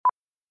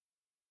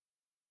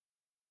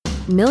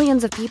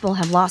Millions of people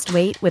have lost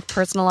weight with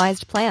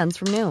personalized plans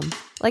from Noom.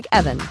 Like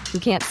Evan, who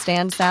can't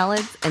stand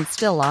salads and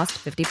still lost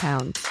 50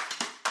 pounds.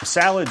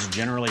 Salads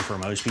generally for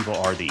most people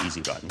are the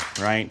easy button,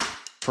 right?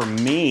 For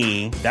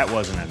me, that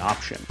wasn't an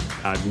option.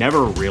 I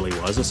never really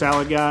was a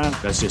salad guy.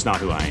 That's just not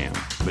who I am.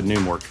 But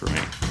Noom worked for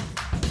me.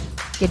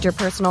 Get your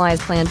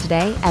personalized plan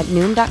today at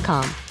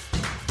Noom.com.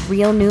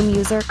 Real Noom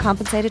user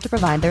compensated to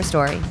provide their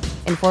story.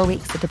 In 4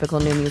 weeks, the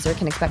typical Noom user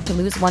can expect to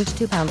lose 1 to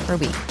 2 pounds per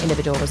week.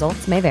 Individual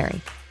results may vary.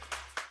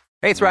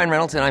 Hey, it's Ryan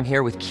Reynolds, and I'm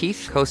here with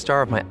Keith,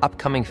 co-star of my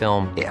upcoming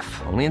film,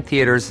 If, only in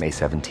theaters May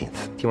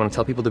 17th. Do you want to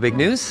tell people the big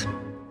news?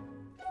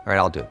 All right,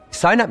 I'll do it.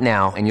 Sign up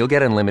now and you'll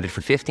get unlimited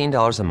for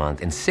 $15 a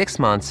month and 6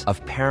 months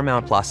of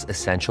Paramount Plus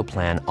Essential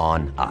Plan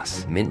on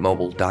us.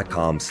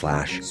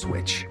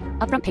 MintMobile.com/switch.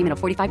 Upfront payment of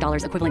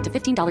 $45 equivalent to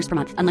 $15 per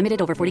month.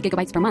 Unlimited over 40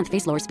 gigabytes per month.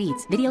 Face lower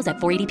speeds. Videos at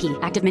 480p.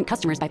 Active Mint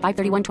customers by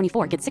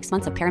 531.24 get 6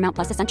 months of Paramount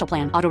Plus Essential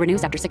Plan. Auto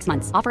renews after 6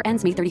 months. Offer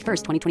ends May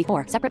 31st,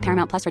 2024. Separate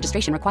Paramount Plus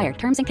registration required.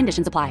 Terms and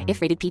conditions apply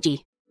if rated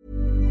PG.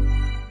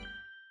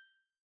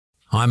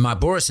 I'm Mark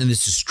Boris and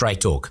this is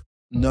Straight Talk.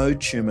 No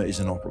tumour is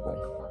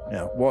inoperable.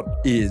 Now, what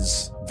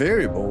is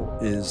variable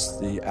is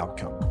the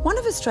outcome. One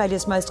of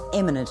Australia's most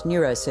eminent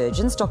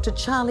neurosurgeons, Dr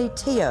Charlie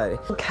Teo.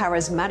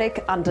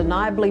 Charismatic,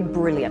 undeniably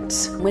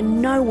brilliant, when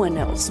no one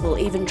else will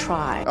even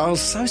try. I was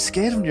so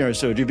scared of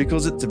neurosurgery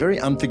because it's a very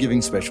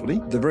unforgiving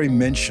specialty. The very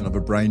mention of a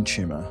brain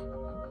tumour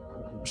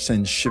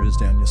sends shivers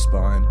down your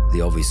spine.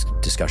 The obvious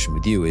discussion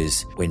with you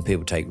is when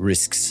people take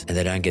risks and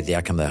they don't get the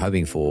outcome they're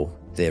hoping for,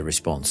 their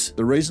response.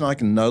 The reason I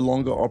can no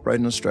longer operate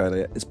in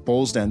Australia is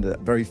boils down to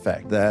that very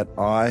fact that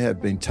I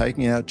have been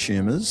taking out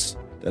tumours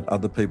that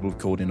other people have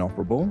called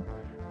inoperable.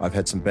 I've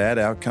had some bad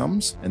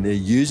outcomes, and they're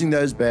using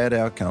those bad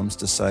outcomes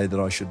to say that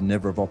I should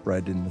never have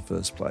operated in the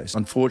first place.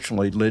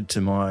 Unfortunately, it led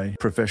to my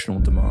professional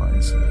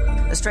demise.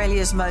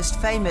 Australia's most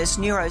famous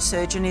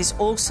neurosurgeon is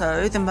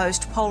also the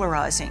most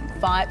polarising.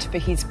 Fight for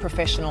his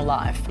professional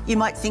life. You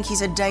might think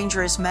he's a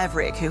dangerous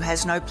maverick who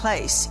has no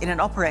place in an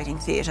operating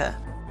theatre.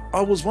 I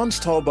was once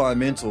told by a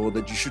mentor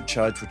that you should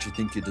charge what you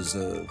think you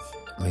deserve.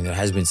 I mean, there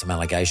has been some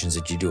allegations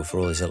that you do it for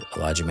all these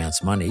large amounts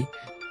of money.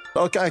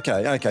 Okay,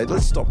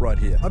 let's stop right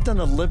here. I've done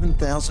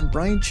 11,000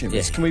 brain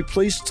tumours. Yeah. Can we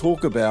please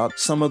talk about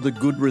some of the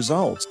good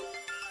results?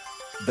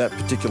 That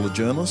particular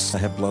journalist, they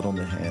have blood on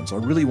their hands. I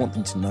really want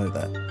them to know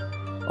that.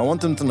 I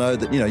want them to know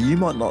that, you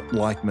might not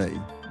like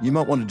me. You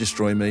might want to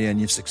destroy me and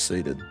you've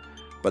succeeded.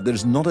 But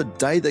there's not a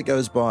day that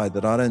goes by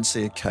that I don't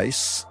see a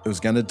case that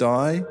was going to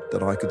die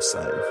that I could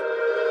save.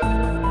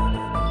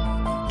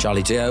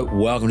 Charlie Teo,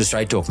 welcome to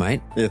Straight Talk,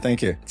 mate. Yeah,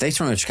 thank you. Thanks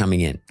very much for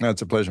coming in. No,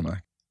 it's a pleasure, mate.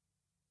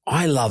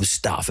 I love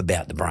stuff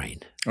about the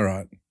brain. All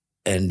right.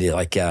 And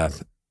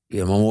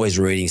I'm always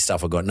reading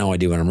stuff. I've got no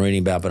idea what I'm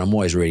reading about, but I'm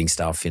always reading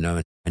stuff, and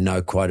I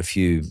know quite a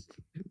few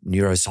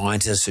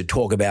neuroscientists who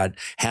talk about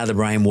how the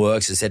brain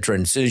works, etc.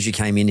 And as soon as you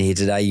came in here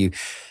today,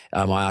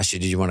 I asked you,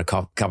 did you want a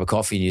cup of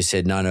coffee? And you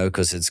said, no,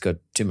 because it's got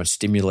too much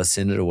stimulus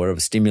in it or whatever.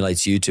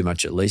 Stimulates you too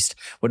much at least.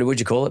 What would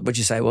you call it? What'd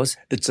you say it was?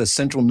 It's a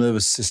central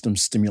nervous system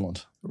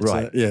stimulant.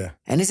 Right. Yeah.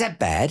 And is that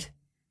bad?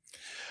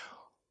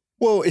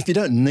 Well, if you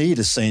don't need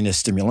a CNS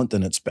stimulant,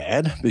 then it's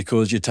bad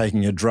because you're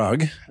taking a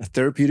drug, a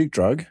therapeutic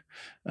drug,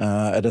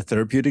 at a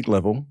therapeutic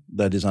level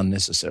that is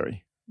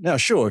unnecessary. Now,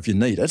 sure, if you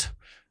need it,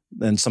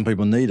 then some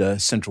people need a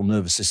central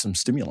nervous system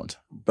stimulant,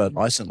 but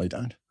I certainly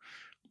don't.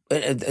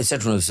 A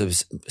central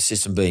nervous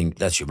system being,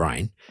 that's your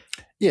brain.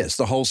 Yes,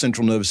 the whole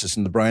central nervous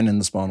system, the brain and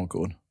the spinal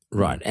cord.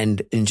 Right.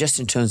 And just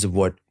in terms of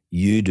what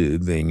you do,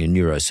 being a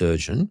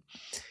neurosurgeon,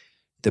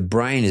 the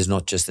brain is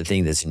not just the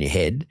thing that's in your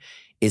head.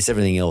 It's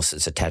everything else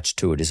that's attached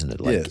to it, isn't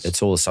it? Like yes.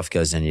 It's all the stuff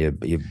goes in your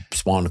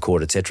spinal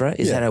cord, et cetera.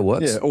 Is that how it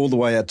works? Yeah, all the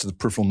way out to the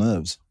peripheral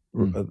nerves.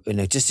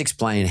 Just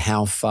explain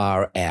how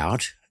far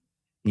out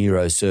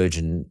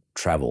neurosurgeon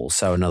travels.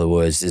 So in other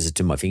words, is it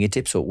to my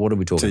fingertips or what are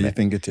we talking about?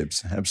 To your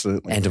fingertips,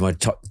 absolutely. And to my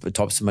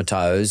tops of my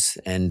toes.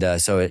 And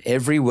so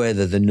everywhere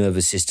that the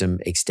nervous system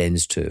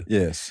extends to.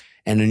 Yes.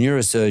 And a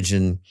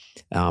neurosurgeon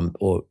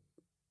or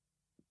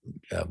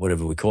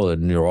whatever we call it,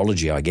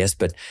 neurology, I guess,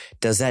 but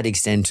does that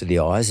extend to the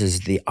eyes?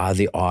 Are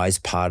the eyes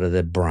part of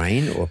the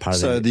brain or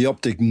part of the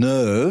optic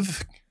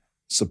nerve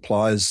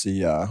supplies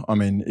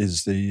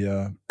is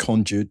the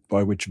conduit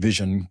by which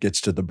vision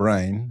gets to the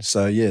brain.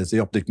 So, yes, the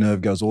optic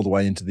nerve goes all the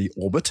way into the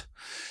orbit.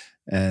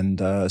 And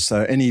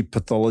so any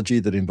pathology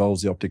that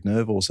involves the optic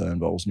nerve also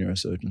involves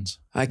neurosurgeons.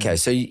 Okay,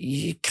 so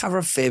you cover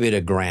a fair bit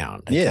of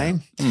ground, okay?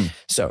 Yeah.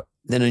 So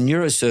then a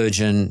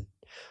neurosurgeon,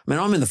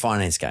 I'm in the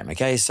finance game,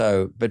 okay?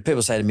 But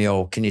people say to me,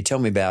 oh, can you tell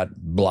me about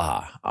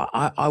blah?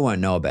 I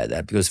won't know about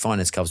that because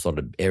finance covers a lot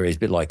of areas, a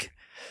bit like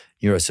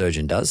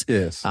neurosurgeon does.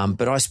 Yes.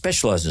 But I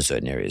specialise in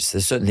certain areas.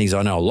 There's certain things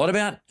I know a lot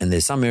about and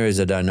there's some areas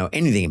I don't know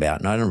anything about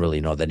and I don't really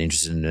not that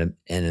interested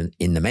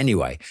in them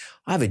anyway.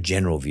 I have a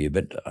general view,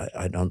 but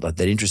I don't like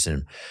that interested in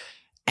them.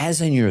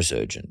 As a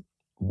neurosurgeon,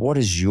 what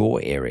is your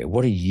area?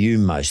 What are you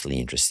mostly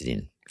interested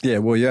in? Yeah,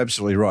 well, you're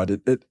absolutely right.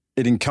 It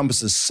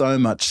encompasses so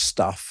much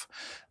stuff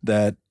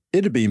that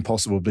it'd be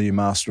impossible to be a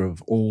master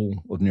of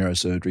all of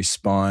neurosurgery: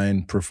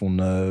 spine, peripheral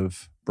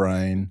nerve,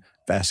 brain,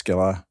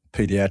 vascular,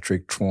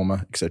 pediatric,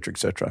 trauma, et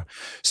cetera,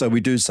 So we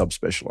do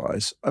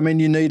subspecialise. I mean,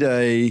 you need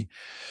a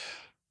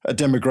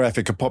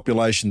demographic, a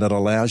population that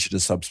allows you to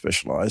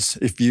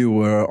subspecialise. If you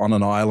were on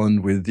an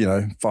island with,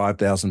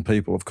 5,000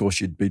 people, of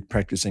course, you'd be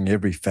practising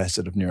every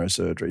facet of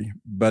neurosurgery.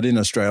 But in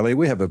Australia,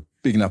 we have a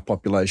big enough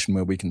population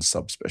where we can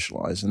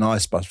subspecialise. And I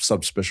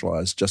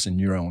subspecialise just in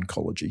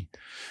neuro-oncology.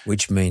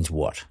 Which means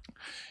what?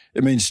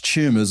 It means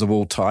tumours of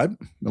all type,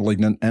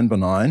 malignant and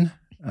benign,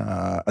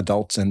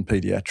 adults and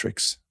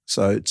paediatrics.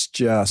 So it's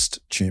just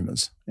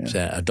tumours. Yeah.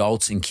 So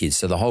adults and kids.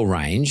 So the whole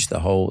range, the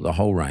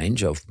whole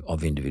range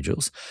of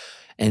individuals.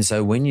 And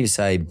so when you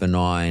say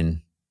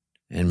benign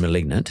and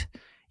malignant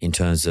in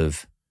terms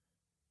of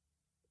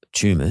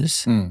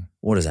tumours,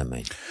 what does that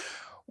mean?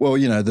 Well,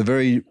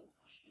 the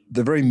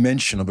very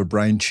mention of a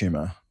brain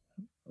tumour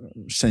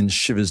sends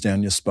shivers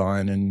down your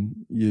spine and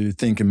you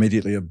think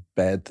immediately of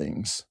bad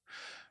things.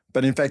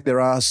 But in fact, there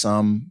are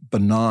some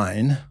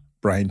benign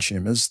brain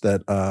tumours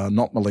that are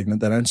not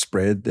malignant. They don't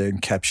spread. They're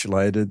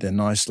encapsulated. They're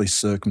nicely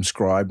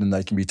circumscribed and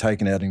they can be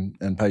taken out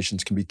and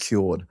patients can be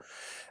cured.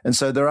 And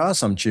so there are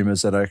some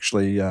tumours that are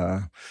actually,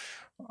 I'm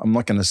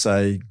not going to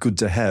say good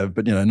to have,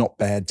 but, not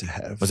bad to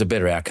have. It's a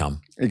better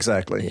outcome.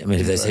 Exactly. I mean,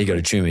 if they say you got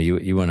a tumour,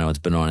 you want to know it's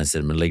benign instead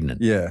of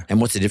malignant. Yeah.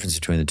 And what's the difference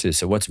between the two?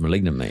 So what's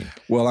malignant mean?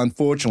 Well,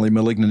 unfortunately,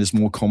 malignant is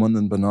more common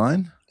than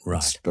benign. Right.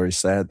 It's very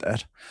sad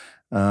that.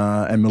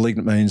 And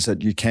malignant means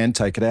that you can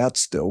take it out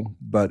still,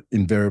 but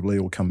invariably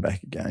it will come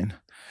back again.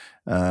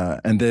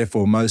 And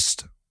therefore,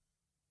 most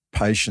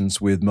patients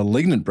with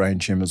malignant brain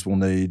tumours will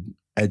need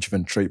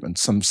adjuvant treatment,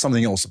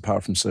 something else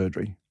apart from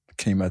surgery,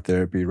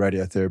 chemotherapy,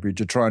 radiotherapy,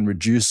 to try and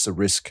reduce the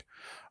risk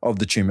of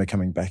the tumour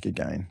coming back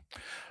again.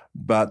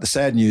 But the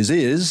sad news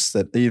is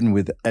that even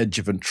with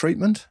adjuvant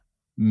treatment,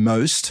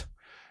 almost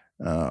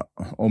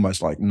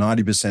like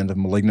 90% of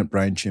malignant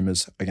brain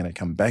tumours are going to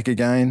come back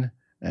again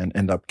and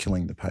end up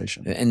killing the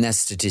patient. And that's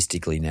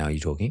statistically now you're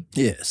talking?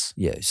 Yes.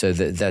 Yeah, so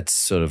that's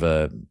sort of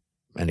an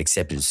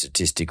accepted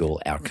statistical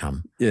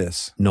outcome.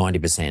 Yes.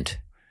 90%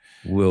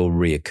 will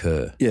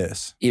reoccur.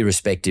 Yes.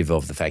 Irrespective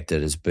of the fact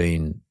that it's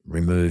been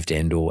removed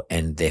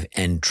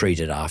and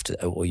treated after,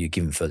 or you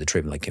give them further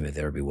treatment like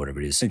chemotherapy,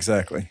 whatever it is.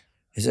 Exactly.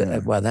 Is it? Yeah.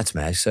 Wow, that's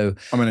mad. So,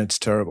 I mean, it's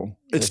terrible.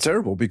 It's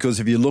terrible because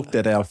if you looked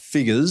at our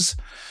figures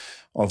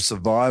of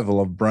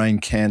survival of brain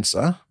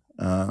cancer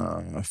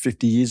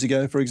 50 years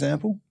ago, for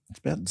example, it's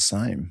about the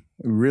same.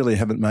 We really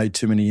haven't made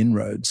too many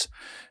inroads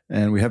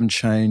and we haven't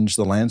changed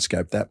the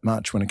landscape that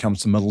much when it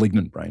comes to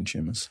malignant brain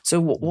tumours.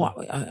 So what?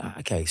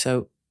 Okay,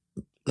 so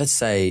let's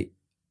say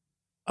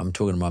I'm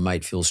talking to my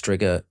mate Phil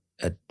Stricker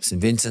at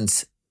St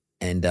Vincent's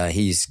and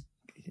he's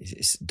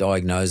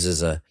diagnosed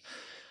as a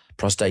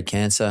prostate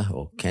cancer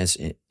or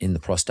cancer in the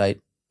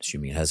prostate,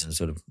 assuming it hasn't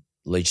sort of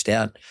leached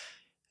out,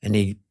 and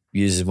he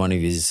uses one of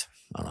his,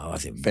 I don't know, I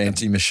think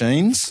fancy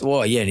machines.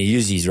 Well, yeah, and he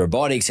uses his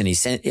robotics, and I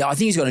think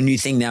he's got a new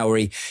thing now where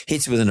he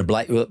hits with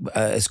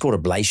it's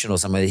called ablation or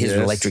something. He hits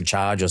with electric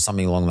charge or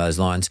something along those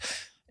lines,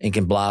 and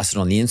can blast it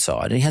on the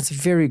inside, and he has a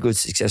very good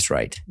success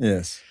rate.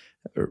 Yes,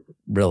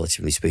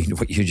 relatively speaking to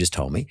what you just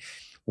told me.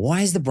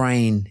 Why is the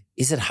brain?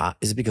 Is it hard?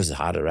 Is it because it's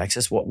harder to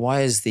access?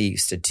 Why is the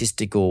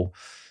statistical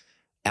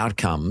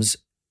outcomes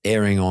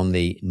erring on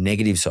the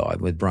negative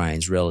side with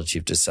brains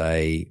relative to,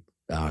 say,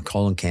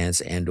 colon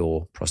cancer and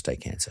or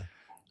prostate cancer?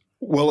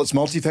 Well, it's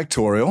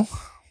multifactorial.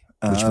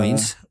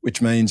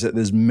 Which means that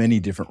there's many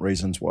different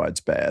reasons why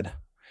it's bad.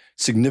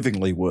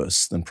 Significantly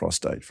worse than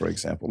prostate, for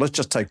example. Let's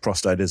just take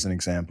prostate as an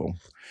example.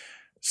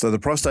 So the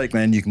prostate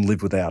gland, you can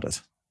live without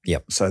it.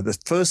 Yep. So the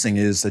first thing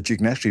is that you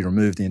can actually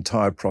remove the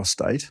entire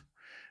prostate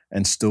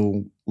and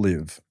still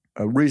live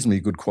a reasonably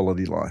good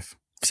quality life.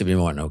 Except you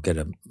might not get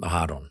a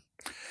hard-on.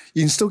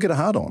 You can still get a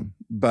hard-on,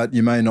 but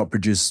you may not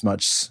produce as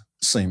much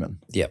semen.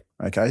 Yep.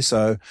 Okay,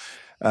 so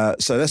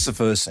that's the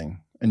first thing.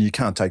 And you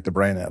can't take the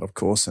brain out, of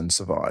course, and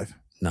survive.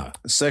 No.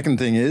 The second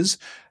thing is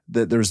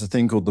that there is a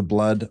thing called the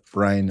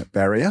blood-brain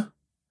barrier.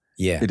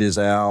 Yeah. It is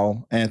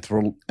our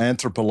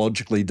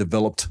anthropologically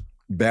developed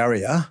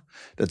barrier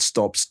that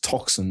stops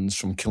toxins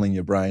from killing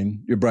your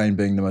brain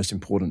being the most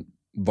important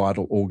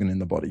vital organ in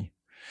the body.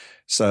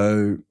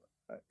 So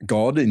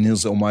God, in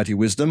his almighty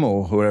wisdom,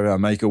 or whoever our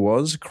maker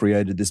was,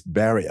 created this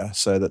barrier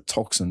so that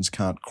toxins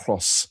can't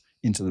cross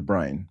into the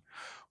brain.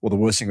 Well, the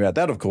worst thing about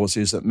that, of course,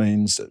 is that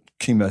means that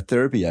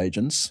chemotherapy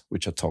agents,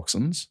 which are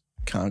toxins,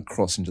 can't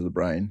cross into the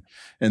brain.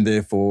 And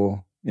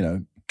therefore,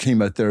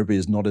 chemotherapy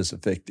is not as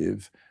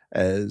effective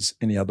as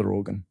any other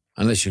organ.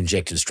 Unless you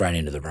inject it straight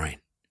into the brain.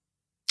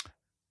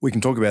 We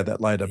can talk about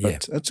that later,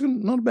 but that's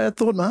not a bad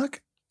thought,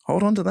 Mark.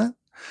 Hold on to that.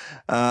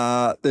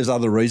 There's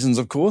other reasons,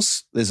 of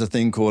course. There's a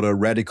thing called a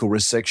radical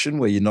resection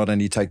where you not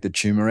only take the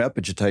tumour out,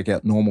 but you take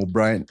out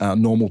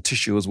normal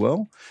tissue as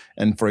well.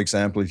 And for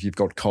example, if you've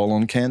got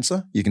colon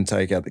cancer, you can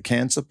take out the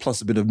cancer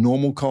plus a bit of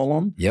normal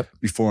colon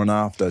before and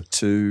after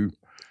to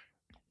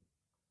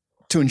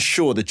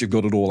ensure that you've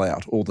got it all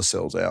out, all the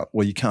cells out.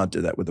 Well, you can't do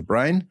that with the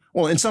brain.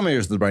 Well, in some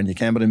areas of the brain you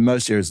can, but in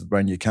most areas of the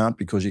brain you can't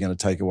because you're going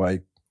to take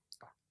away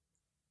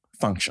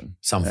function.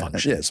 Some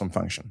function. Yeah, some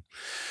function.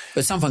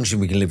 But some function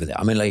we can live with that.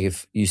 I mean, like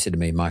if you said to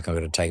me, Mike, I've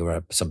got to take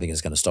away something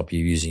that's going to stop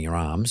you using your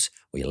arms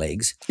or your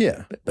legs.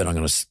 Yeah. But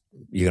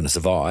you're going to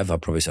survive. I'll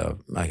probably say,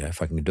 okay,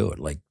 if I can do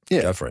it,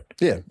 go for it.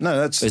 Yeah.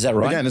 No, is that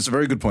right? Again, it's a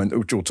very good point,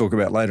 which we'll talk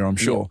about later, I'm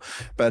sure.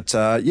 Yeah. But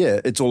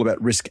it's all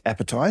about risk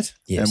appetite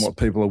and what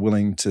people are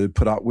willing to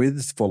put up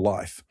with for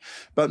life.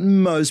 But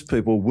most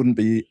people wouldn't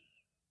be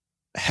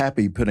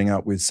happy putting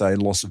up with, say,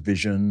 loss of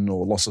vision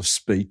or loss of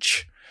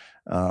speech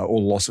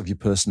or loss of your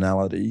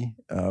personality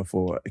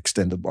for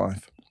extended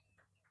life.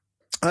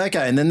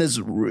 Okay, and then there's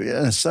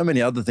so many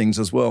other things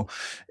as well.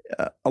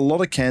 A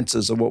lot of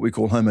cancers are what we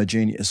call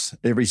homogeneous.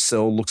 Every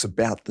cell looks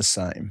about the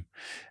same.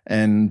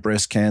 And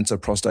breast cancer,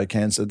 prostate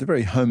cancer, they're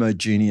very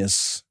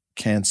homogeneous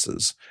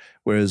cancers.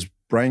 Whereas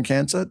brain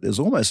cancer, there's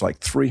almost like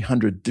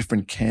 300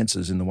 different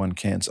cancers in the one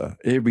cancer.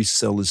 Every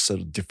cell is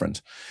sort of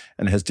different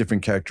and has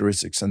different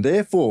characteristics. And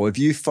therefore, if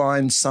you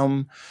find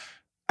some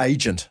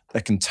agent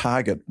that can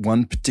target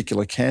one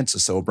particular cancer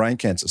cell, brain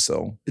cancer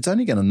cell, it's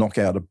only going to knock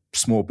out a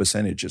small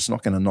percentage. It's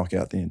not going to knock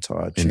out the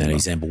entire tumor. In that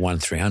example,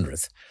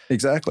 1/300th.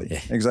 Exactly,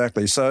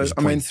 exactly. So,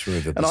 I mean,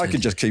 and I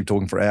could just keep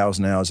talking for hours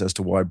and hours as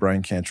to why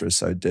brain cancer is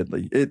so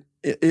deadly.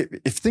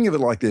 If think of it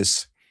like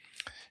this,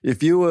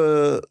 if you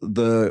were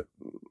the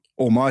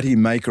almighty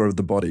maker of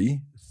the body,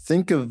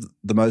 think of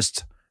the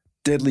most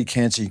deadly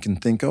cancer you can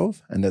think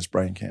of, and that's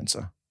brain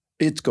cancer.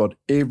 It's got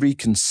every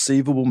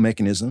conceivable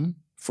mechanism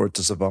for it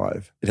to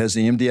survive. It has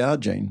the MDR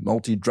gene,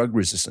 multi-drug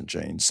resistant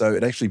gene, so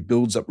it actually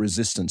builds up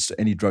resistance to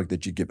any drug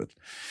that you give it.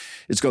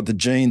 It's got the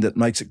gene that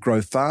makes it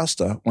grow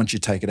faster once you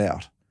take it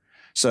out.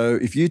 So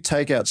if you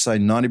take out, say,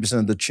 90%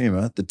 of the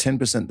tumor, the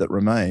 10% that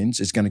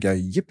remains is going to go,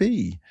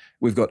 yippee,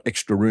 we've got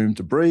extra room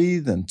to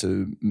breathe and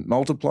to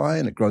multiply,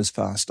 and it grows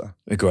faster.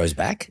 It grows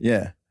back?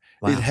 Yeah.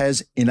 Wow. It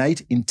has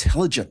innate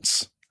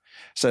intelligence.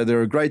 So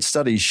there are great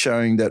studies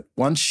showing that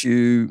once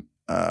you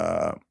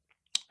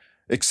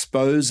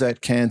expose that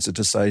cancer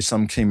to, say,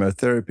 some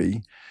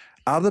chemotherapy,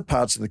 other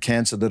parts of the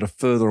cancer that are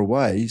further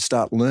away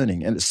start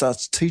learning, and it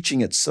starts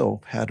teaching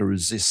itself how to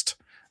resist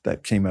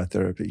that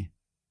chemotherapy.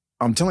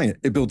 I'm telling you,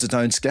 it builds its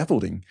own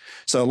scaffolding.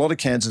 So a lot of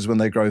cancers, when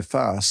they grow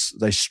fast,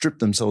 they strip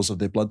themselves of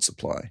their blood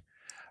supply.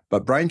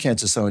 But brain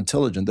cancer is so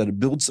intelligent that it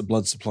builds the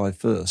blood supply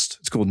first.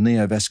 It's called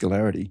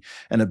neovascularity,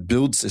 and it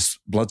builds this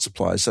blood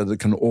supply so that it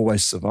can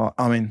always survive.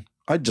 I mean,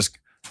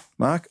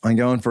 Mark, I'm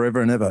going forever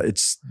and ever.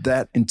 It's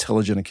that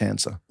intelligent a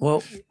cancer.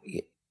 Well,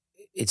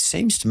 it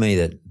seems to me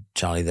that,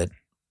 Charlie,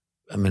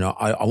 I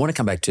want to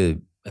come back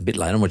to a bit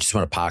later. I just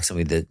want to park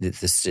something,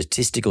 the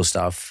statistical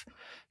stuff,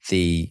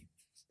 the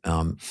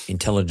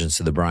intelligence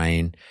of the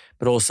brain,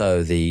 but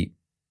also the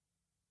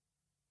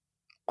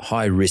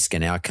high risk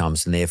and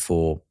outcomes, and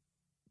therefore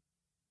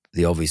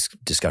the obvious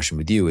discussion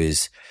with you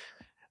is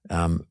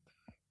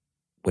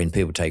when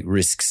people take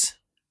risks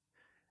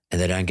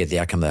and they don't get the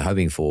outcome they're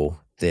hoping for,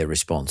 their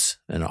response.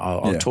 And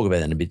I'll talk about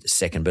that in a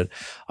second, but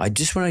I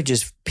just want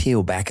to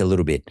peel back a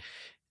little bit.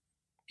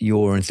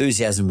 Your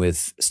enthusiasm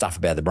with stuff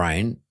about the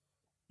brain,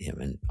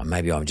 and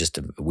maybe I'm just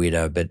a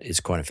weirdo, but it's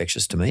quite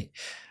infectious to me.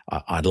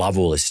 I'd love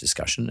all this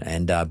discussion.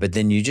 And but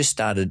then you just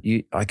started,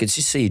 I could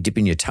just see you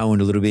dipping your toe in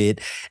a little bit,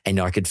 and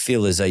I could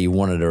feel as though you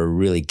wanted to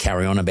really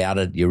carry on about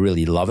it. You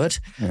really love it.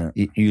 Yeah.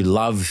 You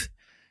love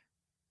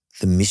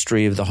the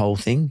mystery of the whole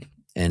thing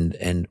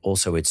and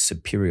also its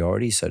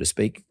superiority, so to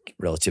speak,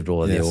 relative to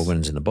all of the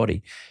organs in the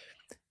body.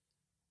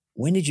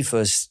 When did you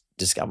first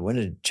discover, when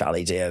did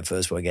Charlie Teo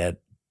first work out,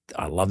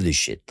 I love this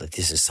shit, that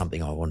this is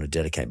something I want to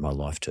dedicate my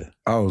life to?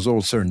 Oh, it was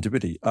all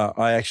serendipity.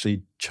 I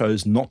actually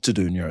chose not to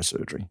do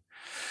neurosurgery.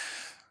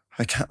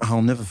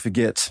 I'll never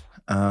forget.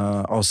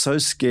 I was so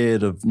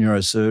scared of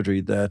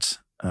neurosurgery that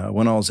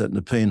when I was at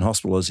Nepean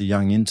Hospital as a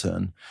young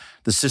intern,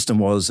 the system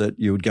was that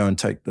you would go and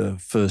take the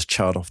first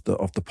chart off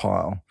the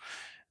pile.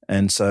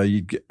 And so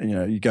you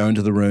go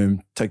into the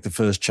room, take the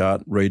first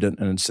chart, read it,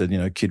 and it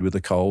said, kid with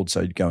a cold.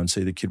 So you'd go and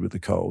see the kid with the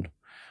cold.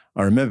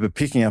 I remember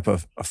picking up a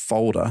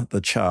folder,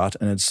 the chart,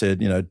 and it said,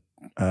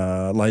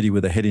 lady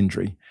with a head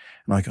injury.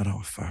 And I got,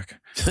 oh, fuck.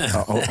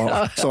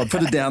 So I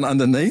put it down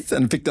underneath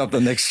and picked up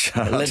the next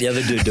chart. Let the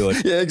other dude do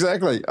it. Yeah,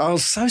 exactly. I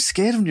was so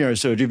scared of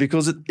neurosurgery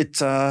because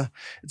it's a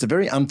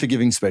very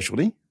unforgiving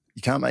specialty.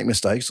 You can't make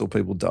mistakes or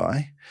people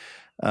die.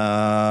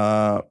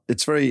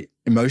 It's very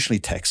emotionally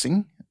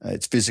taxing.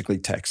 It's physically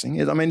taxing.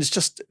 It's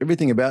just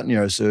everything about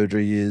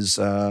neurosurgery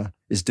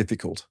is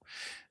difficult.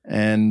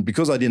 And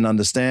because I didn't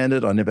understand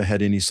it, I never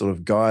had any sort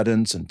of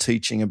guidance and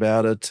teaching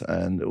about it,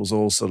 and it was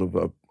all sort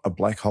of a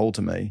black hole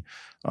to me.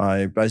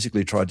 I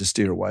basically tried to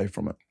steer away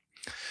from it.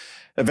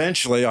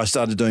 Eventually, I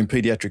started doing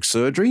pediatric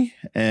surgery,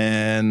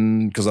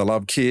 and because I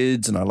love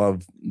kids and I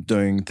love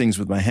doing things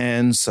with my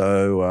hands,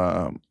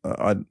 so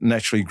I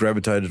naturally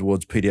gravitated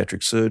towards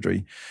pediatric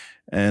surgery.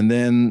 And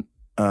then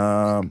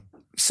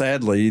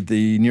sadly,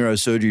 the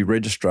neurosurgery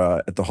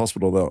registrar at the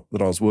hospital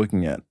that I was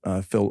working at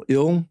fell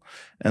ill,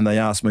 and they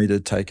asked me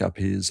to take up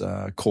his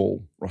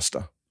call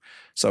roster.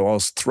 So I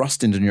was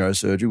thrust into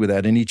neurosurgery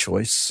without any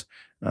choice.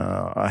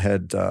 I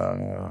had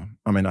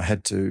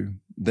to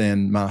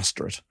then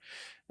master it.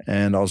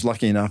 And I was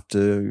lucky enough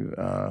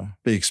to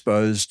be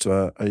exposed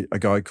to a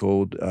guy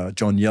called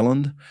John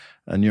Yelland,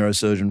 a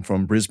neurosurgeon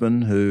from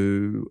Brisbane,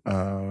 who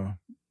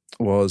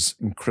was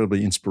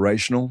incredibly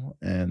inspirational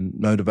and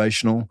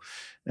motivational.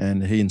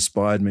 And he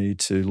inspired me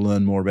to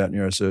learn more about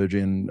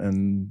neurosurgery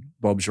and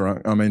Bob's your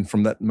own. I mean,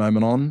 from that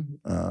moment on,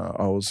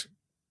 I was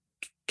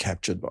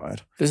captured by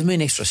it. Does it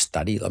mean extra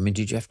study? I mean,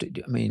 did you have to,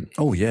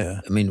 Oh, yeah.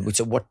 I mean,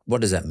 so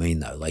what does that mean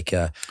though? Like, do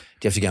you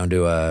have to go and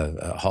do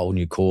a whole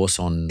new course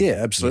on?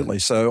 Yeah, absolutely.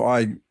 So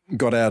I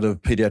got out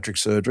of pediatric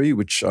surgery,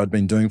 which I'd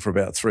been doing for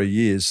about 3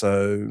 years.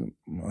 So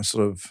I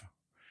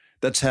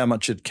that's how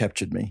much it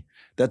captured me.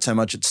 That's how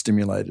much it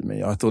stimulated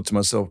me. I thought to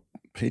myself,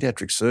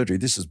 pediatric surgery,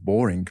 this is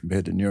boring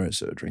compared to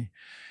neurosurgery.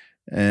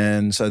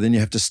 And so then you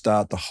have to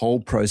start the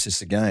whole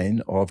process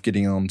again of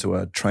getting onto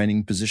a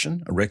training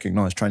position, a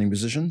recognised training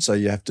position. So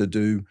you have to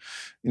do,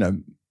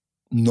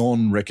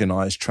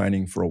 non-recognised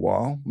training for a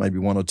while, maybe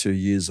 1 or 2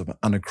 years of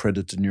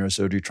unaccredited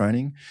neurosurgery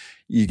training.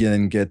 You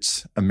then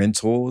get a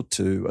mentor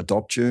to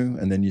adopt you,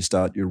 and then you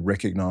start your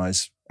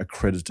recognised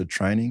accredited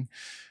training.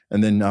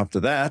 And then after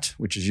that,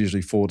 which is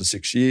usually 4 to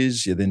 6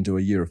 years, you then do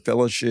a year of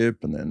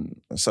fellowship. And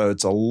then, so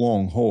it's a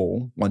long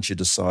haul once you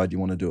decide you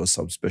want to do a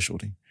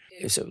subspecialty.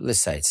 So let's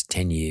say it's a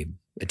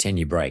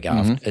 10-year break.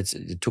 After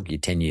it took you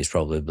 10 years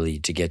probably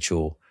to get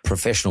your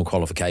professional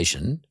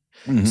qualification,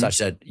 such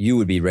that you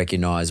would be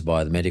recognised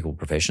by the medical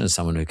profession as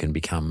someone who can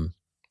become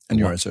a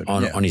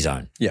neurosurgeon on his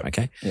own. Yeah.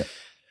 Okay. Yeah.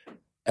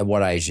 At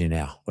what age are you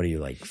now? What are you,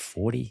 like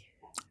 40?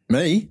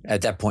 Me?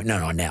 At that point? No,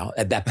 not now.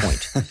 At that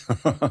point.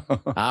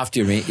 after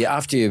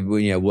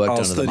you worked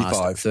on the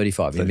master.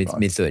 35.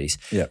 Mid-30s.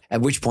 Yeah.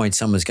 At which point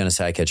someone's going to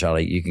say, okay,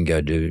 Charlie, you can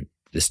go do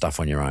this stuff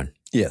on your own.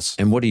 Yes.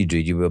 And what do? Do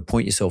you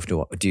appoint yourself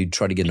to? Do you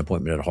try to get an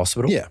appointment at a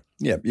hospital? Yeah.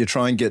 Yeah. You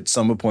try and get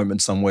some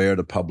appointment somewhere at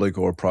a public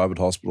or a private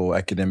hospital,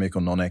 academic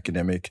or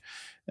non-academic,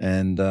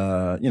 and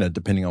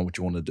depending on what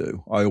you want to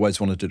do. I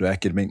always wanted to do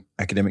academic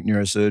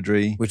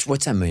neurosurgery.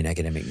 What's that mean,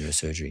 academic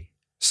neurosurgery?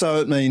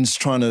 So it means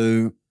trying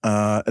to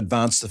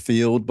advance the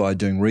field by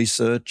doing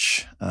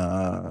research,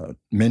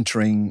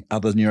 mentoring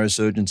other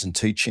neurosurgeons and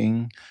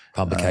teaching.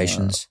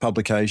 Publications,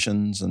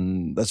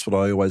 and that's what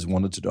I always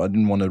wanted to do. I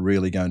didn't want to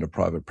really go into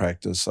private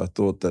practice. I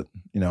thought that,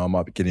 I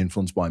might get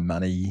influenced by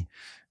money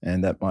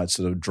and that might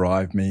sort of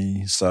drive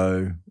me.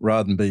 So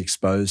rather than be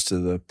exposed to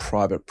the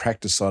private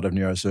practice side of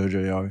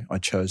neurosurgery, I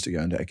chose to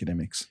go into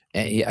academics.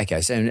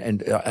 Okay. So,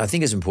 and I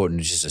think it's important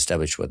to just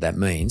establish what that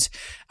means.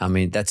 I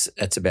mean, that's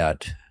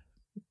about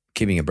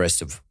keeping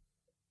abreast of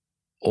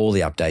all the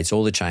updates,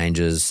 all the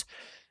changes,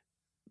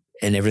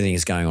 and everything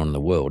that's going on in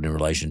the world in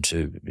relation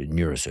to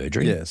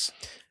neurosurgery. Yes.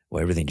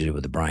 Or everything to do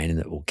with the brain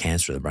or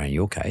cancer of the brain in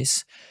your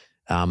case.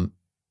 But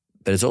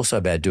it's also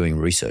about doing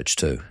research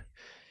too.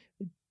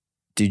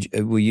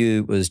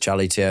 Was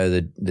Charlie Teo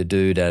the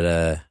dude at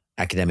a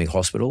academic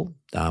hospital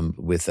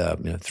with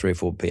 3 or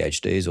 4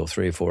 PhDs or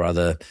 3 or 4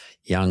 other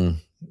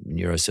young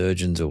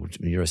neurosurgeons or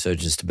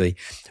neurosurgeons to be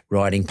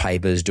writing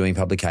papers, doing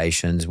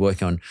publications,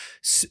 working on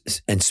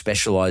and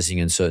specialising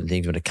in certain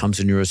things when it comes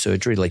to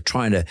neurosurgery, like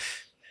trying to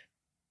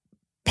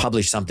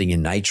publish something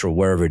in Nature or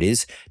wherever it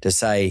is to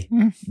say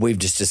we've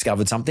just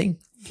discovered something?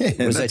 Yeah,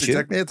 that's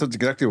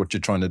exactly what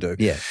you're trying to do.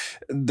 Yeah.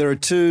 There are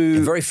two...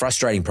 A very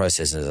frustrating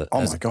process.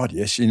 My God,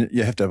 yes.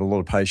 You have to have a lot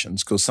of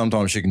patience because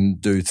sometimes you can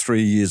do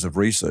 3 years of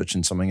research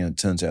in something and it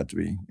turns out to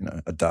be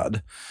a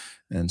dud.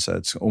 And so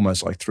it's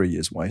almost like 3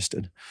 years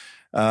wasted.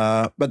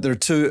 But there are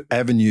 2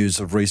 avenues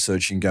of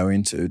research you can go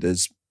into.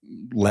 There's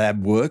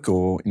lab work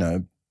or,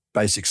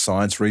 basic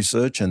science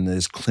research, and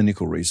there's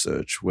clinical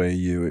research where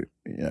you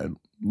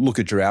look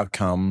at your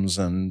outcomes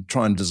and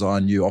try and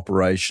design new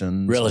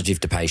operations. Relative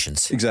to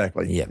patients.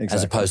 Exactly. Yeah.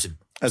 Exactly.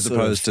 As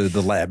opposed to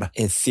the lab.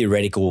 A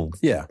theoretical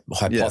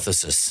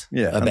hypothesis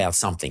about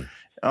something.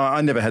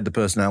 I never had the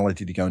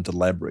personality to go into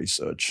lab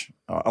research.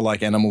 I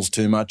like animals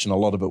too much, and a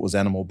lot of it was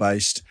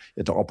animal-based.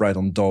 You had to operate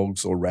on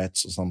dogs or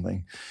rats or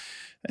something.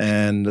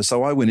 And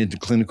so I went into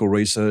clinical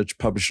research,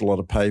 published a lot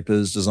of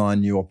papers,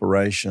 designed new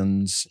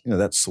operations,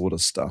 that sort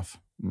of stuff.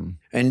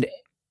 And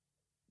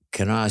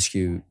can I ask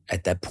you,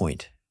 at that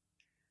point,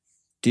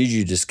 did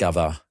you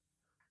discover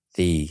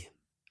I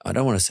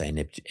don't want to say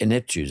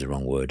ineptitude is the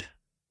wrong word,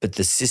 but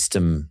the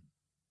system,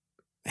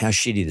 how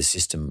shitty the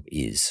system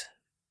is?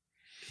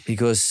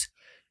 Because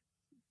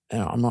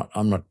I'm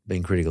not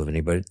being critical of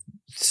anybody.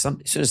 As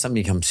soon as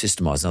something becomes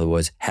systemized, in other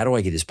words, how do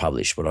I get this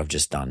published, what I've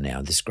just done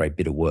now, this great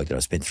bit of work that I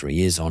spent 3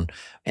 years on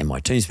and my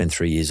team spent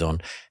 3 years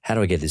on, how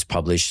do I get this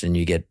published? And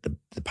you get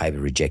the paper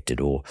rejected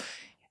and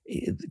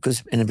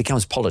it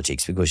becomes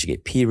politics because you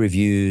get peer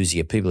reviews,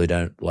 you get people who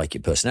don't like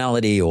your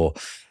personality or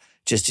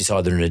just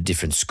decide they're in a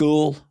different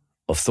school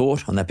of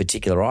thought on that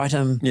particular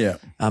item. Yeah.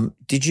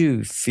 Did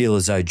you feel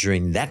as though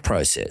during that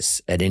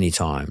process at any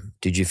time,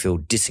 did you feel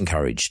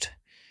disencouraged?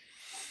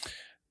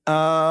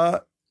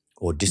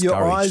 Or discouraged?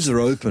 Your eyes are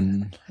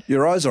open.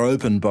 Your eyes are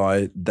opened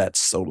by that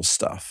sort of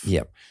stuff.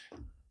 Yep.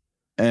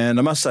 And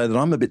I must say that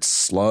I'm a bit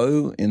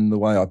slow in the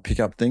way I pick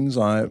up things.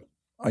 I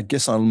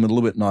guess I'm a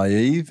little bit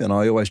naive, and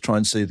I always try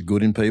and see the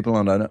good in people,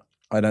 and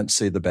I don't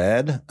see the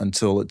bad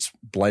until it's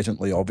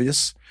blatantly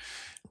obvious.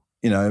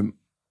 You know,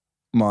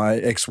 my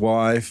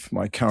ex-wife,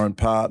 my current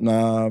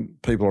partner,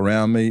 people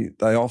around me,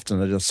 they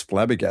often are just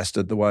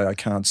flabbergasted the way I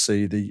can't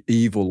see the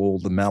evil or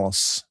the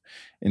malice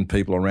in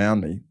people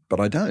around me, but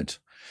I don't.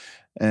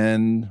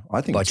 And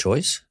I think by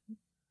choice?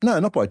 No,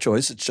 not by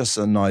choice. It's just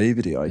a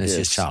naivety, I guess. It's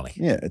just Charlie.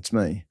 Yeah, it's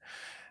me.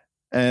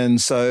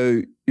 And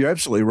so you're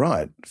absolutely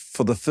right.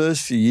 For the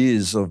first few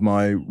years of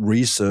my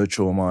research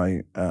or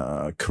my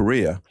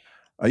career,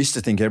 I used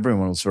to think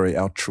everyone was very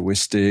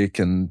altruistic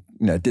and,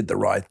 you know, did the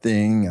right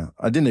thing.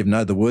 I didn't even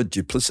know the word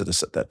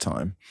duplicitous at that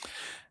time.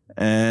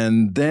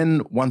 And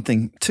then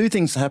two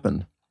things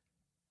happened.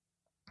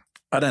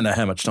 I don't know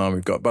how much time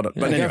we've got, but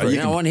anyway,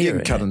 you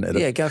can cut and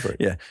edit. Yeah, go for it.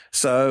 Yeah.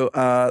 So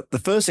the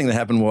first thing that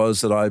happened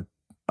was that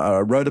I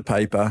wrote a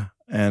paper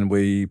and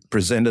we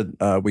presented,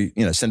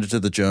 sent it to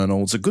the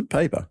journal. It's a good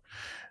paper.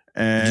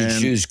 And did you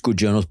choose good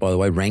journals, by the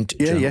way, ranked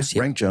journals?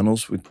 Yeah, ranked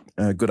journals with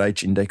good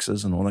H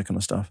indexes and all that kind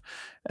of stuff.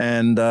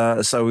 And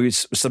so we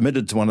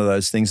submitted to one of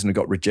those things and it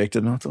got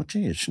rejected. And I thought,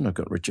 gee, it shouldn't have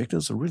got rejected.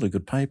 It's a really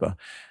good paper.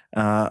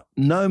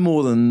 No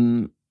more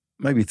than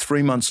maybe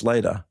 3 months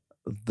later,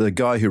 the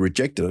guy who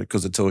rejected it,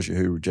 because it tells you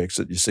who rejects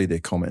it, you see their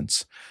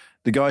comments.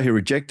 The guy who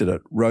rejected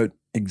it wrote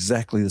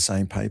exactly the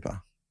same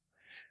paper.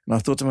 And I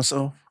thought to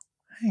myself,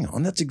 hang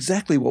on, that's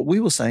exactly what we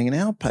were saying in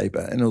our paper.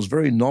 And it was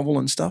very novel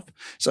and stuff.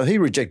 So he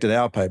rejected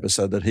our paper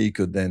so that he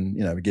could then,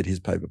 you know, get his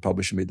paper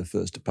published and be the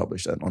first to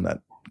publish that on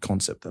that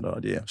concept, that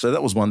idea. So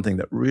that was one thing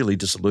that really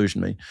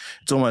disillusioned me.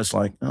 It's almost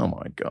like, oh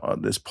my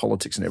God, there's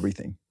politics and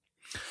everything.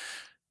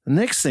 The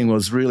next thing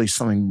was really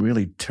something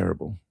really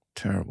terrible.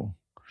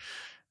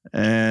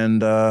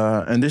 And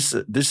this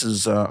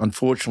has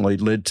unfortunately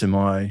led to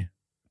my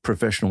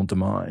professional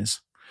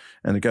demise.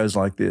 And it goes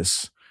like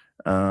this.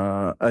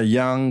 A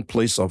young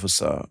police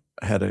officer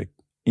had an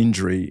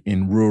injury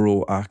in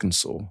rural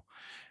Arkansas,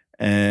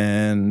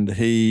 and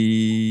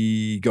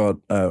he got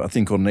a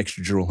thing called an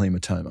extradural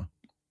hematoma.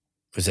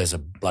 Because there's a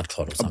blood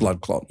clot or something. A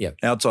blood clot, yeah,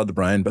 outside the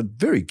brain, but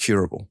very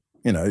curable.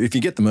 You know, if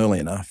you get them early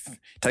enough,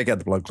 take out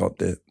the blood clot,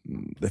 they're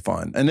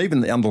fine. And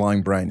even the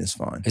underlying brain is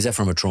fine. Is that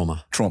from a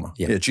trauma? Trauma.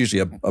 Yeah, it's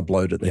usually a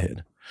blow to the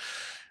head.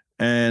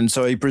 And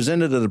so he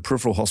presented at a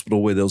peripheral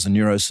hospital where there was a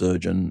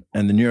neurosurgeon,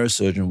 and the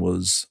neurosurgeon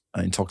was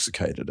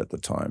intoxicated at the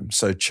time,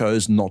 so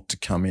chose not to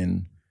come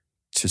in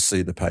to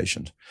see the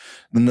patient.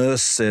 The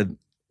nurse said,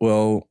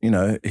 well, you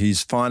know,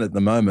 he's fine at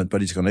the moment,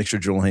 but he's got an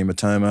extradural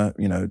hematoma.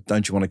 You know,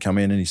 don't you want to come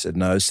in? And he said,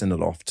 no, send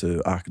it off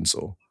to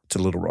Arkansas, to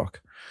Little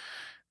Rock.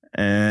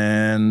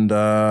 And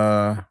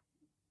the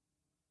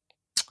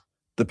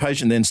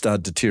patient then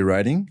started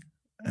deteriorating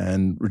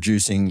and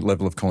reducing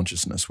level of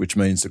consciousness, which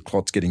means the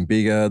clot's getting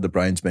bigger, the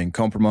brain's being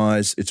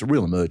compromised. It's a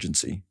real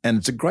emergency. And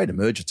it's a great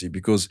emergency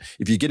because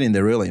if you get in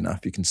there early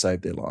enough, you can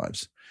save their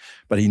lives.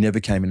 But he never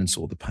came in and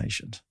saw the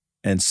patient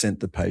and sent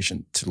the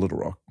patient to Little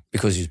Rock.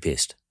 Because he was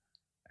pissed.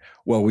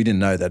 Well, we didn't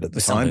know that at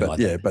the time, but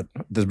like but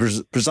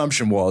the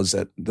presumption was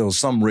that there was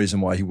some reason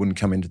why he wouldn't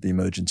come into the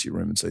emergency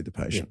room and see the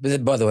patient. Yeah.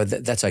 But by the way,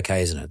 that's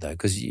okay, isn't it, though?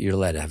 Because you're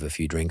allowed to have a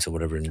few drinks or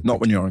whatever. Not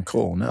when you're on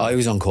call, no. Oh, he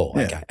was on call.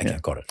 Yeah, okay,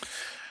 got it.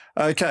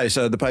 Okay,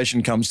 so the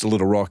patient comes to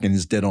Little Rock and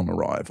is dead on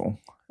arrival.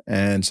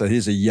 And so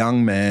here's a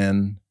young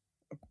man,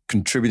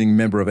 contributing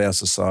member of our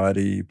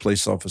society,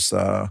 police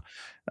officer,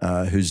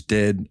 who's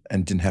dead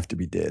and didn't have to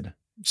be dead.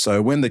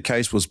 So when the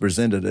case was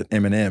presented at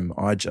M&M,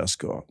 I just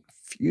got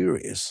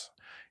furious,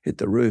 hit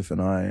the roof,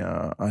 and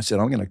I said,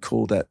 I'm going to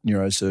call that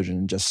neurosurgeon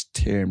and just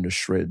tear him to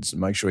shreds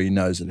and make sure he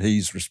knows that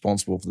he's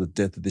responsible for the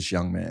death of this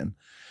young man.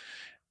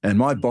 And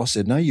my boss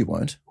said, no, you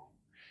won't.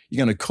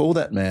 You're going to call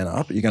that man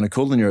up. You're going to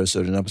call the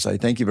neurosurgeon up and say,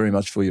 thank you very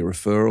much for your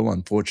referral.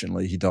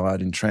 Unfortunately, he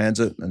died in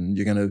transit, and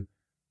you're going to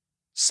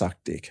suck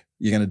dick.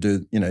 You're going to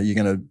do, you know, you're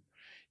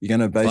going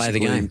to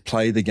basically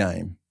play the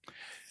game.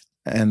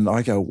 And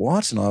I go,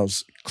 what? And I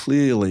was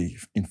clearly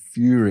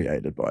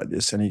infuriated by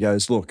this. And he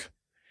goes, look,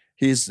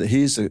 here's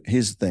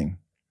the thing.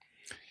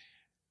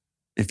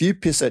 If you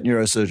piss that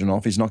neurosurgeon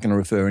off, he's not going to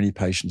refer any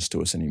patients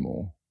to us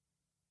anymore.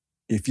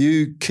 If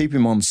you keep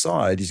him on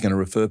side, he's going to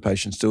refer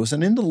patients to us.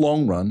 And in the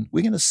long run,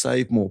 we're going to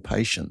save more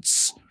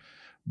patients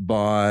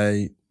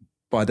by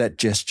that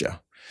gesture.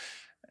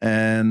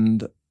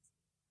 And,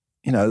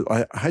 you know,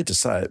 I hate to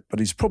say it, but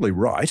he's probably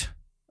right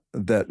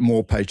that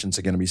more patients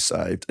are going to be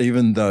saved,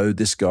 even though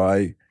this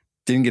guy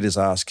didn't get his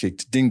ass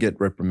kicked, didn't get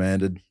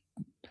reprimanded,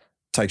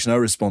 takes no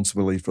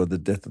responsibility for the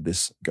death of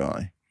this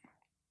guy.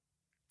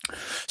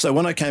 So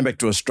when I came back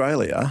to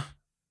Australia,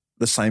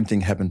 the same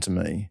thing happened to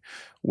me,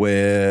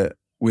 where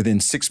within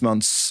 6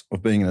 months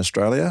of being in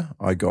Australia,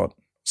 I got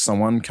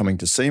someone coming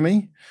to see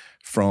me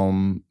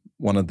from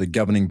one of the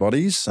governing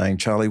bodies saying,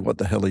 Charlie, what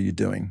the hell are you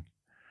doing?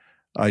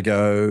 I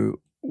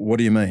go, what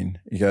do you mean?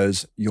 He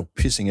goes, you're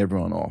pissing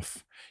everyone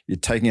off. You're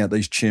taking out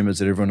these tumours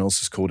that everyone else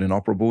has called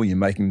inoperable. You're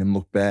making them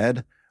look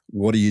bad.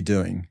 What are you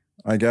doing?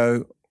 I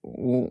go,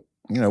 well,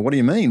 you know, what do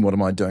you mean? What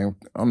am I doing?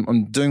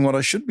 I'm doing what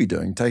I should be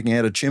doing, taking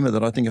out a tumour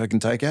that I think I can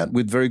take out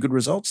with very good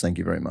results. Thank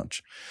you very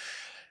much.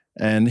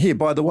 And here,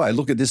 by the way,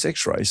 look at this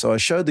x-ray. So I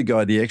showed the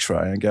guy the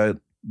x-ray and I go,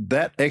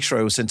 that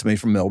x-ray was sent to me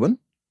from Melbourne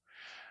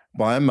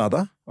by a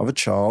mother of a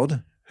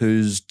child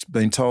who's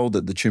been told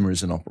that the tumour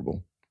is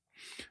inoperable.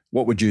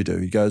 What would you do?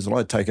 He goes, well,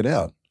 I'd take it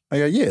out. I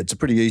go, yeah, it's a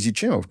pretty easy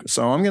tumour.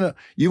 So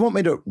you want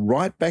me to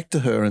write back to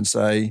her and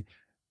say,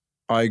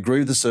 I agree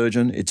with the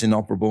surgeon, it's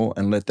inoperable,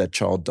 and let that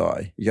child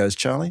die. He goes,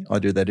 Charlie, I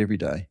do that every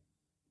day.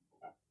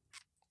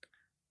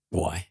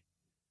 Why?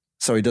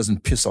 So he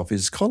doesn't piss off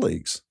his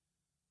colleagues.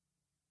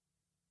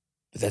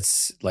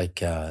 That's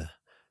like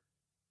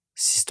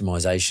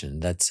systemisation.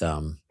 That's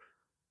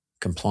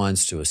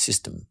compliance to a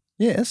system.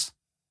 Yes.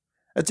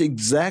 That's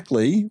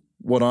exactly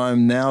what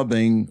I'm now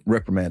being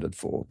reprimanded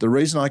for. The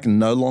reason I can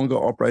no longer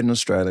operate in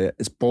Australia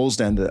boils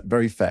down to that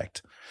very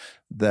fact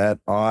that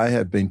I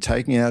have been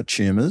taking out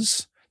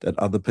tumours that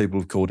other people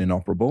have called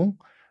inoperable.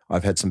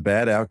 I've had some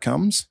bad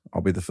outcomes.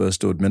 I'll be the first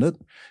to admit it.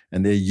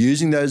 And they're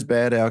using those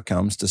bad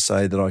outcomes to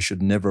say that I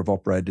should never have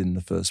operated in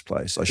the first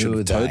place. I should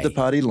have towed the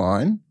party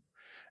line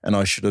and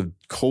I should have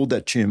called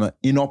that tumour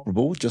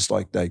inoperable just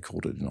like they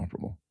called it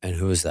inoperable. And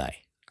who is they?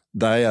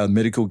 They are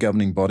medical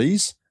governing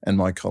bodies and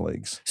my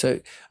colleagues. So,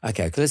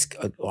 okay,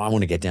 I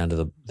want to get down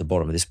to the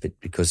bottom of this bit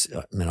because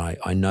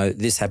I know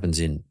this happens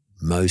in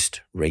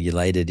most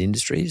regulated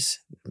industries.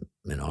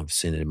 I've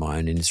seen it in my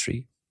own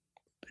industry.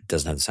 It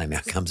doesn't have the same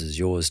outcomes as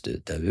yours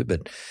do,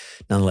 but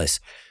nonetheless,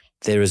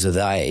 there is a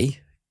they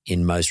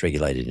in most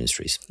regulated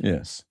industries.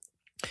 Yes.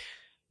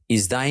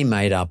 Is they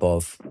made up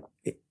of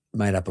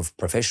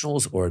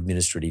professionals or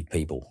administrative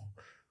people?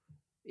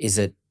 Is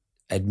it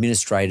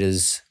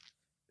administrators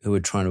who are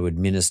trying to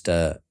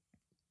administer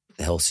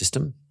the health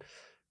system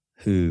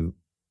who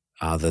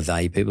are the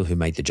they people who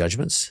make the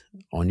judgments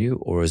on you,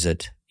 or is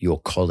it your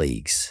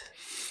colleagues?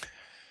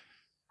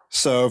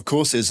 So, of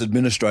course, there's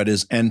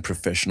administrators and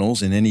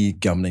professionals in any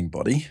governing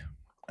body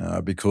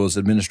because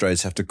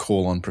administrators have to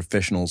call on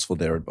professionals for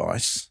their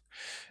advice.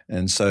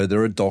 And so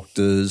there are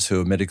doctors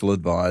who are medical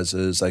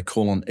advisors. They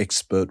call on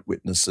expert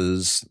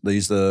witnesses.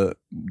 These are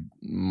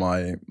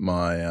my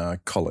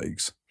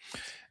colleagues.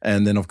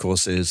 And then, of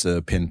course, there's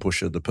a pen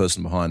pusher, the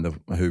person behind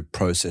who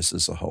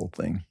processes the whole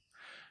thing.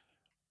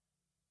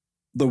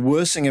 The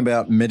worst thing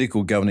about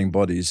medical governing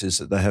bodies is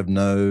that they have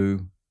no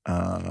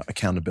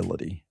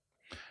accountability.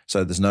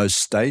 So there's no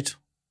state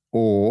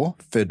or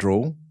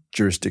federal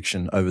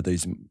jurisdiction over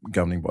these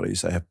governing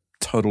bodies. They have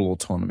total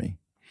autonomy.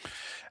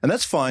 And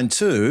that's fine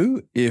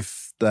too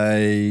if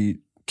they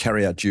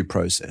carry out due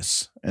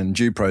process. And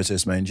due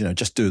process means,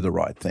 just do the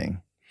right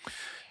thing.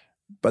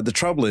 But the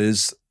trouble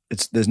is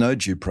there's no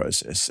due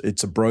process.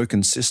 It's a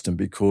broken system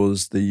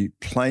because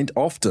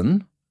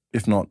often,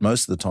 if not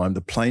most of the time,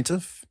 the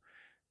plaintiff,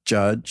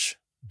 judge,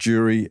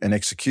 jury and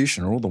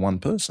execution are all the one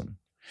person.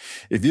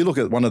 If you look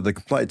at one of the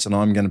complaints, and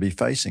I'm going to be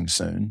facing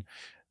soon,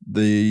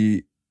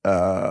 the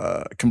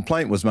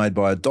complaint was made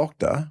by a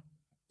doctor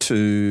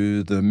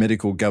to the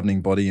medical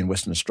governing body in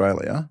Western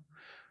Australia.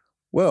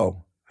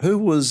 Well, who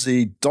was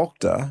the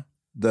doctor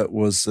that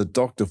was the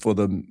doctor for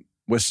the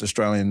Western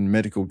Australian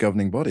medical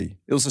governing body?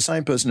 It was the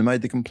same person who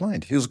made the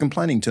complaint. He was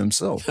complaining to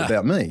himself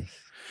about me.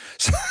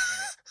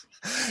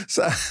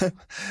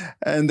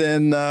 And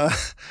then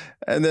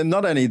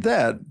not only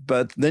that,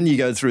 but then you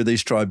go through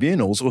these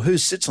tribunals. Well, who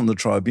sits on the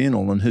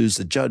tribunal and who's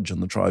the judge on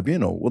the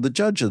tribunal? Well, the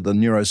judge are the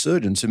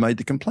neurosurgeons who made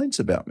the complaints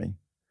about me.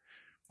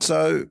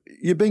 So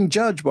you're being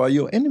judged by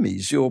your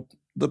enemies,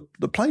 the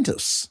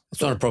plaintiffs.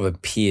 It's not a proper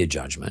peer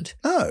judgment.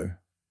 No.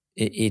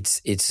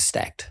 It's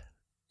stacked.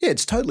 Yeah,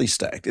 it's totally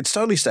stacked. It's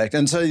totally stacked.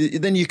 And so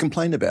then you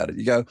complain about it.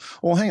 You go,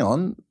 well, hang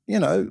on,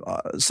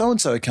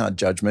 so-and-so can't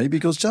judge me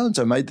because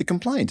so-and-so made the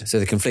complaint. So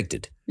they're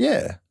conflicted.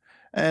 Yeah.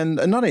 And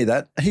not only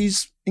that,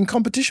 he's in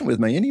competition with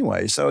me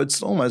anyway. So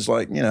it's almost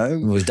like,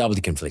 It was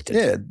doubly conflicted.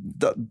 Yeah,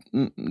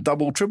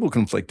 double, triple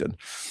conflicted.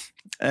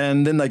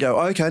 And then they go,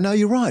 okay, no,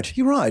 you're right.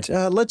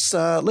 Let's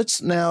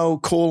now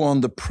call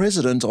on the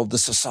president of the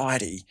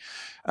society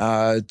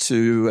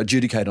to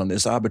adjudicate on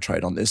this,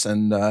 arbitrate on this,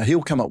 and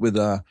he'll come up with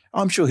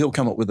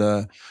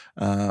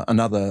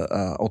another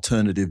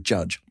alternative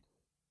judge.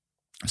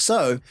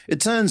 So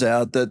it turns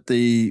out that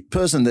the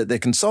person that they're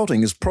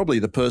consulting is probably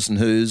the person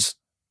who's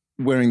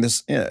wearing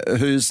this,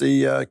 who's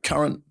the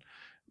current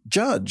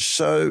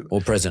judge.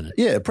 Or president.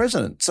 Yeah,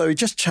 president. So he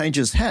just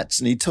changes hats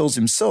and he tells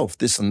himself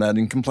this and that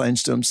and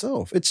complains to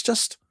himself. It's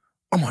just,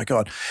 oh my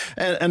God.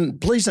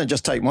 And please don't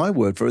just take my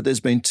word for it. There's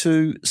been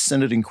 2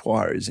 Senate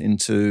inquiries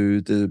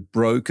into the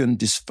broken,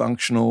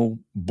 dysfunctional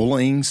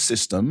bullying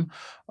system,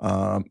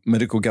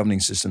 medical governing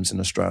systems in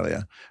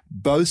Australia.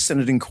 Both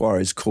Senate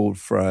inquiries called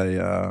for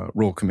a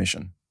Royal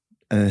Commission.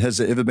 And has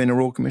there ever been a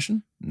Royal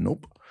Commission?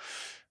 Nope.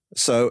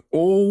 So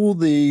all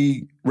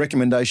the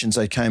recommendations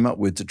they came up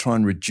with to try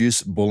and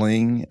reduce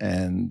bullying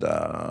and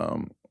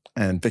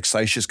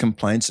vexatious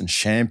complaints and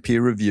sham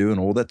peer review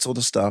and all that sort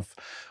of stuff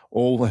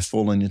all has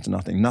fallen into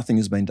nothing. Nothing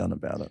has been done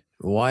about it.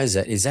 Why is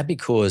that? Is that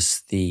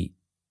because the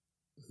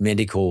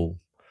medical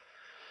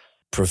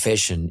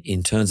profession,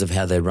 in terms of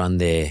how they run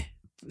their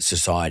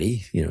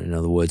society, in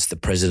other words, the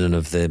president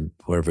of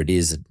wherever it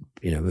is,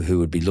 who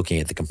would be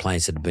looking at the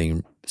complaints that are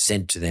being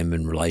sent to them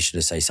in relation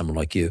to, say, someone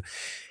like you,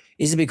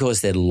 Is it because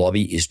their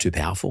lobby is too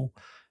powerful?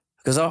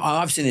 Because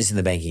I've seen this in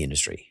the banking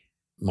industry,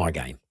 my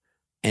game,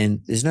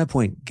 and there's no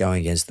point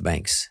going against the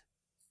banks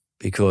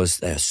because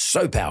they are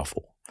so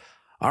powerful.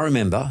 I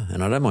remember,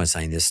 and I don't mind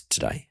saying this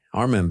today,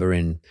 I remember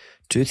in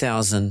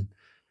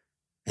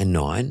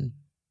 2009,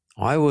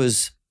 I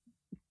was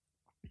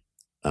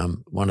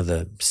one of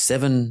the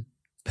 7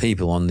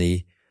 people on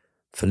the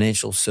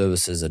Financial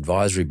Services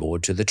Advisory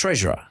Board to the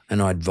Treasurer,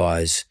 and I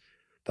advise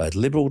both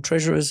Liberal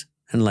treasurers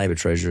and Labor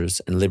treasurers,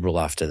 and Liberal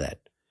after that.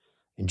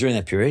 And during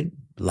that period,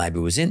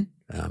 Labor was in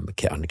under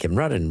Kevin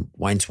Rudd, and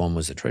Wayne Swan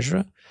was the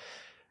Treasurer.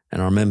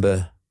 And I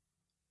remember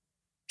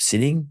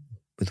sitting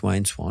with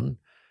Wayne Swan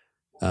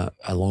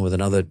along with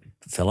another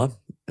fella,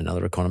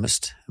 another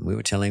economist, and we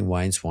were telling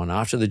Wayne Swan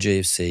after the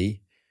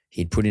GFC,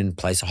 he'd put in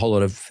place a whole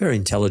lot of very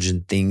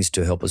intelligent things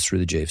to help us through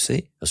the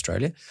GFC,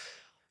 Australia,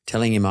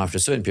 telling him after a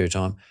certain period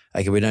of time,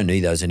 okay, we don't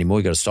need those anymore.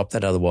 We've got to stop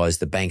that. Otherwise,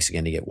 the banks are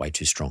going to get way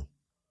too strong.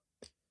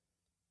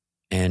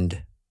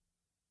 And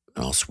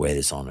I'll swear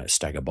this on a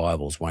stack of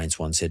Bibles, Wayne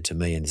Swan said to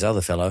me and this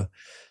other fellow,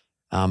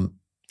 the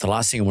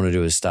last thing I want to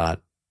do is start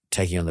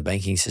taking on the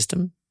banking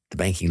system, the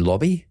banking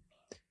lobby,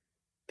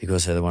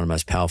 because they're one of the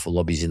most powerful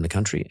lobbies in the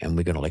country, and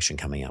we've got an election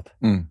coming up.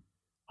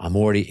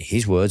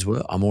 His words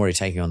were, I'm already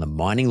taking on the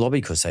mining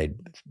lobby because they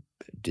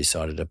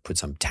decided to put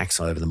some tax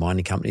over the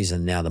mining companies,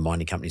 and now the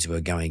mining companies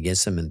were going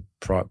against them and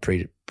prior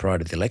to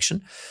the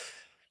election.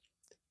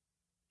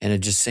 And it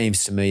just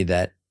seems to me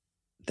that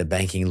the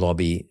banking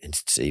lobby,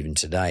 and even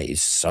today,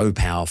 is so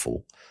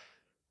powerful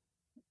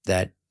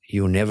that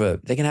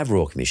they can have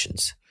royal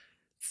commissions.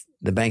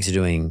 The banks are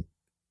doing,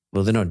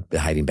 well, they're not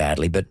behaving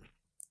badly, but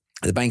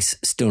the bank's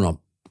still not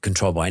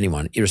controlled by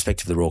anyone,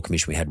 irrespective of the royal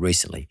commission we had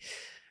recently.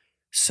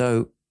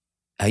 So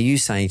are you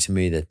saying to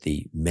me that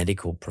the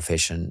medical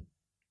profession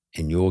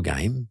in your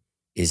game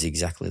is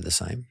exactly the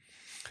same?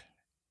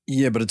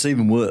 Yeah, but it's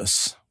even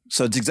worse.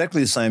 So it's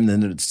exactly the same,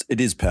 then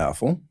it is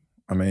powerful.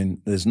 I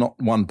mean, there's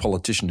not one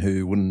politician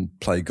who wouldn't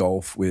play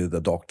golf with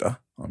a doctor,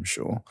 I'm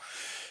sure.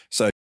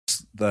 So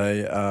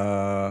they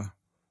are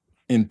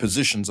in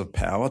positions of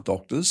power,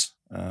 doctors.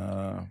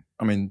 I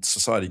mean,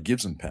 society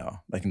gives them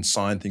power. They can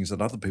sign things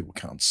that other people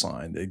can't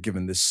sign. They're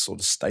given this sort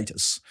of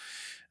status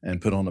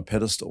and put on a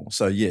pedestal.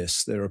 So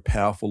yes, they're a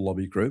powerful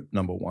lobby group,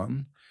 number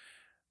one.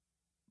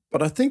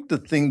 But I think the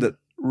thing that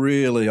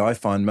really I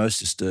find most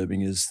disturbing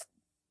is,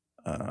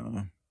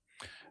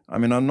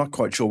 I'm not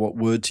quite sure what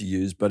word to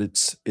use, but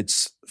it's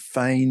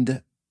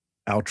feigned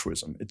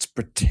altruism. It's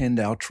pretend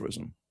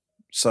altruism.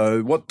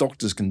 So what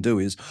doctors can do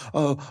is,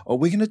 we're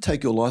going to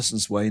take your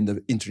license away in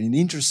the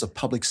interest of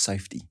public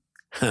safety.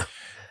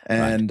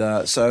 And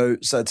right. So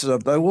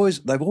they've always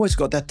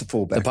got that to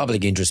fall back. The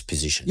public interest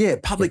position. Yeah,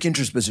 public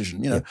interest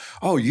position. You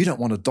know, you don't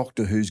want a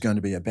doctor who's going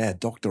to be a bad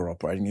doctor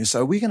operating you.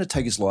 So we're going to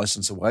take his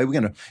license away. We're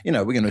going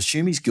to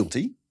assume he's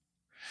guilty,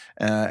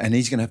 and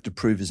he's going to have to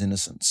prove his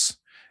innocence.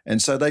 And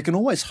so they can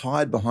always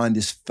hide behind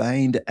this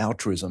feigned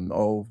altruism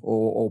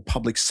or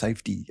public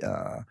safety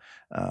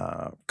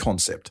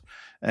concept.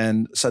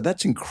 And so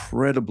that's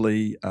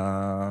incredibly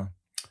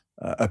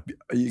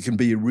you can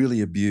be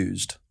really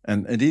abused.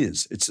 And it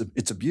is.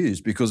 It's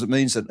abused because it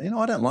means that,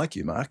 I don't like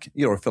you, Mark.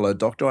 You're a fellow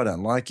doctor. I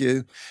don't like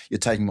you. You're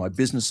taking my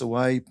business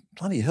away.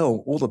 Bloody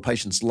hell, all the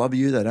patients love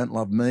you. They don't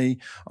love me.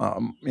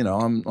 I'm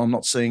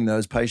not seeing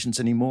those patients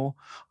anymore.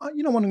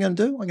 You know what I'm going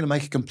to do? I'm going to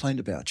make a complaint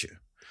about you.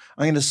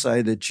 I'm going to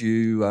say that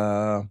you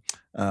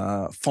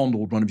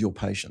fondled one of your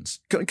patients.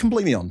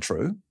 Completely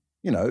untrue.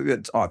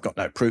 I've got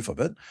no proof of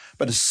it.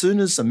 But as soon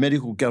as a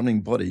medical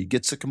governing body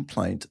gets a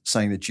complaint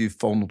saying that you've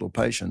fondled a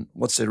patient,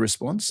 what's their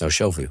response? They'll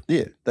shelve you.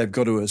 Yeah. They've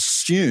got to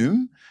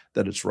assume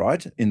that it's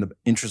right in the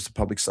interest of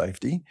public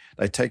safety.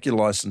 They take your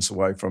license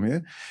away from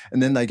you.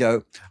 And then they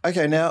go,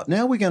 okay, now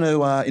we're going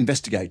to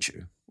investigate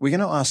you. We're going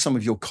to ask some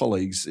of your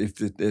colleagues if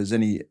there's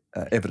any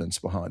evidence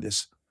behind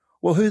this.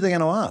 Well, who are they going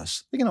to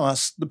ask? They're going to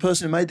ask the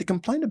person who made the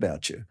complaint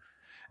about you.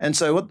 And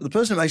so what the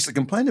person who makes the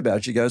complaint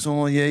about you goes,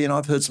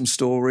 I've heard some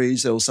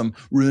stories. There were some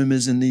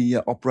rumours in the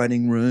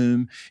operating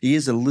room. He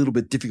is a little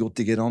bit difficult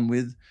to get on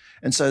with.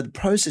 And so the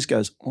process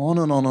goes on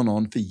and on and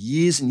on for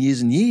years and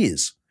years and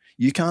years.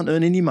 You can't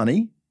earn any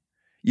money.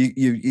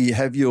 You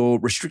have your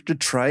restricted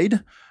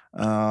trade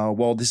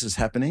while this is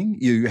happening.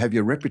 You have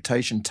your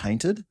reputation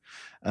tainted.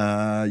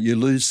 You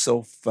lose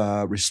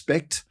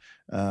self-respect.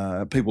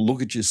 People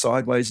look at you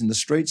sideways in the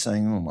street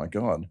saying, oh, my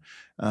God.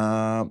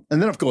 And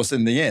then, of course,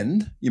 in the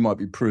end, you might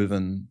be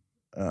proven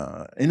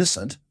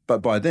innocent,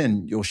 but by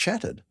then you're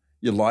shattered.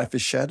 Your life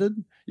is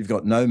shattered. You've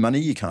got no money.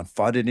 You can't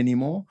fight it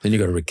anymore. Then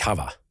you've got to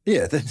recover.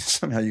 Yeah, then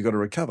somehow you've got to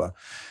recover.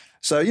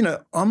 So,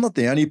 I'm not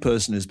the only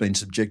person who's been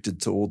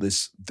subjected to all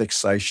this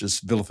vexatious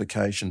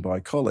vilification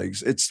by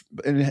colleagues. It's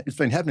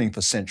been happening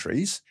for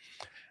centuries.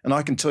 And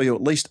I can tell you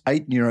at least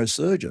 8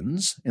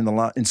 neurosurgeons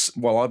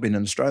while I've been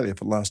in Australia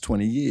for the last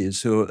 20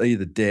 years who are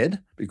either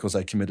dead because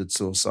they committed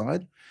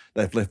suicide,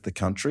 they've left the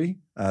country,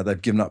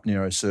 they've given up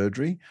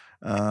neurosurgery,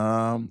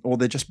 or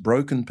they're just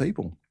broken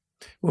people.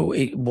 Well,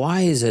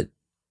 why is it,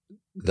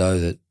 though,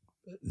 that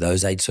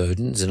those 8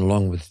 surgeons, and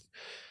along with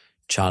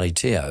Charlie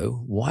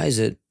Teo, why is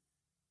it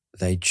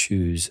they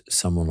choose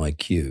someone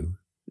like you,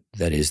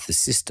 that is the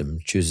system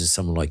chooses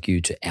someone like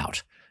you to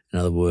out. In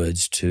other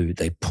words,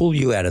 they pull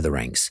you out of the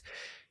ranks.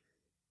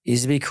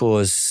 Is it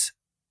because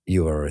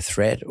you are a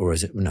threat, or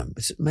is it, no,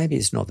 maybe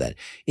it's not that.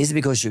 Is it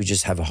because you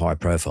just have a high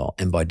profile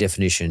and by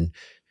definition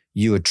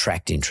you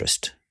attract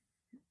interest?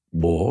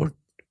 Or,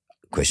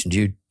 question,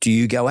 do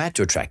you go out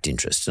to attract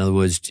interest? In other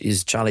words,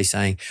 is Charlie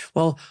saying,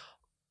 well,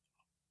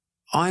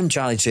 I'm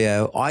Charlie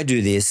Teo, I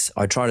do this,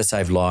 I try to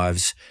save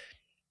lives,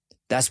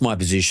 that's my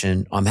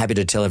position, I'm happy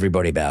to tell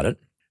everybody about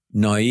it,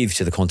 naive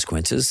to the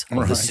consequences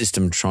of the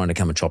system trying to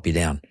come and chop you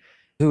down.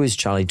 Who is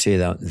Charlie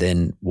Teo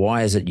then?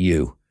 Why is it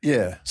you?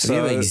 Yeah. Have you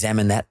ever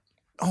examined that?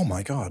 Oh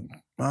my God,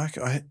 Mark,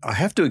 I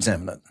have to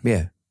examine it.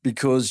 Yeah.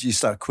 Because you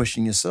start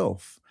questioning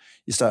yourself.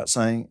 You start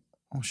saying,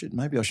 oh shit,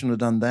 maybe I shouldn't have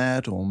done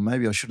that, or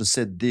maybe I should have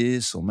said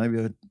this, or maybe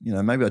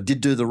I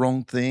did do the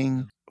wrong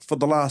thing. For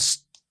the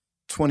last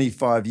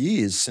 25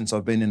 years since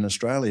I've been in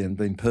Australia and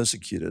been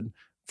persecuted,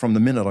 from the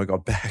minute I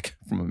got back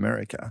from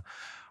America,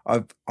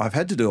 I've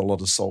had to do a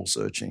lot of soul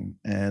searching,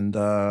 and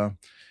I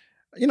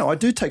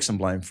do take some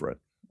blame for it.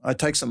 I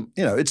take some,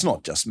 it's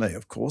not just me,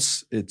 of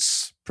course.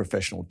 It's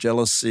professional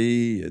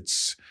jealousy.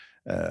 It's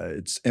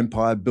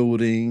empire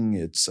building.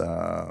 It's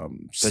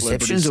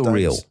perceptions or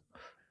real.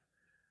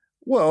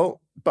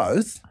 Well,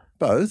 both.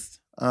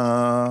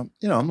 I'm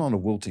not a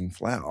wilting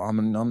flower. I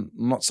mean, I'm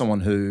not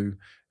someone who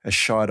has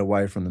shied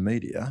away from the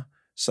media.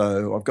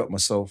 So I've got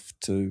myself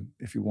to,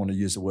 if you want to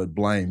use the word,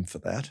 blame for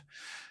that.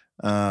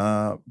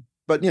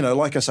 But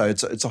like I say,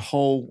 it's a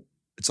whole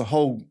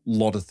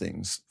lot of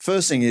things.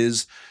 First thing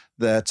is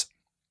that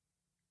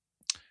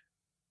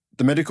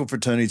the medical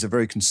fraternity is a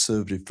very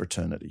conservative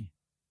fraternity.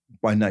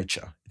 By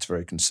nature, it's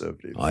very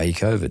conservative. i.e.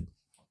 COVID.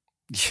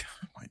 Yeah,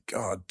 my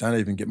God, don't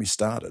even get me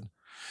started.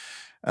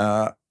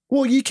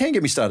 Well, you can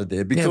get me started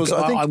there because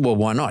I think... well,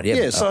 why not?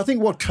 Yeah, so I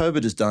think what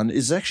COVID has done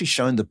is actually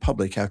shown the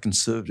public how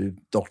conservative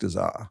doctors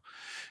are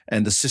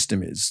and the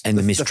system is. And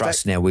the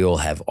mistrust now we all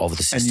have of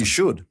the system.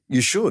 And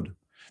you should.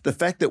 The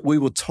fact that we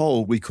were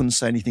told we couldn't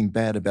say anything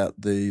bad about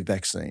the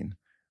vaccine,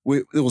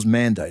 it was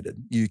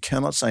mandated. You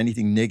cannot say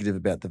anything negative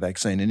about the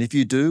vaccine. And if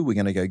you do, we're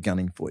going to go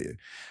gunning for you.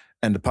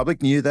 And the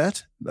public knew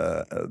that.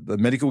 The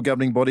medical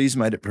governing bodies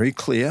made it very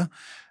clear.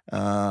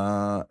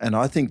 And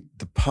I think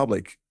the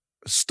public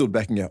stood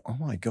back and go, oh,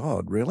 my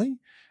God, really?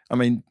 I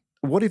mean,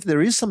 what if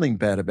there is something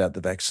bad about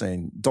the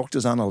vaccine?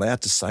 Doctors aren't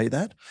allowed to say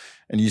that.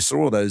 And you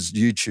saw those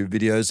YouTube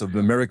videos of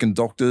American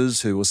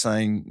doctors who were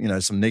saying,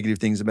 some negative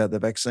things about the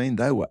vaccine.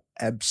 They were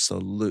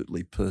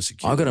absolutely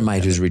persecuted. I've got a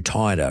mate who's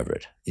retired over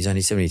it. He's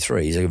only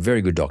 73. He's a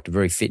very good doctor,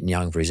 very fit and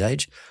young for his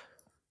age.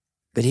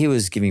 But he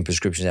was giving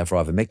prescriptions out for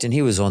ivermectin.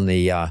 He was on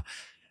the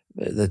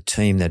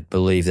team that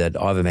believed that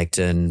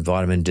ivermectin,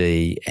 vitamin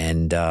D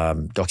and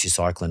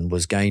doxycycline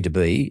was going to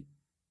be,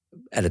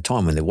 at a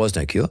time when there was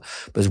no cure,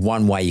 was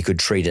one way you could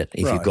treat it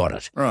if you got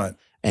it. Right.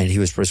 And he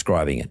was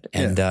prescribing it.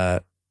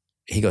 And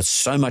he got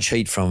so much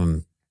heat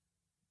from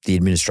the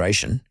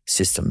administration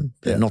system,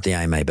 not the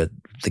AMA, but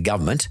the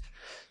government.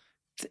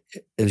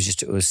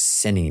 It was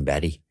sending him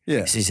batty.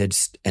 Yeah. So he said,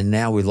 and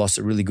now we've lost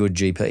a really good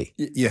GP.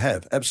 You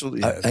have,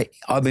 absolutely have.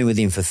 I've been with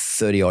him for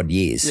 30 odd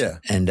years. Yeah.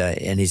 And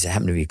he's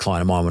happened to be a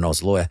client of mine when I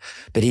was a lawyer,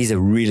 but he's a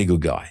really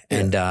good guy. Yeah.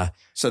 And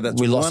so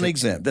that's one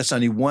example. That's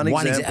only one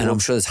example. And I'm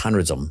sure there's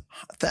hundreds of them.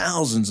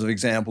 Thousands of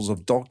examples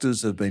of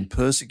doctors have been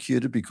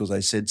persecuted because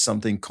they said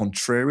something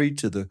contrary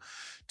to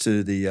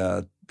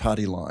the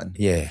party line.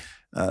 Yeah.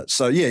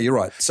 You're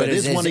right. So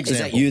there's one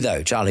example. Is that you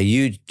though,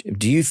 Charlie?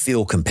 Do you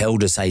feel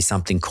compelled to say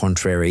something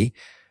contrary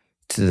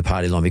to the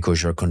party line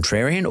because you're a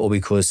contrarian or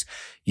because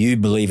you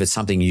believe it's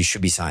something you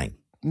should be saying?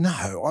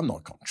 No, I'm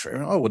not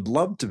contrarian. I would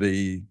love to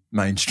be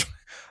mainstream.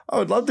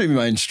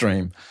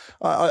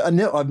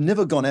 I've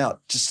never gone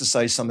out just to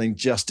say something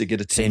just to get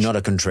attention. So you're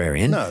not a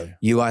contrarian. No.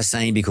 You are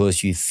saying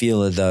because you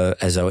feel as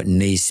though it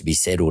needs to be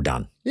said or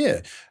done.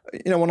 Yeah.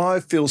 When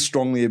I feel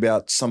strongly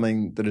about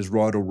something that is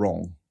right or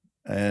wrong,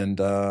 and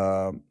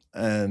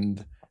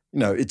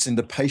it's in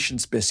the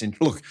patient's best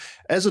interest. Look,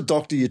 as a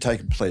doctor, you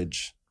take a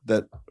pledge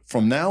that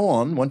from now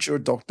on, once you're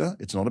a doctor,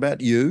 it's not about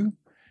you.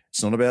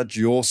 It's not about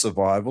your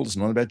survival. It's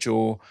not about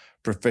your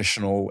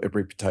professional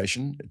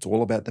reputation. It's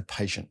all about the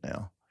patient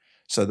now.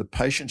 So the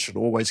patient should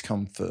always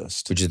come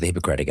first. Which is the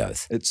Hippocratic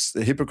Oath. It's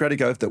the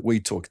Hippocratic Oath that we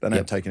took. They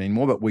don't take it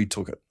anymore, but we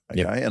took it,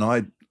 okay? Yep. And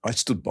I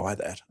stood by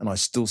that, and I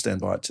still stand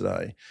by it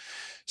today.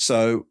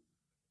 So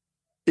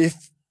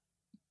if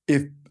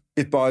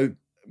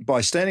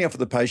by standing up for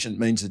the patient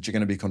means that you're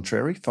going to be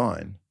contrary,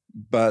 fine.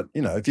 But,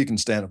 if you can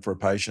stand up for a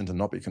patient and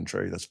not be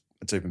contrary,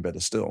 it's even better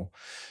still.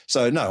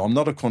 So, no, I'm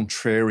not a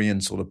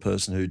contrarian sort of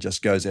person who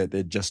just goes out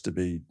there just to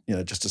be,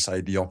 just to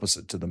say the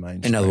opposite to the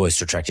mainstream. In other words,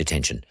 to attract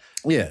attention.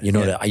 Yeah. You're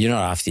not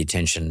after the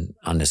attention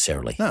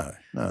unnecessarily. No,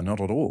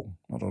 not at all.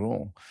 Not at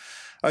all.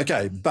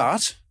 Okay,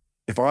 but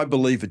if I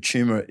believe a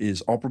tumour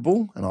is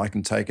operable and I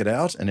can take it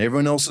out and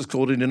everyone else has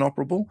called it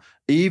inoperable,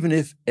 even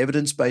if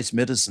evidence-based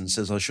medicine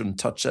says I shouldn't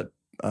touch that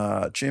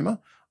tumour,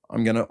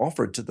 I'm going to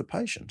offer it to the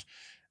patient.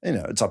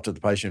 It's up to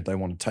the patient if they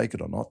want to take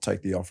it or not,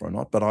 take the offer or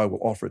not, but I will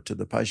offer it to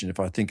the patient if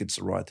I think it's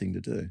the right thing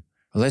to do.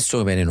 Well, let's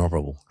talk about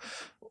inoperable.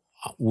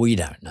 We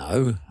don't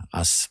know,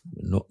 us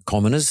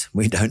commoners,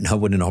 we don't know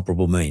what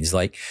inoperable means.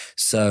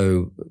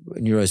 So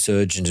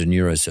neurosurgeon's a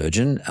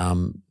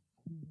neurosurgeon.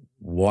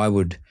 Why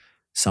would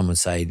someone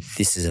say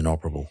this is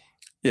inoperable?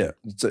 Yeah,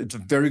 it's a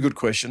very good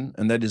question,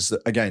 and that is,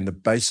 again, the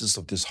basis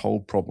of this whole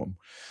problem.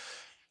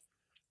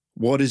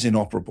 What is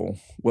inoperable?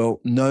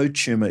 Well, no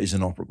tumour is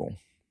inoperable.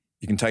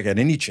 You can take out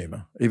any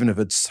tumour. Even if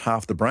it's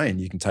half the brain,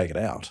 you can take it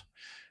out.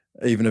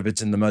 Even if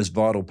it's in the most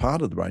vital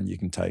part of the brain, you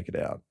can take it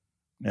out.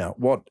 Now,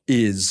 what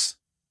is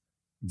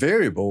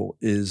variable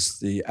is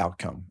the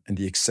outcome and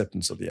the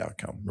acceptance of the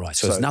outcome. Right.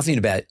 So it's nothing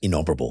about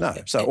inoperable. No.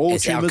 So all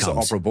tumours are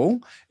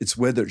operable. It's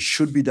whether it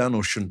should be done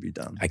or shouldn't be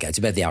done. Okay. It's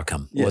about the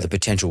outcome or the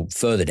potential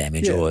further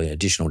damage or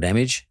additional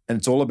damage. And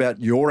it's all about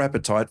your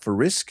appetite for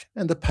risk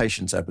and the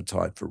patient's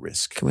appetite for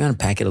risk. Can we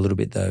unpack it a little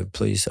bit though,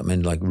 please? I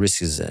mean,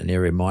 risk is an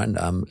area of mine,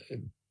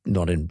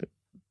 not in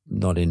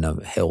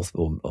health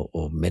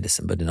or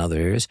medicine, but in other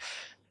areas.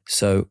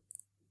 So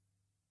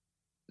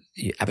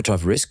appetite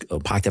for risk,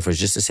 I'll park that for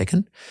just a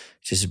second,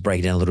 just to break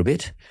it down a little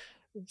bit.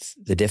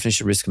 The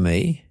definition of risk for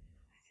me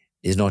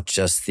is not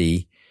just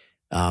the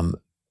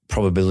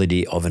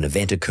probability of an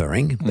event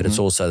occurring, but it's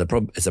also the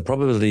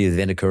probability of the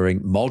event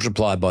occurring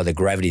multiplied by the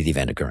gravity of the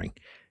event occurring.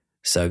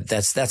 So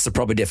that's the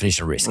proper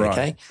definition of risk, right.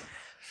 Okay?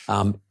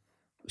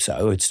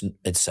 So it's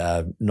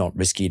not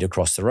risky to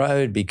cross the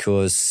road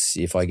because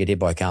if I get hit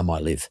by a car, I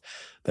might live.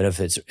 But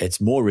if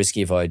it's more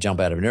risky if I jump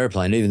out of an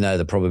airplane, even though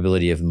the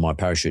probability of my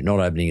parachute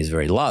not opening is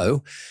very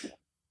low,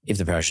 if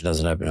the parachute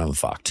doesn't open, I'm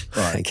fucked.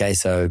 Right. Okay,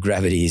 so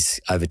gravity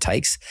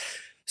overtakes.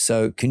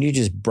 So can you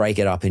just break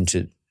it up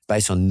into,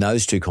 based on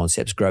those two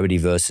concepts, gravity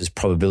versus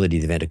probability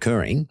of the event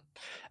occurring,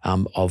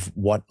 of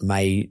what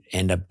may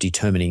end up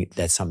determining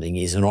that something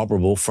is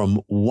inoperable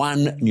from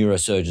one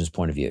neurosurgeon's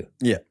point of view?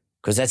 Yeah.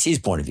 Because that's his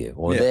point of view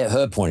or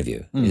her point of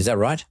view. Is that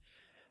right?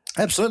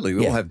 Absolutely.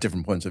 We all have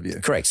different points of view.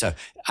 Correct. So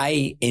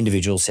a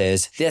individual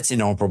says that's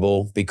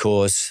inoperable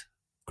because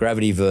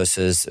gravity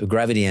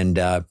and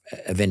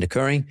event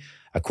occurring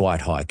are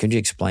quite high. Can you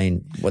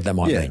explain what that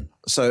might mean?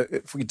 So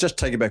if we could just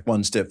take it back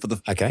one step.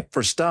 For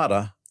a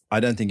starter, I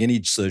don't think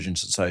any surgeon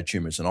should say a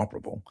tumour is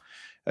inoperable.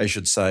 They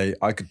should say,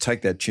 I could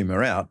take that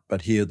tumour out,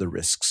 but here are the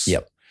risks.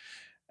 Yep.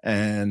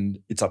 And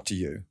it's up to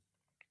you.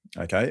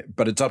 Okay.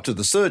 But it's up to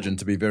the surgeon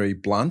to be very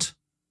blunt,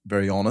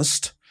 very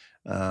honest,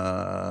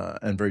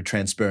 and very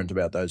transparent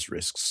about those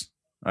risks.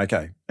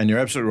 Okay. And you're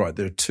absolutely right.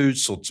 There are two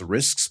sorts of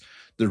risks.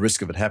 The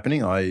risk of it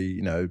happening,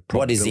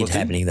 what is it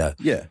happening though?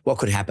 Yeah. What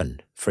could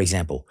happen, for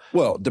example?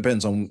 Well, it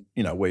depends on,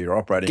 where you're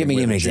operating. Give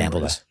me an example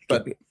though.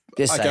 But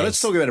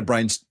let's talk about a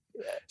brain.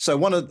 So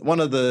one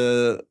of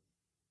the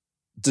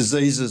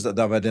diseases that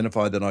they've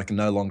identified that I can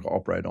no longer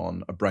operate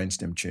on are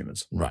brainstem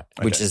tumours. Right.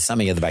 Okay. Which is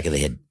something at the back of the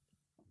head.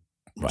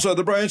 Right. So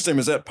the brainstem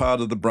is that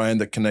part of the brain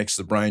that connects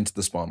the brain to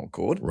the spinal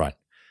cord. Right.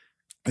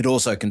 It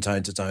also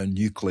contains its own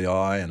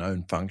nuclei and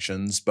own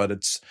functions, but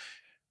it's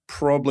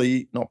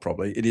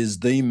it is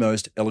the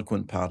most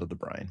eloquent part of the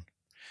brain.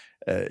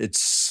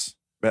 It's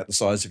about the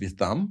size of your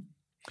thumb,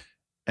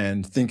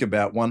 and think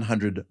about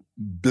 100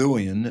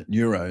 billion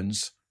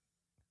neurons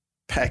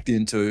packed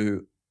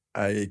into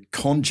a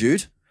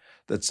conduit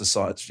that's the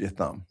size of your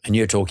thumb. And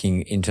you're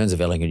talking in terms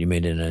of elegant, you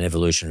mean in an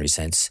evolutionary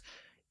sense,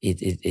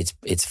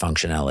 it's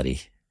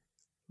functionality.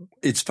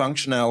 Its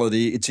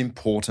functionality, its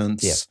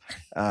importance,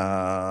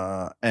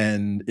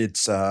 and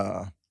its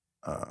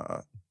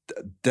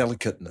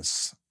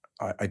delicateness,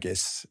 I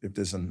guess, if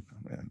there's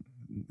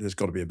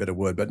got to be a better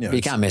word, but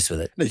you can't mess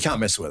with it. No, you can't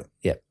mess with it.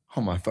 Yeah.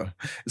 Oh my phone.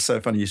 It's so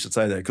funny you should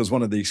say that because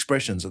one of the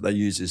expressions that they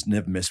use is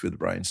never mess with the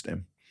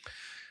brainstem.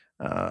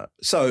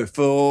 So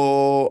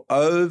for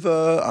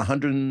over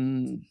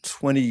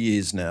 120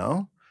 years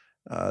now,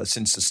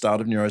 since the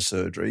start of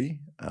neurosurgery,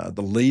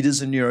 the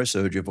leaders in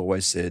neurosurgery have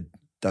always said,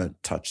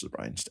 don't touch the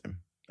brainstem.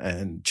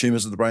 And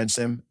tumours of the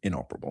brainstem,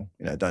 inoperable.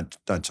 Don't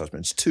touch them.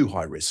 It's too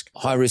high risk.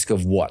 High risk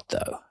of what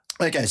though?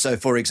 Okay, so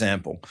for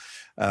example,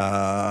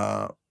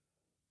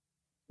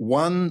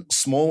 one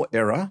small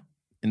error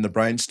in the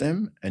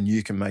brainstem and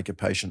you can make a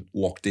patient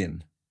locked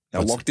in.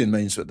 Now, locked in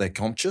means that they're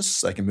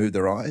conscious, they can move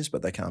their eyes,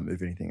 but they can't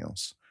move anything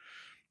else.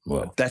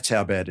 Well, that's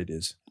how bad it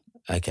is.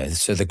 Okay,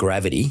 so the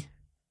gravity,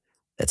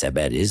 that's how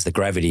bad it is. The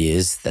gravity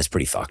that's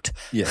pretty fucked.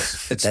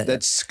 Yes,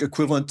 that's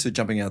equivalent to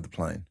jumping out of the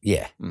plane.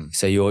 Yeah,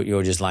 so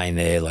you're just laying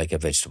there like a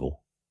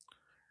vegetable.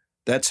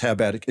 That's how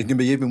bad it can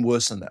be. Even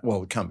worse than that.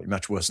 Well, it can't be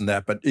much worse than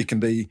that, but it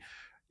can be,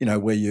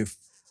 where you're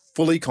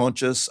fully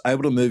conscious,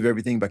 able to move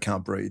everything, but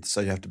can't breathe.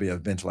 So you have to be a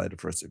ventilator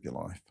for the rest of your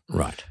life.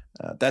 Right.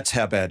 That's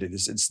how bad it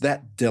is. It's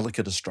that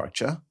delicate a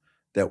structure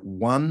that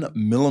 1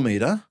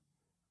 millimeter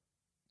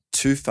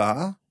too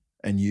far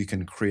and you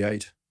can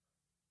create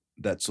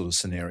that sort of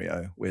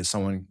scenario where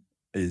someone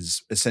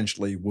is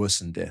essentially worse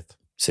than death.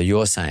 So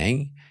you're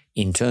saying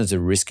in terms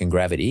of risk and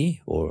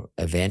gravity or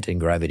event and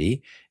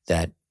gravity,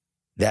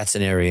 that's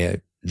an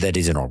area that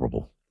is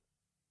inoperable?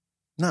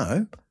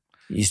 No.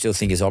 you still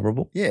think is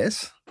operable?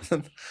 Yes.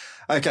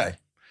 Okay.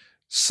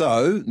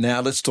 So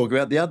now let's talk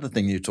about the other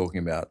thing you're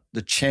talking about,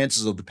 the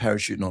chances of the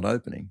parachute not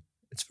opening.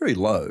 It's very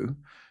low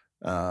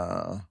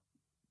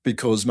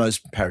because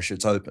most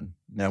parachutes open.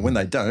 Now, when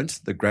they don't,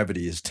 the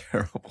gravity is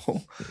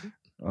terrible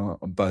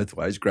on both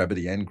ways,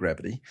 gravity and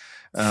gravity.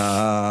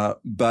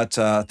 But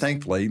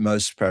thankfully,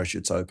 most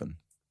parachutes open.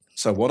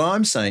 So what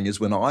I'm saying is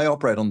when I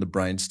operate on the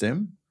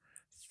brainstem,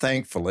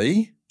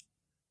 thankfully,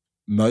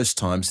 most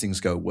times things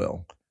go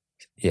well.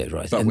 Yeah,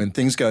 right. But when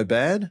things go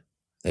bad,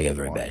 they go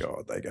very bad. Oh, my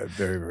God, they go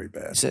very, very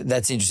bad. So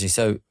that's interesting.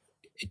 So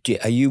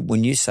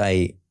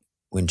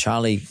when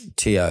Charlie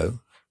Teo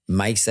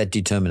makes that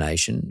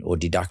determination or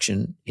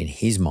deduction in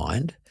his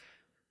mind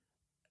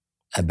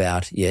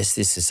about, yes,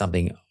 this is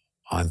something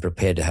I'm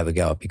prepared to have a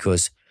go at,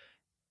 because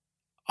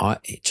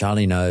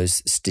Charlie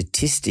knows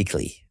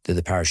statistically that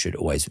the parachute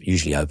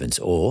usually opens,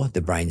 or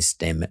the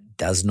brainstem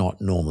does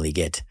not normally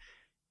get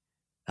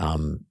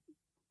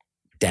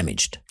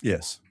damaged.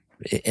 Yes.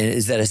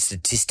 Is that a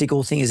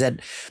statistical thing? Is that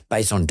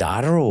based on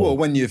data? Or? Well,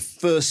 when you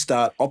first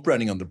start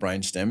operating on the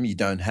brainstem, you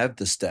don't have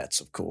the stats,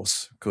 of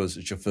course, because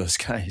it's your first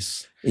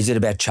case. Is it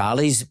about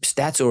Charlie's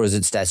stats, or is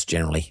it stats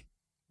generally?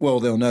 Well,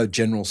 there are no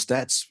general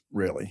stats,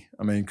 really.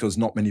 I mean, because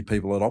not many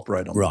people that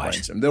operate on the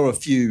brainstem. There were a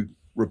few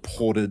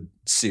reported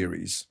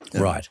series.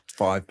 Right.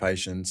 5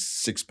 patients,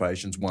 6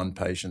 patients, 1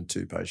 patient,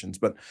 2 patients.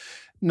 But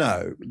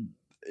no,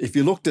 if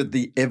you looked at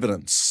the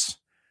evidence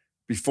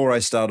before I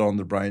started on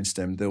the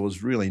brainstem, there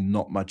was really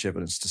not much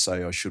evidence to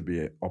say I should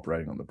be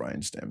operating on the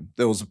brainstem.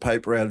 There was a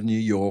paper out of New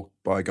York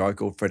by a guy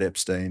called Fred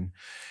Epstein,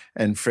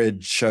 and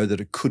Fred showed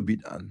that it could be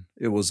done.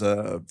 It was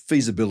a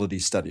feasibility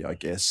study, I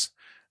guess.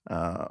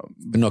 But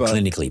not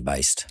clinically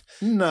based.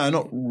 No,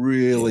 not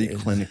really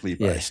clinically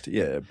based.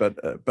 Yeah,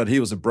 but he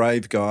was a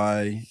brave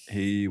guy.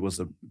 He was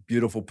a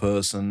beautiful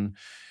person.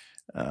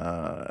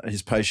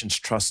 His patients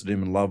trusted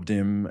him and loved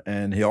him,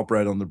 and he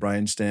operated on the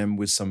brainstem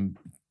with some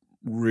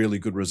really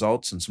good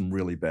results and some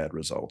really bad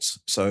results.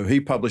 So he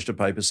published a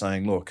paper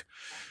saying, look,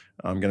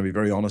 I'm going to be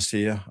very honest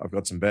here. I've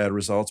got some bad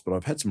results, but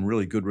I've had some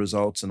really good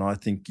results, and I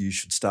think you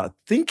should start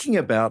thinking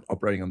about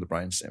operating on the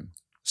brainstem.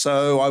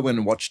 So I went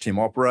and watched him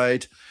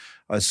operate.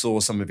 I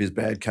saw some of his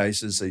bad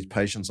cases, these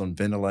patients on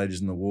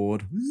ventilators in the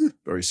ward,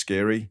 very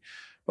scary.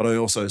 But I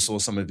also saw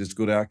some of his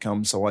good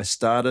outcomes. So I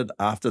started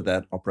after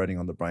that operating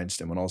on the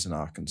brainstem when I was in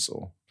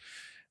Arkansas.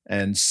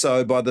 And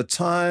so by the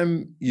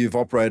time you've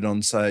operated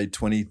on, say,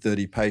 20,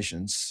 30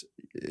 patients,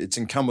 it's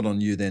incumbent on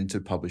you then to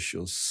publish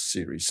your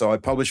series. So I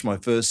published my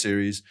first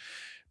series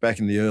back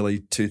in the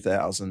early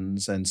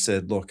 2000s and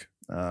said, look,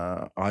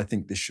 I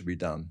think this should be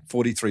done.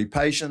 43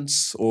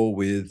 patients, all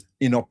with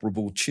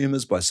inoperable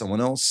tumours by someone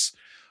else,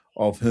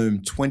 of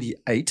whom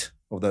 28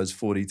 of those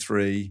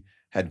 43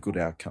 had good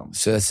outcomes.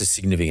 So that's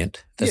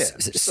significant.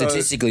 That's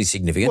statistically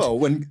significant. Well,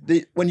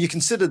 when you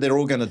consider they're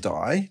all going to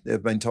die,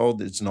 they've been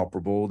told it's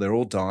inoperable, they're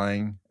all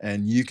dying,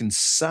 and you can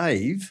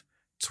save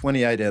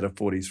 28 out of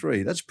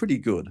 43, that's pretty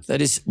good.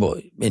 That is, well,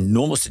 in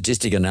normal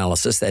statistic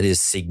analysis, that is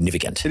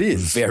significant. It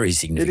is. Very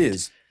significant. It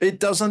is. It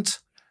doesn't,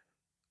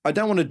 I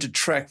don't want to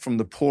detract from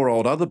the poor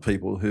old other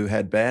people who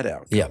had bad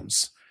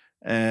outcomes.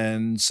 Yeah.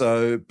 And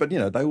so, but,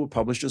 they were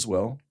published as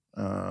well.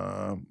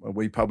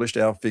 We published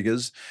our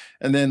figures.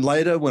 And then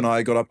later, when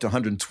I got up to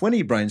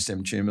 120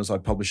 brainstem tumours, I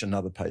published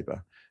another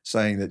paper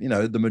saying that,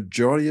 the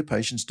majority of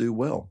patients do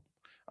well.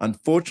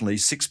 Unfortunately,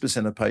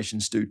 6% of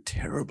patients do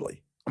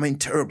terribly. I mean,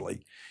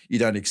 terribly. You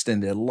don't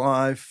extend their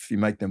life. You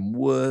make them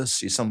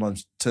worse. You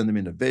sometimes turn them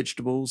into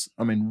vegetables.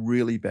 I mean,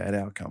 really bad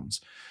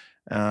outcomes.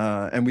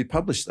 And we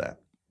published that.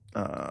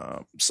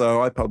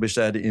 So I published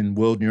that in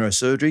World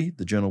Neurosurgery,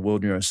 the journal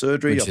World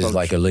Neurosurgery. Which is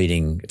like a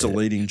leading... It's a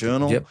leading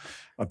journal. Yep.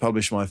 I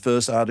published my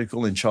first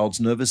article in Child's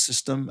Nervous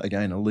System,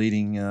 again, a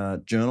leading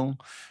journal.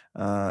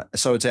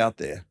 So it's out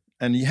there,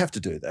 and you have to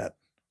do that.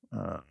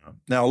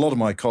 Now, a lot of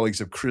my colleagues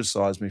have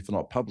criticised me for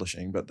not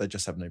publishing, but they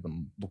just haven't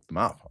even looked them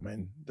up. I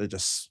mean, they're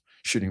just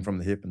shooting from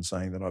the hip and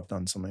saying that I've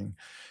done something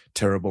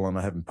terrible and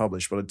I haven't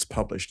published, but it's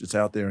published. It's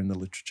out there in the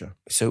literature.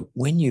 So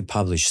when you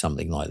publish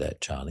something like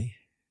that, Charlie,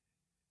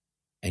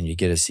 and you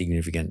get a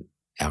significant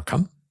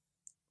outcome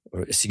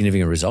or a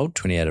significant result,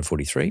 28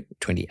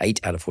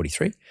 out of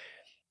 43,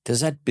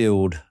 does that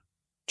build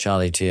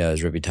Charlie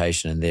Teo's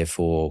reputation and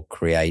therefore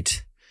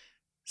create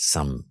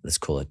some, let's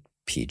call it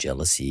peer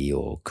jealousy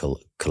or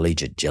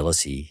collegiate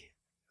jealousy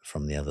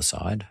from the other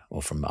side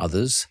or from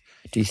others?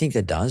 Do you think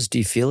that does? Do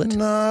you feel it?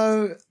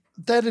 No,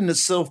 that in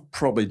itself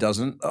probably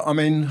doesn't. I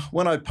mean,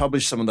 when I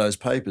published some of those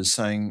papers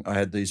saying I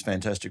had these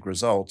fantastic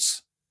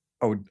results,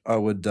 I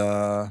would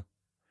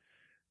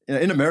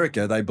in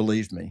America, they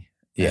believed me.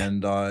 Yeah.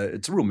 And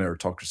it's a real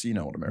meritocracy. You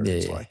know what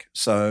America's like.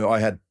 So I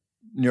had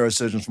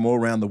neurosurgeons from all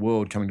around the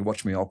world coming to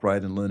watch me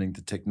operate and learning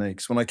the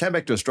techniques. When I came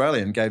back to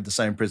Australia and gave the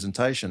same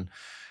presentation,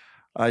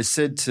 I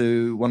said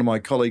to one of my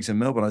colleagues in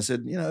Melbourne, I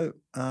said,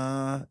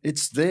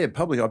 it's there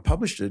public. I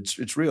published it.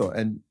 It's real.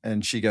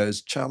 And she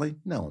goes, Charlie,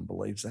 no one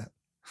believes that.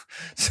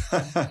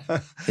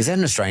 Is that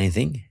an Australian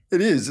thing?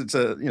 It is. It's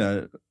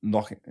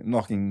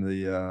knocking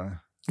the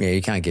Yeah,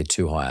 you can't get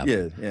too high up.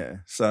 Yeah.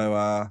 So,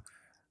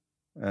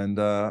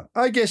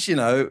 I guess,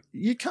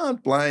 you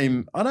can't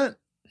blame.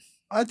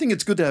 I think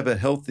it's good to have a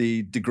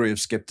healthy degree of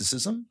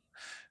skepticism.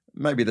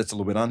 Maybe that's a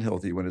little bit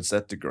unhealthy when it's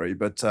that degree.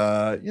 But,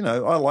 I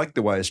like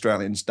the way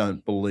Australians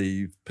don't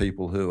believe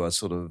people who are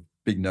sort of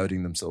big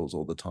noting themselves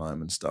all the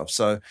time and stuff.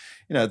 So,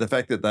 the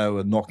fact that they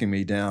were knocking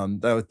me down,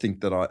 they would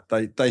think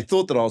that they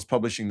thought that I was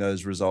publishing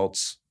those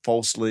results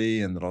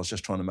falsely and that I was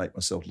just trying to make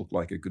myself look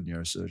like a good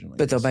neurosurgeon.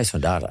 But they're based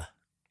on data.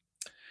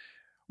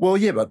 Well,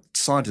 yeah, but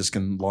scientists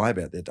can lie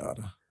about their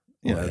data.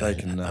 They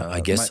can. I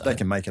guess they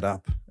can make it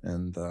up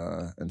and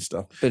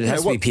stuff. But it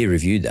has to be peer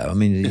reviewed, though. I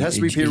mean, it has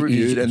to be peer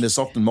reviewed, and there's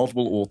often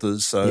multiple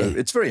authors, so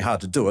it's very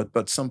hard to do it.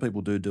 But some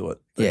people do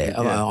it.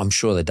 I'm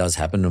sure that does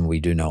happen, and we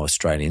do know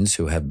Australians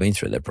who have been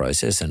through that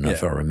process. And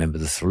if I remember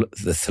the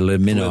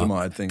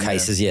thalidomide thing,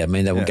 cases, I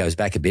mean that one goes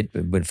back a bit,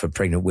 but for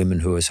pregnant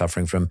women who are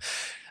suffering from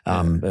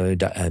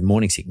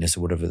morning sickness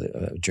or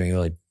whatever during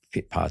early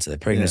parts of their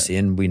pregnancy,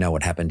 and we know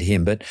what happened to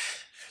him, but.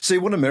 See,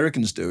 what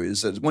Americans do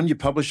is that when you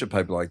publish a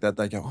paper like that,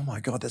 they go, oh, my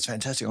God, that's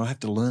fantastic. I have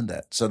to learn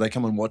that. So they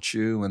come and watch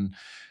you, and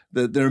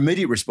their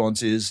immediate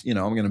response is, I'm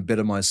going to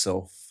better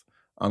myself.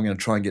 I'm going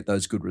to try and get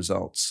those good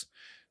results.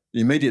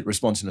 The immediate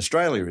response in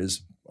Australia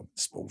is,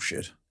 it's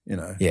bullshit,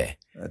 Yeah.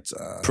 That's,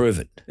 prove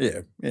it.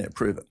 Yeah,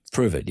 prove it.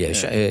 Prove it,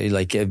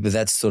 yeah. But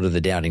that's sort of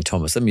the doubting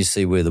Thomas. Let me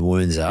see where the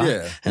wounds are,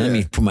 and let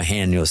me put my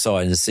hand on your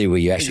side and see where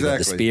you actually got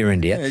the spear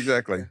into you. Yeah,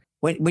 exactly.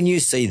 When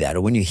you see that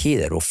or when you hear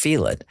that or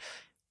feel it,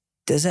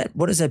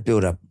 what does that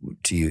build up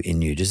to you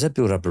in you? Does that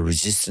build up a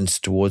resistance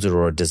towards it,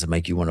 or does it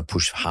make you want to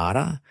push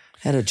harder?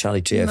 How did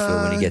Charlie Teo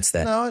feel when he gets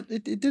that? No,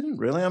 it didn't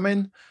really. I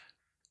mean,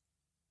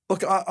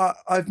 look,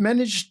 I've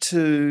managed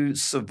to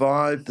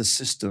survive the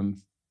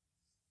system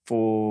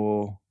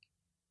for,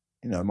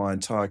 my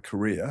entire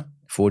career.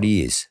 40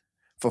 years.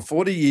 For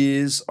 40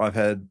 years, I've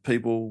had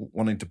people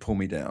wanting to pull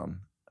me down,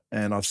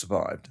 and I've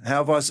survived. How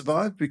have I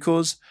survived?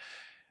 Because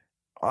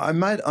I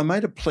made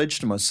a pledge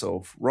to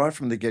myself right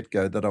from the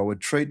get-go that I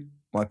would treat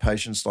my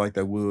patients like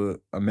they were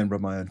a member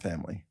of my own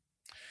family.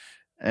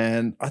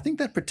 And I think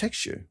that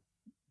protects you,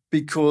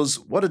 because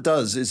what it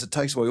does is it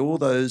takes away all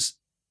those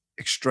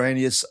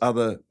extraneous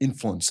other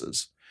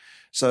influences.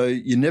 So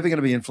you're never going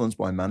to be influenced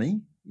by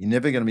money. You're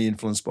never going to be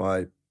influenced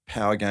by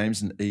power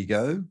games and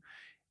ego.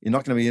 You're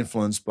not going to be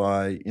influenced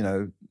by,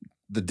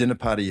 the dinner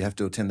party you have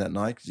to attend that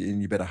night,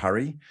 and you better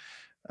hurry.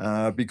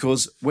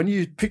 Because when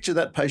you picture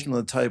that patient on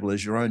the table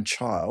as your own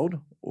child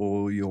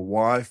or your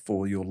wife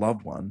or your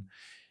loved one,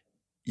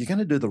 you're going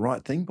to do the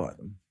right thing by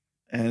them.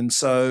 And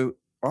so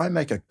I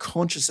make a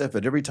conscious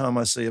effort every time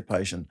I see a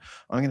patient.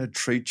 I'm going to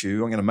treat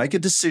you, I'm going to make a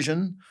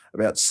decision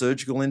about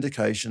surgical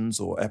indications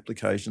or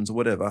applications or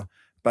whatever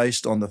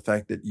based on the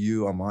fact that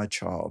you are my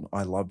child.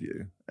 I love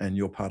you and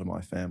you're part of my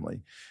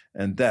family.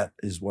 And that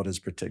is what has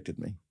protected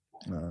me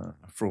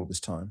for all this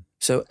time.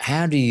 So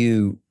how do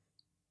you...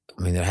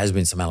 I mean, there has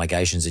been some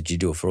allegations that you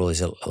do it for all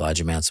these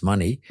large amounts of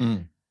money.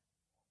 Mm.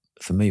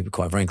 For me,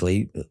 quite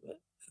frankly,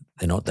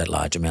 they're not that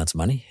large amounts of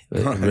money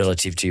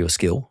relative to your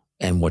skill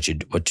and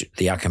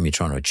the outcome you're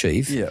trying to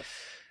achieve. Yeah.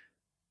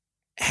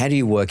 How do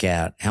you work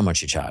out how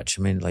much you charge?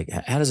 I mean,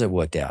 how does it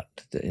work out?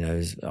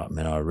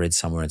 I read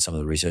somewhere in some of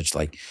the research,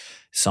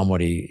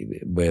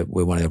 somebody where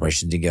one of the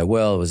operations did go,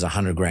 well, it was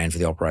 $100,000 for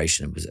the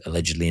operation. It was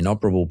allegedly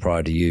inoperable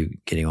prior to you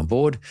getting on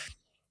board.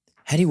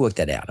 How do you work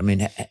that out? I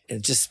mean,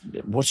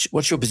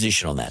 what's your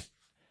position on that?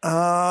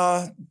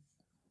 I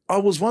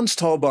was once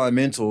told by a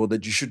mentor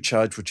that you should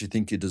charge what you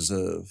think you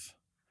deserve.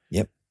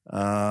 Yep.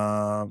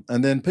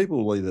 And then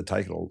people will either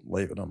take it or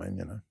leave it. I mean,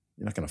 you're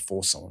not going to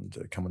force someone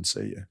to come and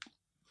see you.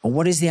 Well,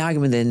 what is the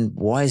argument then?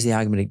 Why is the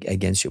argument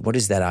against you? What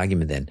is that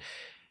argument then?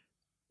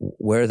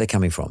 Where are they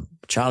coming from?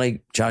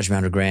 Charlie charged me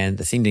 $100,000.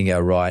 The thing didn't go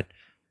right.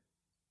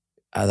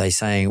 Are they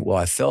saying, well,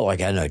 I felt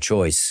like I had no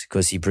choice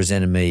because he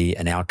presented me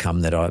an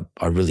outcome that I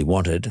really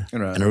wanted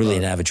and I really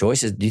didn't have a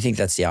choice? Do you think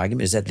that's the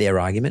argument? Is that their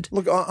argument?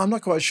 Look, I'm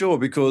not quite sure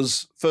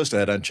because firstly,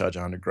 I don't charge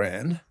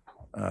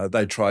 $100,000.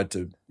 They tried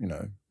to,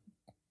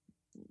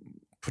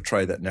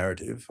 portray that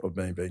narrative of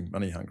me being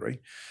money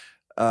hungry.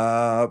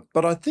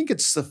 But I think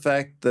it's the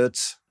fact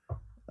that,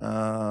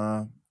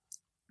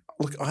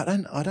 look, I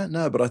don't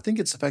know, but I think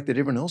it's the fact that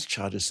everyone else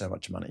charges so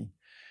much money.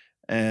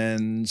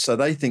 And so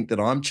they think that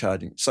I'm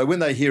charging. So when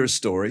they hear a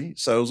story,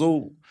 so it was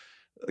all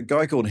a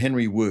guy called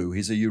Henry Wu.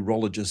 He's a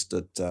urologist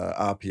at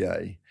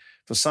RPA.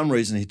 For some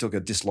reason, he took a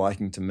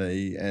disliking to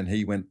me and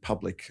he went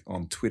public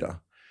on Twitter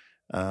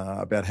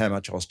about how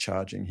much I was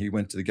charging. He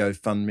went to the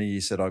GoFundMe.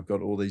 He said, I've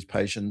got all these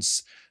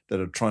patients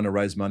that are trying to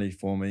raise money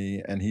for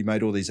me. And he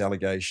made all these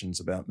allegations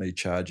about me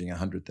charging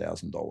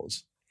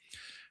 $100,000.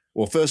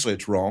 Well, firstly,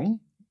 it's wrong.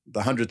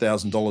 The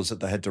 $100,000 that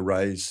they had to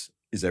raise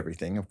is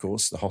everything, of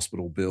course, the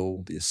hospital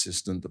bill, the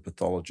assistant, the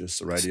pathologist,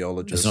 the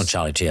radiologist. It's not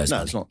Charlie Teo's money.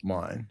 No, it's not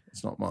mine.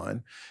 It's not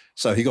mine.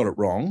 So he got it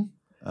wrong.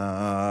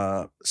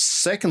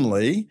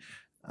 Secondly,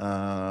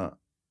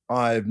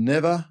 I've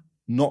never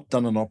not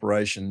done an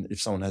operation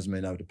if someone hasn't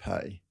been able to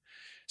pay.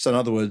 So in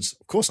other words,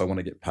 of course I want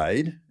to get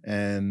paid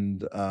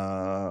and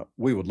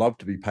we would love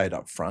to be paid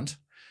up front,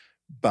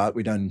 but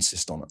we don't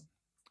insist on it.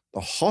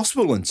 The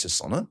hospital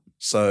insists on it.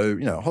 So,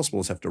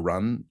 hospitals have to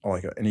run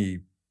like any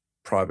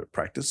private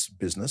practice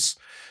business.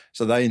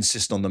 So they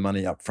insist on the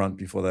money up front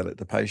before they let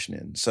the patient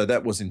in. So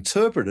that was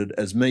interpreted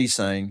as me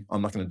saying,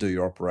 I'm not going to do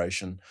your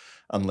operation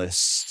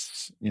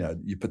unless,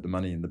 you put the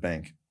money in the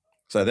bank.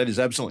 So that is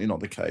absolutely not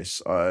the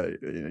case.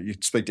 You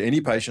speak to any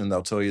patient and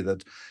they'll tell you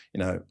that,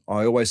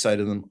 I always say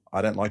to them,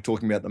 I don't like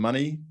talking about the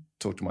money,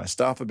 talk to my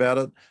staff about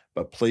it,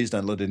 but please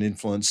don't let it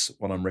influence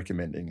what I'm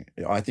recommending.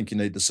 I think you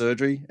need the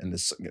surgery, and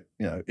this,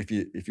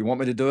 if you want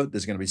me to do it,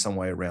 there's going to be some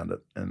way around it.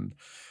 And,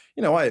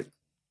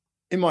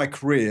 in my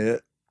career,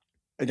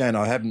 again,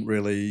 I haven't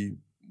really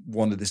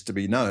wanted this to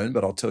be known,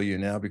 but I'll tell you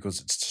now because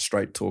it's a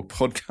straight talk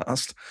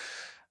podcast.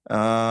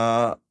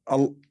 More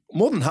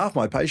than half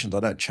my patients I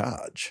don't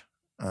charge.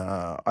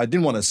 I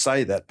didn't want to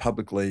say that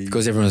publicly.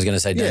 Because everyone's going to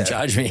say, don't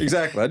charge me.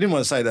 Exactly. I didn't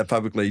want to say that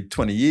publicly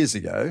 20 years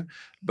ago,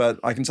 but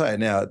I can say it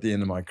now at the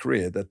end of my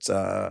career that,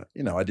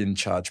 I didn't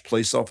charge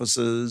police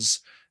officers,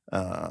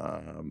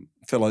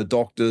 fellow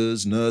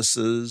doctors,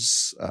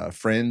 nurses,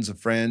 friends of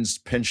friends,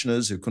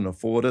 pensioners who couldn't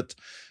afford it.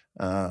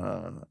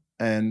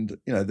 And,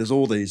 there's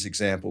all these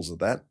examples of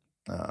that,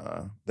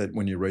 that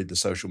when you read the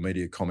social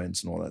media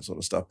comments and all that sort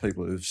of stuff,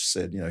 people who've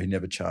said, he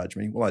never charged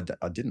me. Well,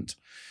 I didn't.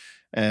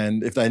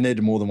 And if they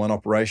needed more than one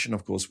operation,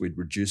 of course, we'd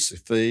reduce the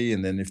fee.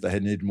 And then if they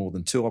had needed more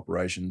than 2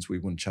 operations, we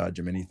wouldn't charge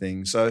them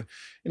anything. So,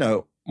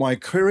 my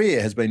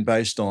career has been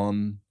based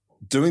on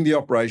doing the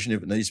operation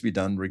if it needs to be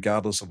done,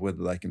 regardless of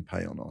whether they can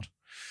pay or not.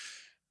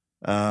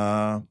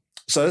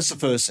 So that's the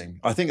first thing.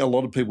 I think a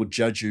lot of people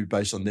judge you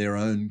based on their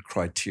own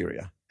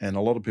criteria. And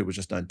a lot of people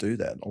just don't do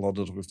that. A lot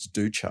of people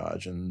do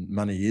charge, and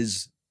money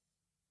is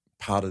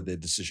part of their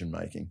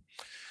decision-making.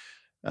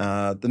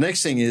 The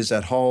next thing is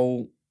that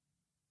whole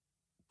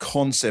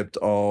concept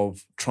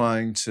of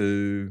trying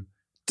to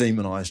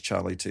demonize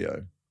Charlie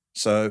Teo.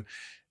 So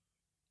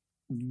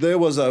there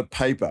was a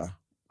paper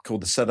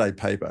called the Saturday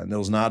Paper, and there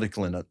was an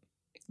article in it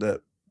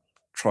that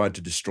tried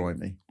to destroy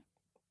me.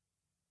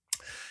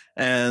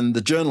 And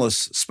the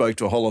journalist spoke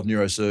to a whole lot of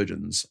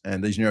neurosurgeons,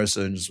 and these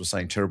neurosurgeons were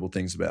saying terrible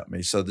things about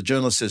me. So the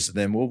journalist says to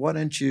them, well, why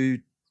don't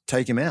you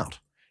take him out?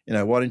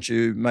 Why don't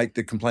you make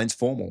the complaints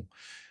formal?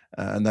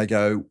 And they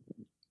go,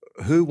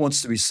 who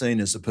wants to be seen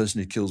as the person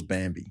who kills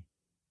Bambi?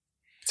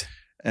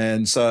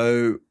 And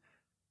so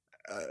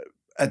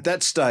at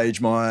that stage,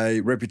 my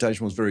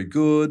reputation was very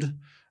good.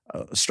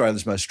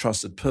 Australia's most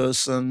trusted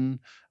person,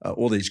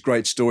 all these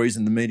great stories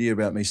in the media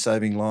about me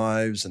saving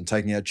lives and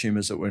taking out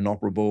tumours that were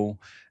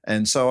inoperable.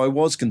 And so I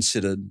was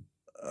considered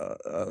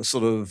a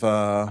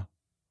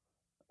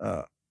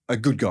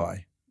good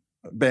guy,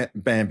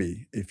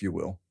 Bambi, if you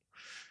will.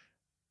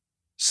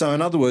 So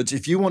in other words,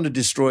 if you want to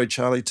destroy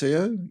Charlie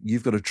Teo,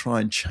 you've got to try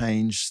and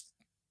change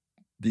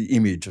the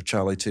image of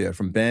Charlie Teo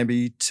from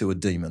Bambi to a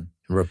demon.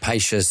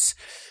 Rapacious,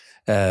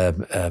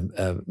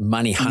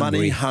 money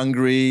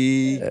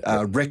hungry,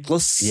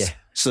 reckless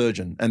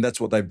surgeon, and that's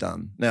what they've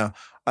done. Now,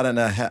 I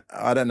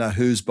don't know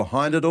who's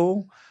behind it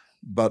all,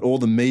 but all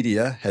the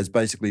media has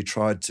basically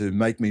tried to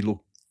make me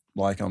look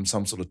like I'm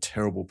some sort of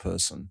terrible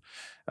person.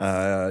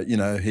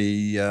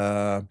 He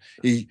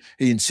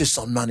insists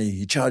on money.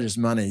 He charges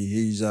money.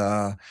 He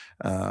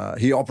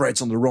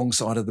operates on the wrong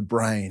side of the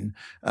brain.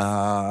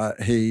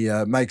 He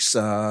makes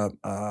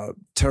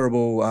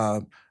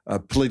terrible,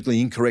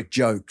 politically incorrect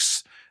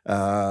jokes.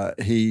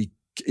 He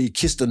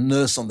kissed a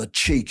nurse on the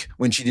cheek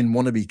when she didn't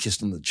want to be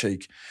kissed on the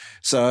cheek.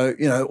 So,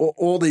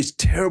 all these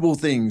terrible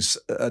things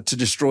to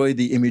destroy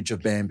the image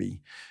of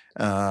Bambi.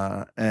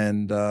 So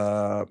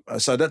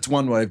that's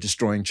one way of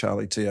destroying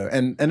Charlie Teo.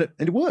 And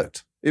it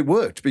worked. It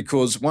worked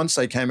because once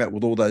they came out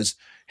with all those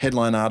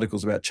headline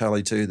articles about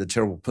Charlie Teo, the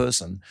terrible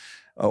person,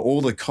 all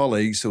the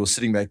colleagues who were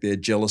sitting back there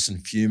jealous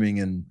and fuming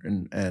and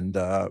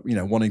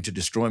wanting to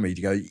destroy me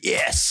to go,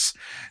 yes,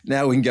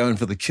 now we can go in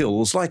for the kill.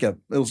 It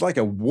was like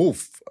a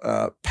wolf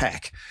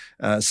pack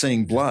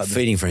seeing blood.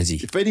 Feeding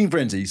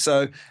frenzy.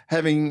 So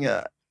having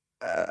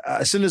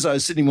as soon as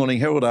those Sydney Morning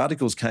Herald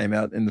articles came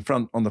out on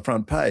the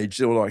front page,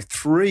 there were like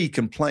 3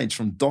 complaints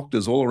from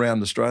doctors all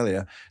around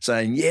Australia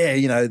saying,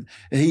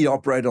 he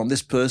operated on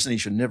this person, he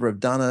should never have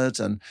done it,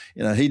 and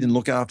he didn't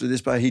look after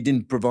this patient, he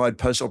didn't provide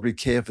post-operative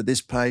care for this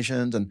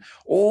patient, and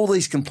all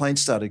these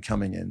complaints started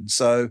coming in.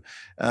 So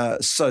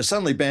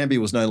suddenly Bambi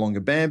was no longer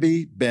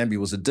Bambi. Bambi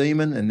was a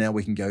demon, and now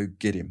we can go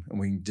get him and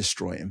we can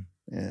destroy him.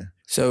 Yeah.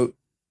 So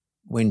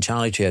when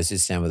Charlie Teo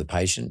sits down with a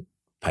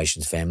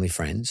patient's family,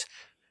 friends,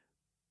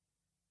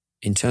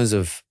 in terms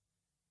of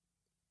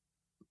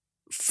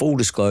full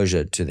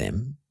disclosure to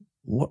them,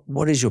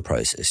 what is your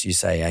process? You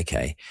say,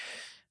 okay,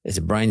 it's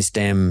a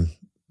brainstem.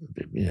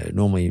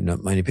 Normally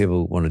not many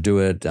people want to do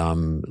it.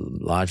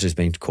 Largely it's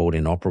been called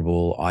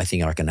inoperable. I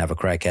think I can have a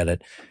crack at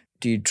it.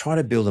 Do you try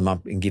to build them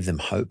up and give them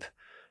hope?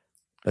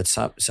 But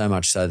so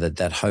much so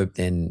that hope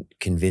then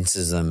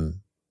convinces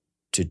them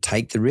to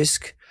take the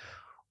risk?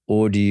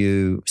 Or do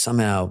you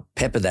somehow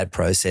pepper that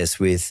process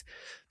with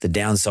the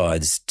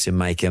downsides to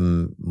make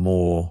them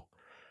more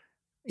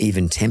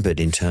even tempered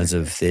in terms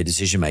of their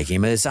decision making. I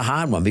mean, it's a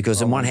hard one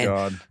because on one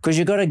hand, because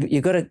you got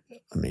to.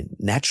 I mean,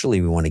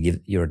 naturally, we want to give.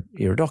 You're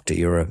a doctor.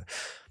 You're a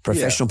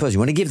professional person. You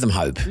want to give them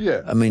hope.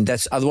 Yeah. I mean,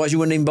 otherwise you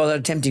wouldn't even bother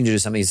attempting to do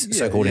something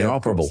so-called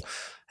inoperable.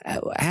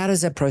 How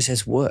does that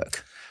process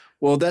work?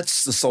 Well,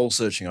 that's the soul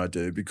searching I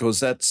do, because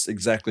that's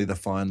exactly the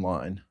fine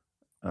line.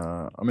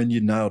 I mean,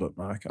 you nailed it,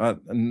 Mark.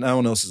 No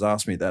one else has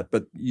asked me that,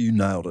 but you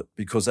nailed it,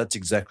 because that's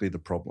exactly the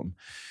problem.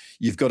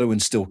 You've got to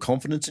instill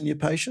confidence in your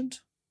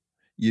patient.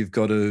 You've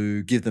got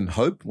to give them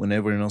hope when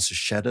everyone else has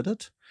shattered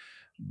it.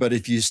 But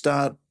if you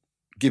start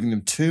giving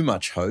them too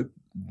much hope,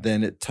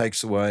 then it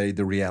takes away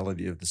the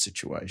reality of the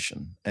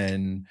situation.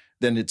 And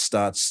then it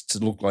starts to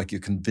look like you're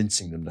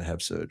convincing them to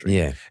have surgery.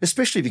 Yeah.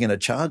 Especially if you're going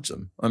to charge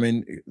them. I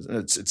mean,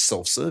 it's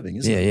self-serving,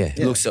 isn't it? Yeah.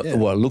 It looks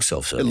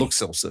self-serving. It looks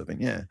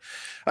self-serving, yeah.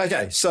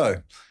 Okay,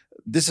 so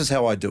this is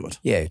how I do it.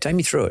 Yeah, take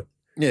me through it.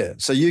 Yeah,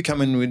 so you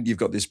come in when you've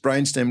got this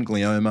brainstem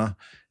glioma.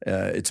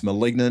 It's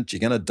malignant. You're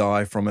going to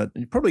die from it.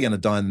 And you're probably going to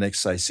die in the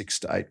next, say, 6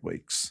 to 8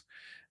 weeks.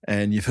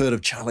 And you've heard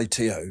of Charlie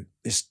Teo,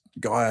 this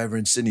guy over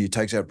in Sydney who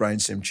takes out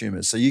brainstem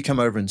tumours. So you come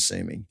over and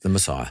see me. The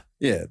Messiah.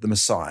 Yeah, the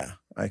Messiah,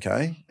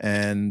 okay?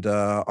 And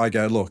I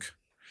go, look,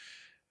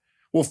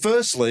 well,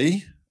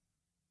 firstly,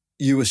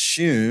 you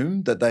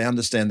assume that they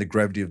understand the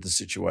gravity of the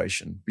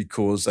situation,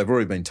 because they've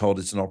already been told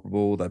it's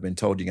inoperable. They've been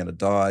told you're going to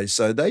die.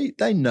 So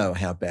they know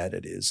how bad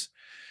it is.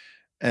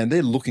 And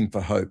they're looking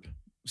for hope.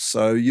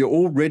 So you're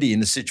already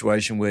in a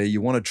situation where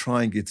you want to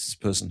try and give this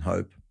person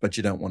hope, but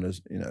you don't want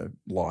to,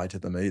 lie to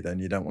them either, and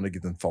you don't want to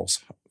give them false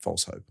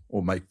hope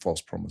or make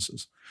false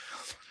promises.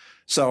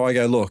 So I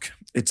go, look,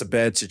 it's a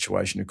bad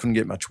situation. It couldn't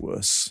get much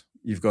worse.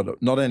 You've got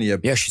not only a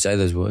yeah, I should say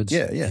those words.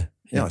 Yeah,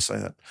 I say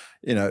that.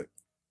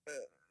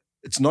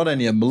 It's not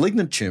only a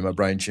malignant tumor,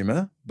 brain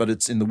tumor, but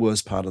it's in the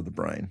worst part of the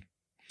brain.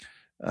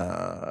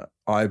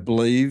 I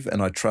believe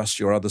and I trust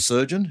your other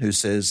surgeon who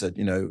says that,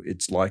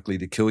 it's likely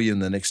to kill you in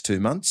the next 2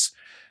 months.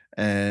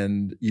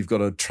 And you've got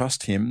to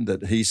trust him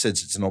that he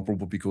says it's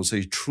inoperable because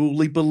he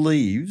truly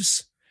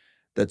believes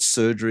that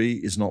surgery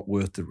is not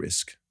worth the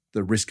risk.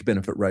 The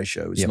risk-benefit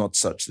ratio is not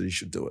such that he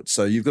should do it.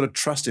 So you've got to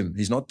trust him.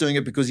 He's not doing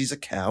it because he's a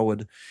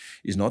coward.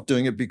 He's not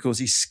doing it because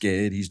he's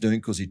scared. He's doing it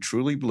because he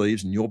truly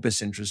believes in your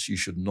best interest you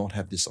should not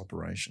have this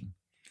operation.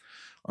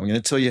 I'm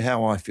going to tell you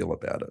how I feel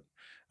about it.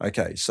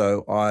 Okay,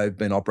 so I've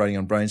been operating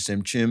on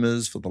brainstem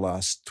tumours for the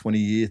last 20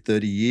 years,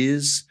 30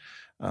 years.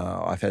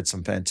 I've had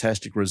some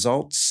fantastic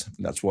results,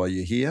 and that's why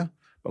you're here.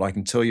 But I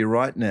can tell you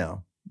right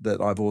now that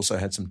I've also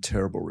had some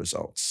terrible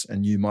results,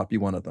 and you might be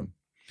one of them.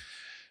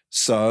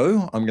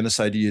 So I'm going to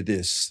say to you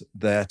this,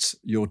 that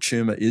your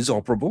tumour is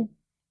operable.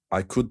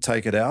 I could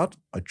take it out.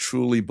 I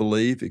truly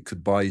believe it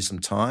could buy you some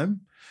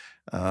time.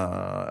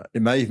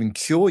 It may even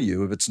cure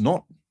you if it's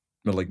not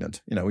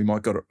malignant. We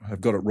might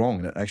have got it wrong,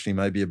 and it actually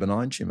may be a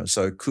benign tumour.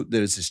 So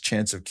there's this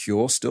chance of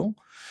cure still.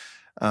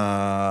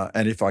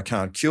 And if I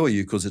can't cure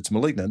you because it's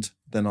malignant,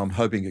 then I'm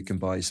hoping it can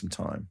buy you some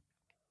time.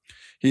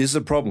 Here's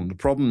the problem. The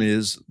problem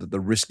is that the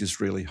risk is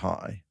really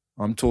high.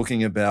 I'm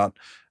talking about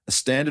a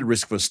standard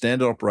risk for a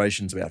standard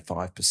operation is about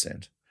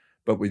 5%.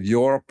 But with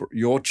your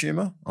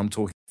tumour, I'm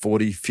talking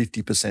 40,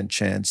 50%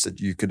 chance that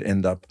you could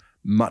end up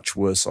much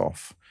worse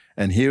off.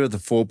 And here are the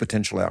 4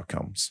 potential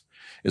outcomes.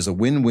 Is a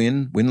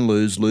win-win,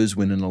 win-lose,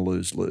 lose-win, and a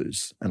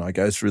lose-lose. And I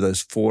go through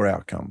those 4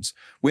 outcomes.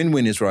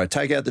 Win-win is where I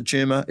take out the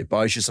tumour, it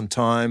buys you some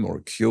time, or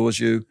it cures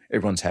you,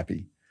 everyone's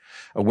happy.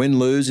 A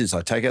win-lose is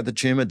I take out the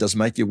tumour, it doesn't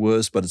make you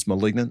worse, but it's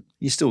malignant.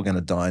 You're still going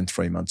to die in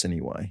 3 months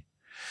anyway.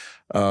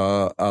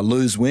 A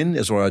lose-win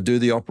is where I do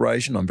the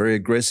operation, I'm very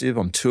aggressive,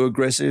 I'm too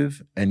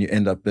aggressive, and you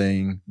end up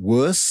being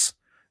worse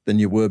than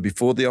you were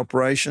before the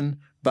operation.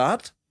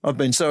 But I've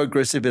been so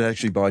aggressive, it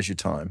actually buys you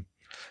time.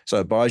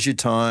 So it buys you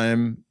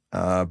time,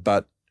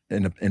 but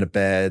in a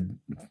bad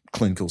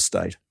clinical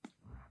state.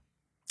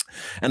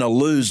 And a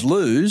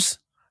lose-lose,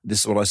 this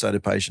is what I say to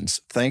patients.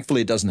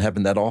 Thankfully, it doesn't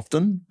happen that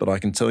often, but I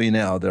can tell you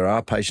now there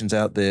are patients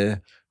out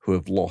there who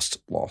have lost.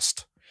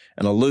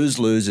 And a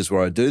lose-lose is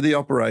where I do the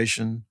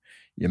operation,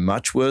 you're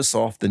much worse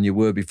off than you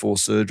were before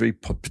surgery,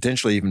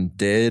 potentially even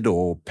dead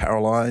or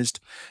paralysed,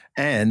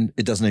 and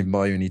it doesn't even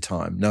buy you any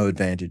time, no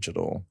advantage at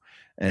all.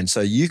 And so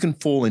you can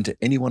fall into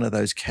any one of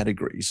those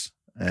categories,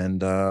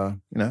 and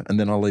and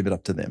then I'll leave it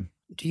up to them.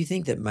 Do you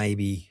think that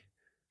maybe,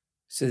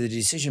 so the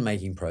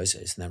decision-making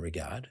process in that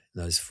regard,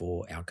 those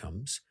 4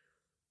 outcomes,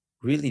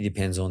 really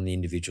depends on the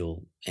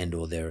individual and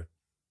or their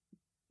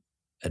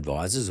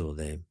advisors or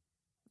their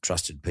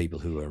trusted people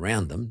who are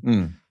around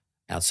them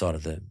outside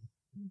of the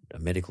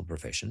medical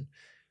profession,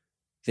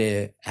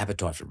 their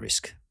appetite for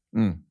risk.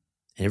 And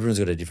everyone's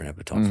got a different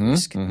appetite for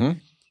risk.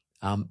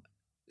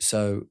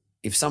 So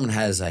if someone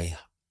has a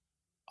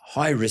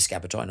high-risk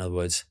appetite, in other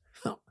words,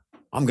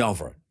 I'm going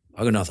for it,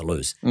 I've got nothing to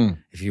lose.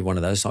 If you're one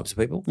of those types of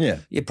people,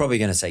 you're probably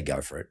going to say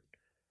go for it.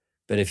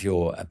 But if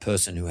you're a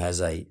person who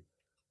has a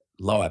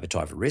low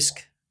appetite for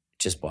risk,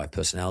 just by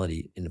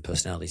personality, in the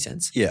personality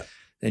sense,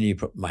 then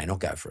you may not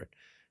go for it.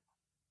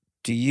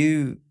 Do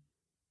you,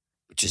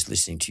 just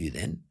listening to you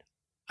then,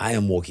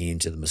 I'm walking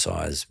into the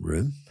Messiah's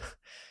room.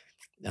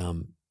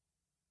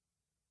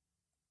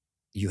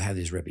 you have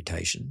this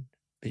reputation,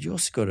 but you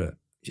also got to,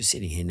 just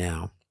sitting here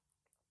now,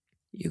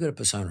 you've got a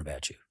persona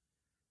about you.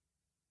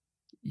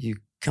 You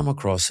come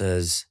across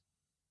as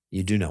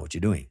you do know what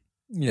you're doing.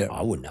 Yeah.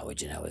 I wouldn't know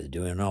what you're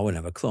doing. I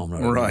wouldn't have a clue. I'm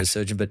not a Right.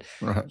 neurosurgeon, but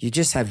Right. you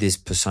just have this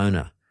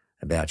persona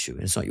about you.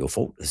 And it's not your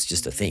fault. It's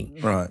just a thing.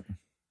 Right.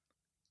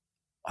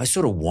 I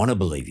sort of want to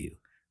believe you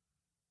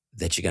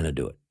that you're going to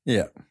do it,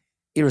 Yeah.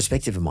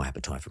 irrespective of my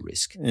appetite for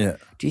risk. Yeah.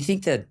 Do you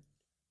think that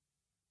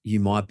you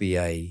might be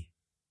a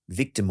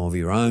victim of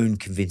your own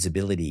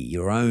convincibility,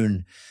 your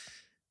own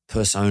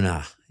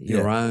persona,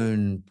 your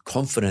own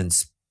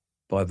confidence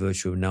by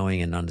virtue of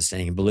knowing and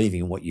understanding and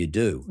believing in what you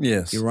do?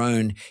 Yes. Your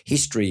own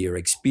history, your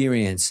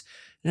experience.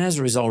 And as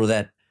a result of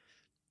that,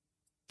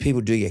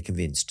 people do get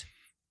convinced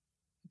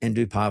and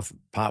do part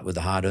with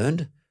the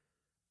hard-earned,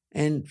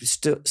 and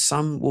still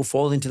some will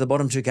fall into the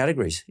bottom two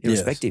categories,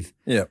 irrespective.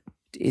 Yes.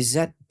 Yeah. Is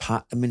that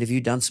part, I mean, have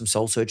you done some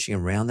soul-searching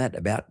around that,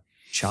 about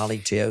Charlie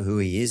Teo, who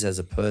he is as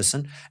a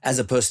person, as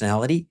a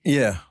personality?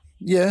 Yeah.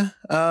 Yeah.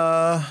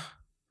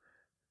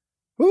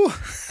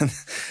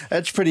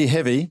 That's pretty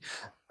heavy.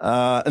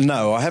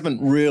 No, I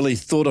haven't really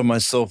thought of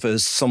myself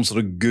as some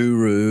sort of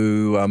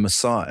guru,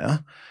 messiah.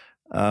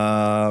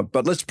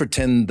 But let's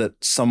pretend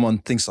that someone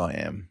thinks I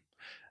am.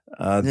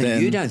 No,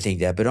 then, you don't think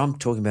that, but I'm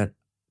talking about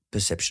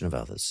perception of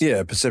others.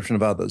 Yeah, perception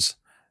of others.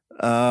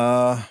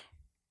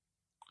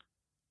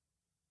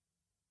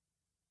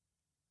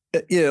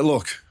 Yeah,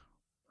 look,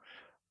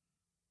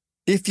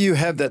 if you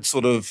have that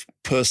sort of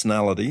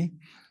personality,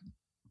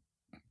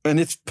 and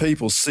if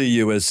people see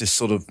you as this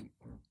sort of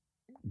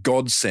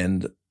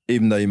godsend,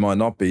 even though you might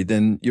not be,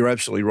 then you're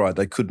absolutely right.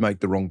 They could make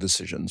the wrong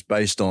decisions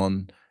based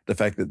on the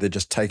fact that they're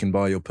just taken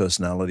by your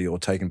personality or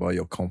taken by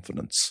your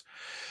confidence.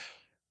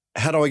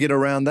 How do I get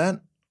around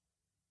that?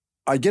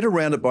 I get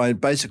around it by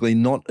basically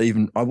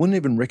I wouldn't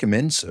even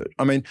recommend search.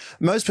 I mean,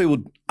 most people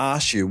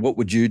ask you, what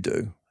would you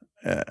do?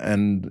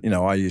 And,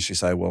 I usually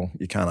say, well,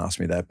 you can't ask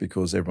me that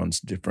because everyone's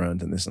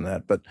different and this and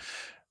that. But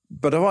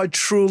if I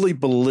truly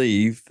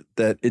believe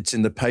that it's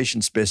in the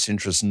patient's best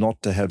interest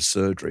not to have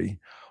surgery,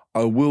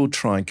 I will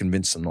try and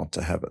convince them not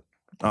to have it.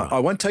 I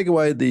won't take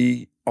away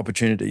the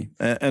opportunity.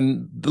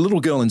 And the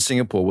little girl in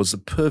Singapore was a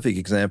perfect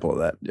example of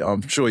that.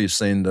 I'm sure you've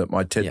seen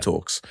my TED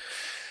Talks.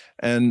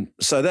 And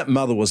so that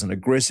mother was an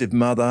aggressive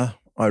mother.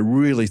 I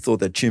really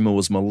thought that tumor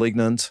was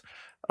malignant.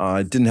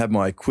 I didn't have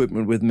my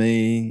equipment with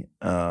me.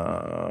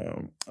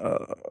 The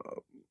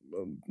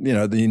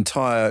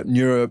entire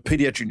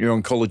pediatric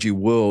neuro-oncology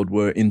world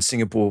were in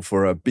Singapore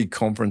for a big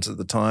conference at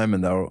the time,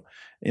 and they were,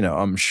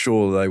 I'm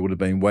sure they would have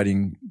been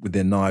waiting with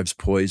their knives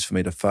poised for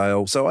me to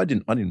fail. So I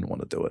didn't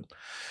want to do it.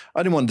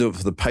 I didn't want to do it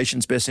for the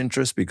patient's best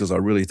interest because I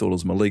really thought it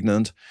was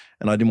malignant,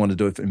 and I didn't want to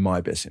do it in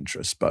my best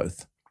interest,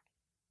 both.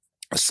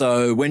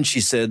 So when she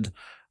said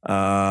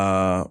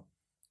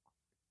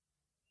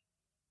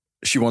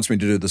she wants me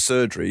to do the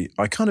surgery,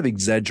 I kind of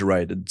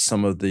exaggerated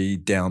some of the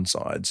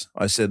downsides.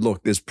 I said,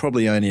 look, there's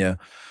probably only a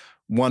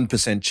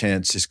 1%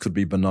 chance this could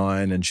be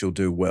benign and she'll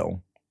do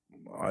well.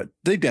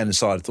 Deep down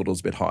inside, I thought it was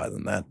a bit higher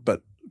than that,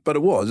 but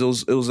it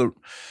was. It was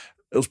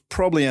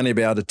probably only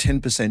about a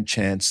 10%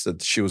 chance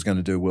that she was going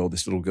to do well.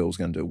 This little girl was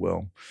going to do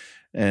well,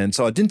 and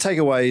so I didn't take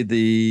away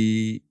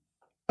the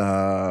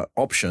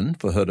option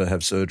for her to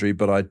have surgery,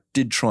 but I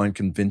did try and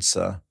convince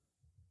her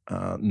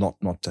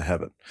not to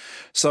have it.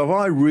 So if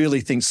I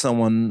really think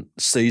someone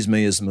sees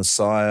me as a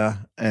messiah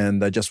and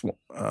they just,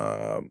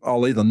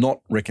 I'll either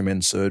not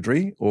recommend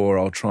surgery or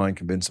I'll try and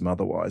convince them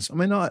otherwise. I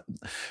mean,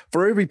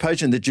 for every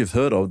patient that you've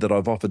heard of that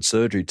I've offered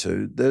surgery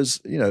to,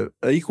 there's, an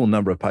equal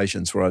number of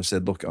patients where I've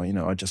said, look,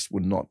 I just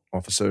would not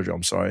offer surgery.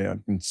 I'm sorry.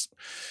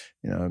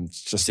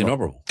 It's just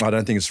inoperable. I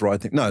don't think it's the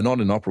right thing. No, not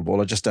inoperable.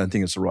 I just don't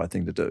think it's the right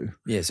thing to do.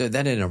 Yeah, so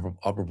that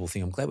inoperable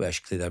thing, I'm glad we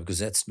actually cleared that because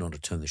that's not a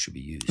term that should be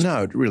used.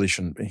 No, it really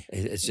shouldn't be.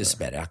 It's just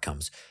about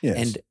outcomes. Yes.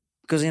 And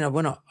because,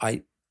 when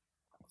I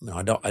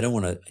don't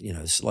want to,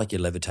 it's like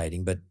you're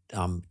levitating, but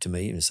to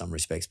me, in some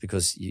respects,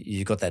 because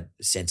you got that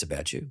sense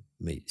about you,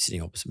 me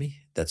sitting opposite me,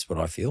 that's what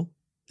I feel.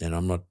 And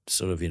I'm not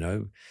sort of,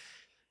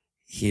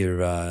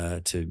 here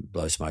to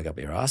blow smoke up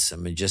your ass. I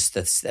mean, just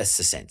that's the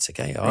sense,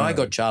 okay? Right. I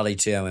got Charlie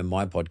Teo in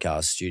my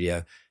podcast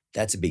studio.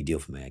 That's a big deal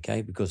for me,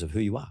 okay, because of who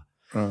you are.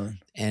 Right.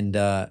 And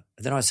then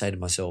I say to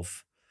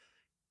myself,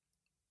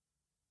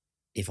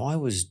 if I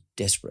was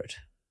desperate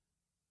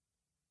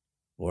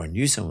or I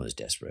knew someone was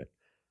desperate,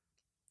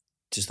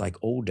 just like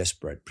all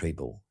desperate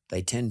people,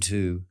 they tend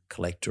to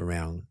collect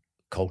around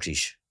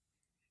cultish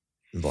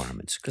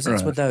environments because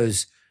that's what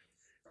those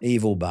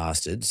evil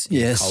bastards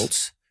in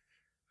cults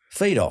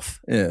feed off.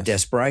 Yes.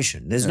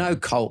 Desperation. There's no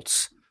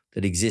cults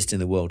that exist in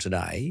the world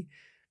today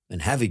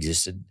and have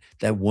existed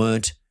that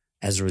weren't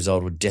as a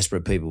result of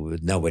desperate people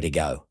with nowhere to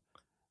go.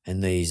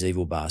 And these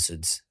evil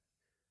bastards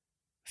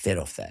fed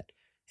off that.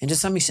 And to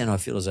some extent, I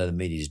feel as though the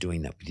media is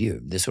doing that with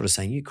you. They're sort of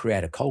saying you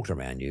create a cult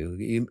around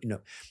you.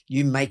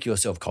 You make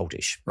yourself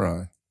cultish.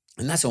 Right.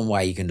 And that's one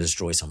way you can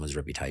destroy someone's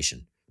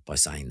reputation by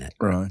saying that.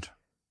 Right.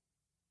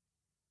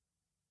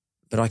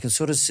 But I can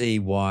sort of see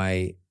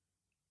why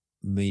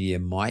media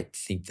might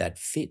think that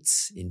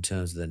fits in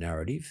terms of the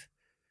narrative.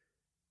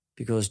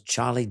 because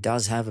Charlie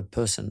does have a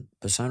persona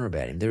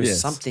about him. There is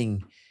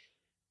something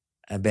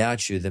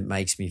about you that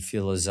makes me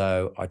feel as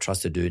though I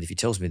trust the dude. If he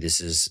tells me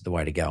this is the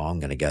way to go, I'm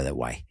going to go that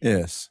way.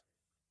 Yes.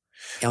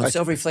 On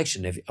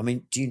self-reflection,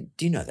 do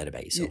you know that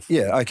about yourself?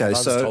 Yeah. Okay.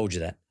 I've told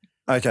you that.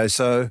 Okay.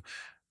 So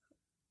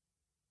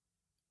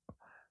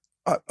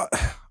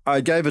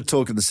I gave a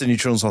talk at the Sydney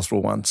Children's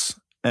Hospital once,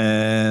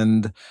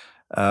 and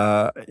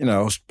I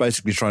was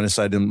basically trying to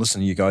say to them,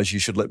 listen, you guys, you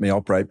should let me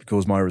operate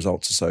because my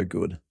results are so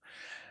good.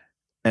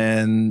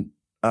 And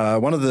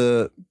one of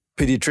the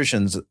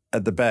pediatricians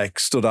at the back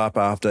stood up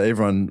after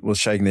everyone was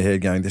shaking their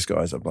head going, this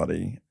guy's a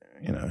bloody,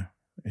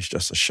 he's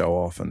just a show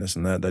off and this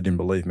and that. They didn't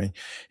believe me.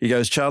 He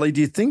goes, Charlie, do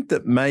you think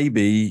that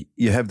maybe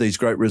you have these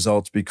great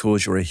results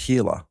because you're a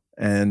healer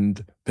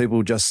and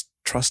people just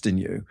trust in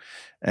you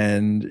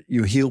and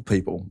you heal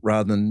people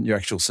rather than your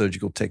actual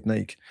surgical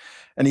technique?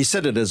 And he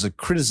said it as a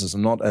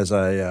criticism, not as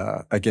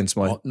a against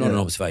my not an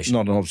observation.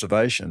 Not an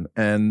observation.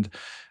 And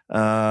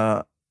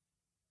I've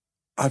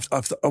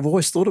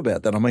always thought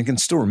about that. I mean, I can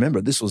still remember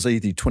it. This was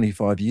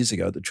 25 years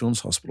ago at the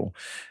Children's Hospital,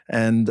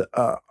 and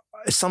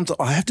sometimes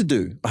I have to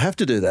do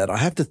that. I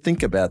have to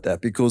think about that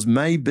because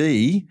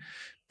maybe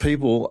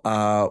people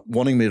are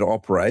wanting me to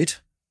operate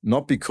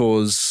not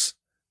because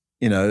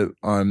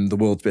I'm the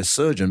world's best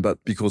surgeon,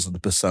 but because of the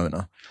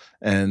persona.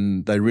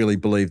 And they really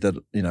believe that,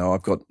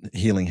 I've got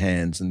healing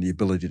hands and the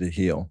ability to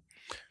heal.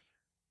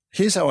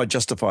 Here's how I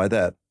justify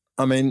that.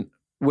 I mean,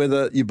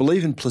 whether you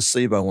believe in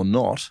placebo or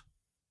not,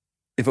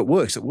 if it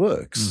works, it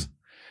works. Mm.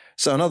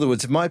 So in other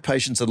words, if my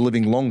patients are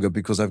living longer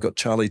because I've got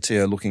Charlie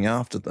Teo looking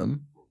after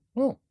them,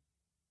 well,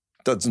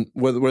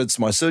 whether it's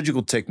my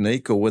surgical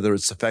technique or whether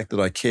it's the fact that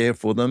I care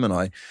for them and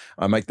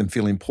I make them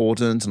feel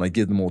important and I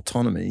give them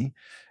autonomy,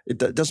 it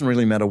doesn't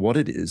really matter what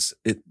it is.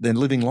 They're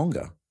living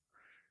longer.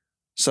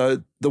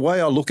 So the way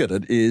I look at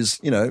it is,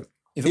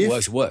 if it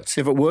works, it works.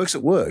 If it works,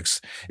 it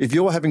works. If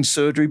you're having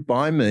surgery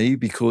by me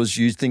because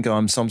you think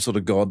I'm some sort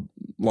of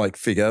God-like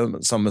figure,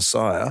 some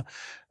messiah,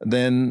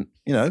 then,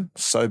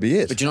 so be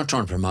it. But you're not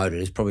trying to promote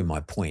it, is probably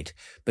my point.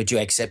 But you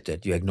accept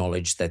it. You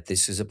acknowledge that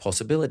this is a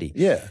possibility.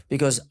 Yeah.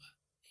 Because,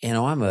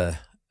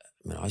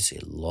 I see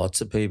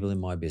lots of people in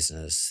my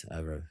business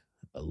over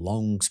a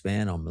long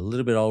span. I'm a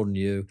little bit older than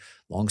you,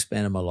 long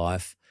span of my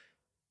life.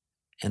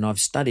 And I've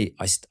studied,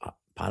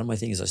 part of my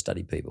thing is I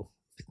study people,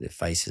 their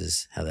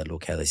faces, how they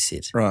look, how they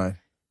sit. Right.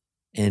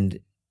 And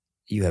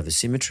you have a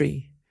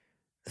symmetry,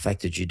 the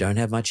fact that you don't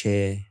have much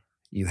hair,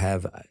 you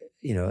have,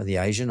 the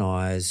Asian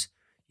eyes,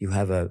 you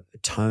have a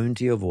tone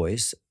to your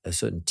voice, a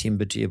certain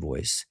timbre to your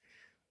voice,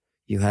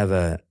 you have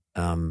a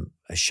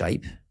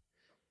shape,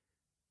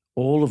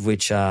 all of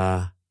which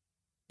are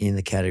in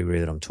the category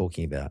that I'm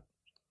talking about.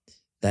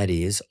 That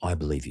is, I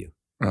believe you.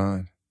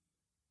 Right.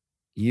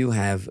 You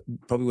have,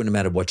 probably wouldn't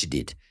matter what you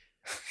did.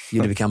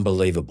 You'd become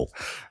believable.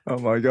 Oh,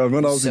 my God.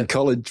 When I was in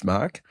college,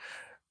 Mark,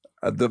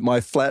 my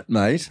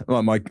flatmate,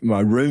 my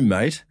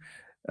roommate,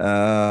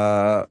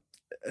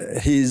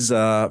 his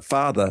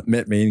father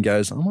met me and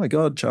goes, oh, my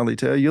God, Charlie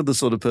Teo, you're the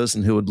sort of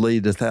person who would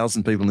lead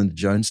 1,000 people into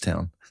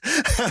Jonestown.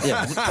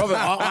 Yeah, probably.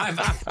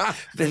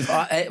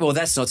 Well,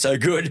 that's not so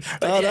good.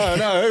 But,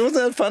 no, it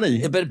wasn't that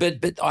funny.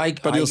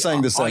 But you're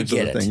saying the same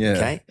sort of thing, yeah.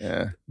 Okay,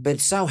 yeah. But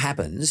it so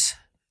happens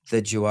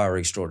that you are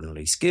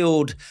extraordinarily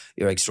skilled,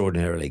 you're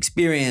extraordinarily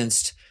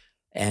experienced,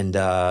 and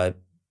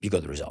you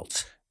got the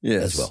results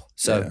as well.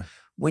 So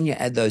when you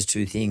add those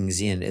two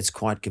things in, it's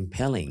quite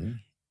compelling.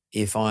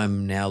 If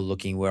I'm now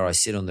looking where I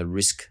sit on the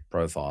risk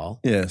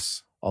profile,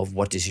 of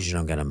what decision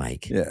I'm going to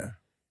make,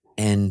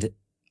 and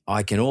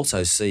I can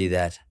also see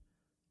that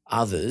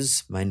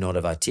others may not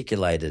have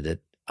articulated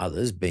it,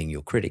 others being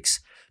your critics,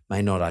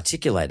 may not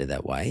articulate it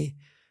that way,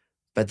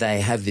 but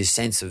they have this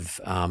sense of,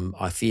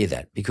 I fear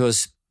that,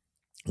 because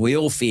we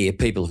all fear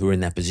people who are in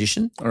that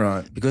position,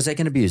 right? Because they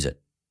can abuse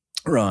it.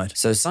 Right.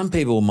 So some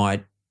people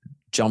might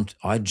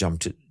I didn't jump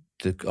to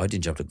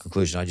a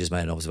conclusion. I just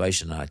made an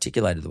observation and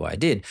articulated the way I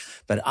did.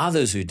 But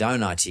others who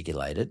don't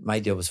articulate it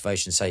made the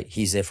observation and say,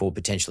 he's therefore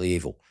potentially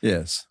evil.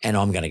 Yes. And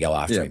I'm going to go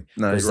after him.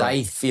 No, because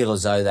they feel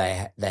as though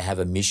they have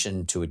a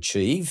mission to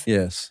achieve.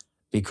 Yes.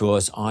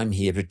 Because I'm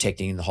here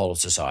protecting the whole of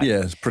society.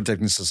 Yes,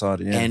 protecting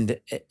society. Yeah. And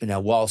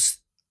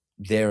whilst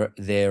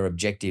their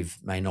objective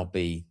may not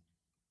be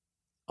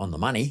on the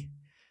money,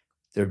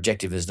 their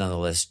objective is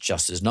nonetheless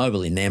just as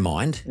noble in their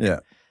mind. Yeah.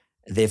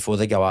 Therefore,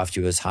 they go after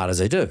you as hard as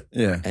they do.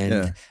 Yeah.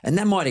 And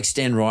that might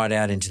extend right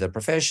out into the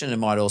profession. It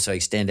might also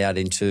extend out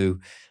into,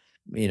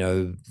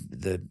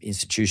 the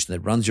institution that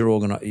runs your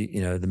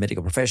the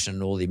medical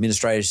profession, all the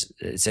administrators,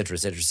 et cetera, et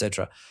cetera, et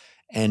cetera.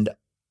 And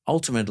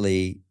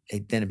ultimately,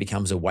 then it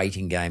becomes a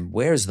weighting game.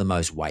 Where is the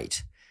most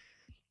weight?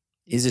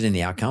 Is it in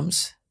the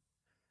outcomes,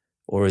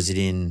 or is it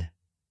in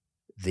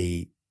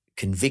the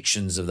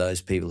convictions of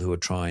those people who are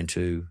trying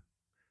to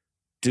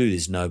do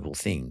this noble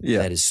thing,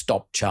 that is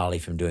stop Charlie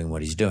from doing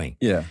what he's doing?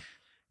 Yeah.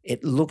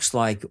 It looks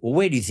like, well,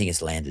 where do you think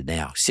it's landed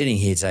now? Sitting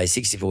here today,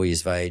 64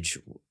 years of age,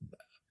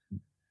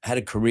 had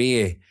a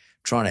career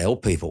trying to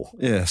help people.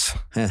 Yes.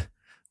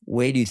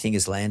 Where do you think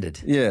it's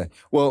landed? Yeah.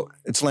 Well,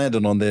 it's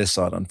landed on their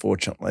side,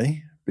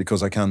 unfortunately,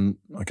 because I can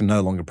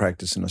no longer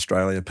practice in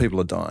Australia. People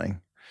are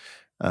dying.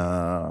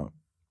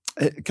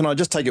 Can I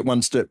just take it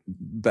one step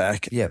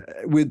back? Yeah.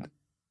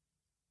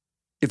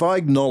 If I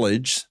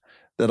acknowledge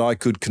that I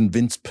could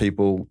convince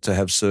people to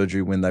have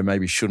surgery when they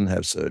maybe shouldn't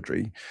have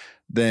surgery,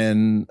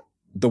 then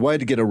the way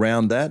to get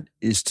around that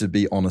is to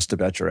be honest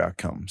about your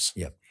outcomes.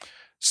 Yep.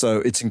 So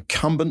it's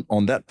incumbent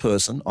on that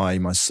person, i.e.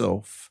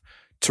 myself,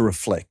 to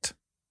reflect.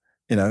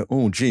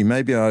 Oh, gee,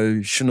 maybe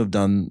I shouldn't have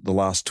done the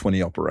last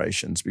 20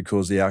 operations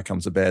because the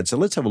outcomes are bad. So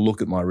let's have a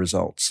look at my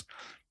results.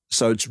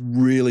 So it's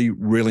really,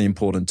 really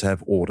important to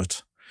have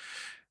audit.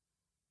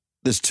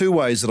 There's two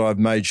ways that I've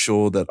made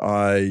sure that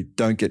I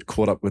don't get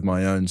caught up with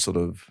my own sort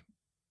of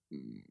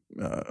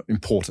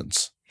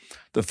importance.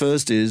 The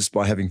first is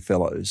by having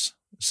fellows.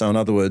 So in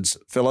other words,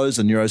 fellows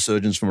are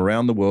neurosurgeons from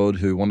around the world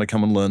who want to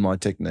come and learn my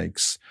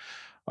techniques.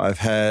 I've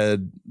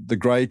had the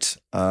great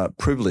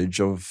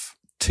privilege of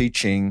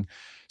teaching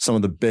some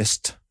of the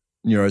best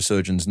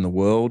neurosurgeons in the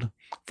world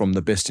from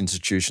the best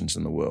institutions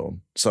in the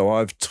world. So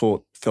I've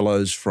taught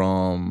fellows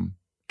from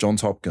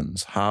Johns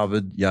Hopkins,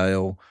 Harvard,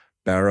 Yale,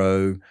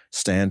 Barrow,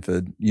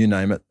 Stanford, you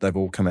name it, they've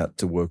all come out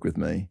to work with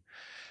me.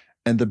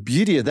 And the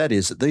beauty of that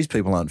is that these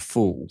people aren't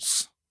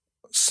fools.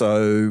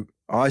 So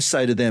I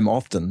say to them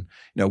often,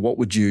 what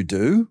would you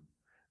do?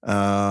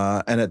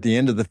 And at the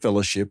end of the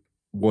fellowship,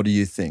 what do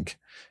you think?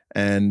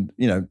 And,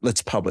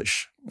 let's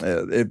publish.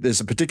 If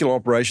there's a particular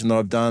operation that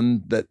I've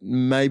done that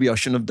maybe I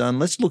shouldn't have done,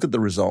 let's look at the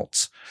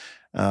results.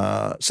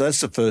 So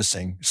that's the first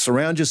thing.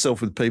 Surround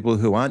yourself with people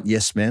who aren't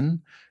yes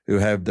men, who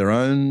have their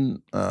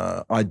own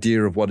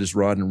idea of what is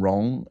right and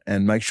wrong,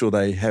 and make sure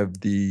they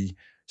have the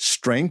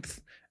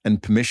strength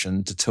and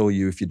permission to tell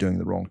you if you're doing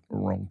the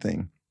wrong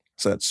thing.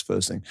 So that's the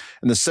first thing.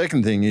 And the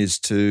second thing is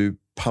to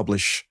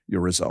publish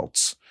your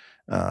results.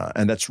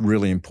 And that's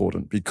really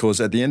important because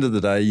at the end of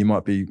the day, you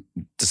might be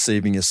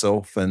deceiving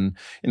yourself. And,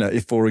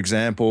 if, for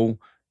example,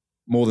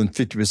 more than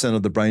 50%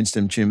 of the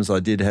brainstem tumors I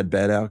did had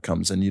bad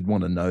outcomes, and you'd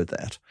want to know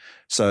that.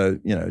 So,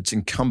 it's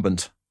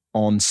incumbent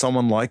on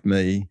someone like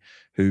me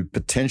who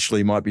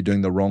potentially might be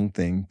doing the wrong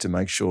thing to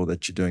make sure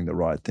that you're doing the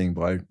right thing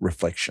by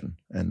reflection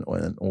and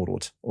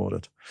audit.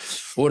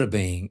 Audit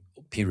being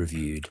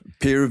peer-reviewed.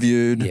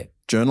 Peer-reviewed,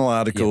 journal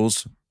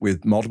articles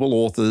with multiple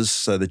authors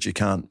so that you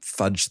can't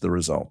fudge the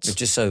results. But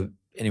just so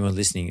anyone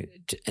listening,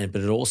 but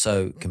it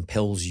also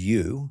compels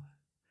you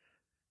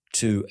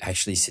to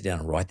actually sit down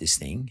and write this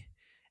thing.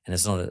 And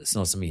it's not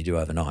something you do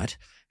overnight.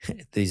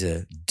 These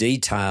are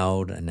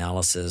detailed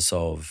analysis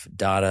of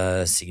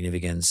data,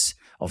 significance,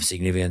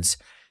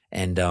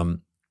 and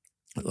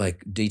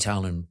like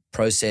detail and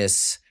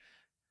process,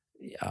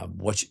 how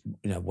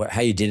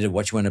you did it,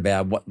 what you went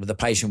about, what the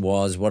patient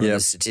was, what are the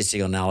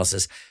statistical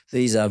analysis.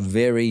 These are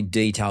very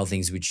detailed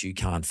things which you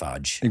can't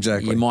fudge.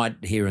 Exactly. You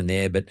might here and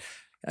there, but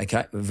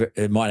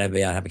it might have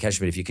an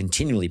application. But if you're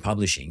continually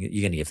publishing,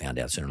 you're going to get found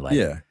out sooner or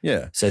later.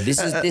 Yeah. So this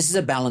is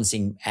a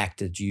balancing act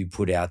that you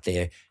put out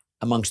there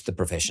amongst the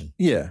profession.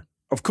 Yeah,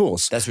 of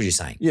course. That's what you're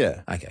saying.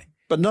 Yeah. Okay.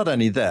 But not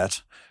only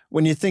that,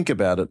 when you think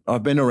about it,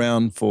 I've been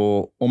around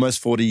for almost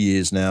 40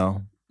 years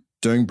now,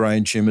 doing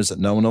brain tumors that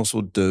no one else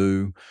will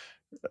do.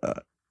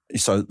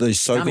 So these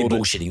so-called you can't be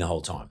bullshitting the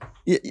whole time.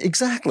 Yeah,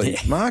 exactly,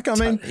 Mark. I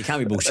mean, you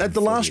can't be bullshitting. At the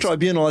last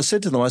tribunal, I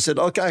said to them,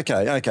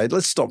 okay,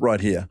 let's stop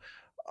right here.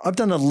 I've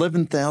done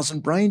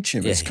 11,000 brain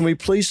tumors. Can we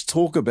please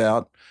talk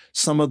about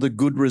some of the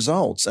good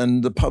results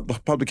and the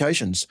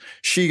publications?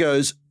 She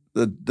goes,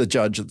 the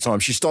judge at the time,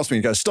 she stops me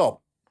and goes,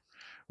 stop.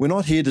 We're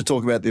not here to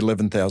talk about the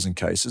 11,000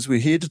 cases. We're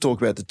here to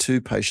talk about the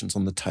 2 patients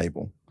on the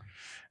table.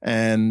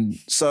 And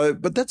so,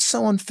 but that's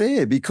so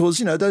unfair because,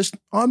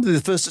 I'm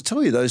the first to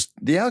tell you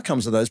the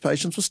outcomes of those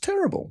patients was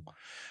terrible.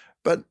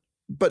 But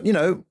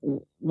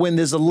when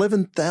there's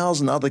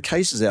 11,000 other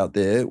cases out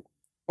there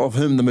of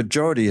whom the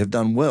majority have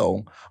done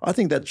well, I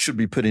think that should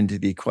be put into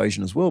the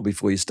equation as well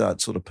before you start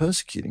sort of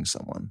persecuting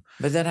someone.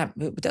 But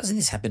doesn't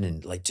this happen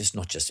in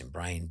not just in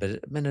brain,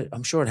 but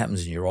I'm sure it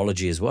happens in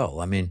neurology as well.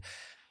 I mean,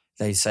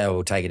 they say,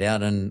 we'll take it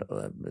out, and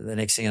the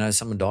next thing you know,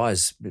 someone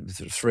dies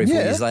 3 or 4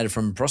 years later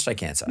from prostate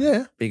cancer.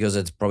 Yeah. Because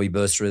it's probably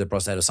burst through the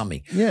prostate or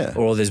something. Yeah.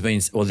 Or there's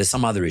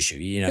some other issue.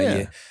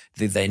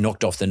 They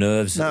knocked off the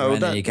nerves,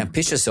 and you can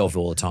piss yourself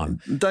all the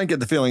time. Don't get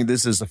the feeling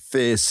this is a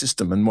fair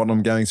system and what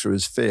I'm going through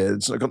is fair.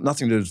 It's got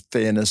nothing to do with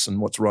fairness and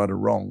what's right or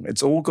wrong.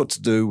 It's all got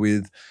to do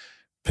with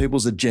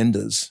people's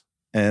agendas.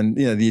 And,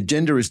 the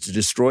agenda is to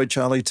destroy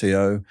Charlie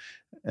Teo.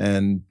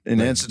 And in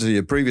answer to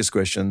your previous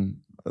question,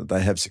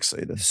 they have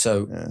succeeded.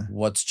 So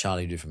what's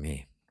Charlie do from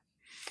here?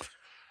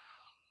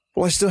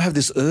 Well, I still have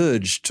this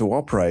urge to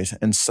operate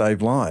and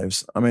save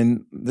lives. I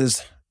mean,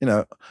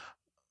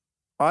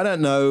 I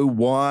don't know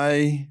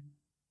why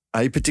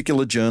a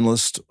particular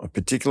journalist, a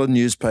particular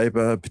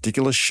newspaper, a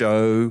particular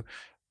show,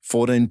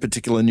 14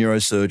 particular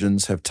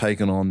neurosurgeons have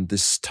taken on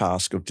this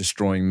task of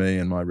destroying me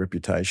and my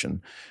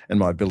reputation and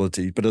my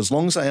ability. But as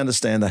long as they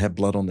understand they have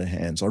blood on their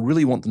hands, I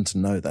really want them to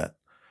know that.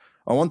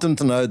 I want them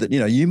to know that,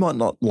 you might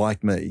not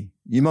like me.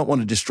 You might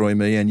want to destroy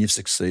me and you've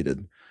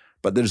succeeded.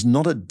 But there's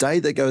not a day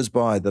that goes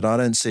by that I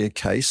don't see a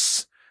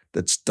case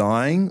that's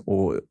dying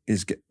or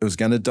was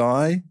going to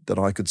die that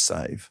I could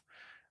save.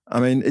 I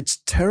mean,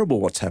 it's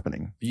terrible what's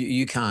happening.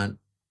 You can't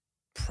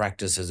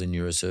practice as a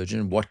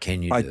neurosurgeon. What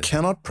can you do? I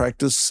cannot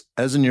practice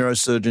as a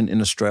neurosurgeon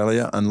in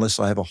Australia unless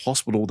I have a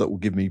hospital that will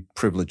give me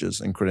privileges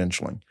and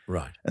credentialing.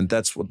 Right. And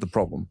that's what the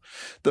problem.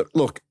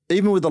 Look,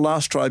 even with the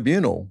last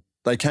tribunal,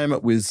 they came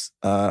up with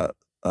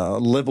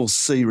level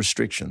C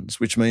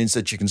restrictions, which means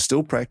that you can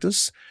still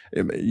practice.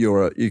 I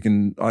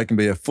can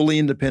be a fully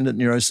independent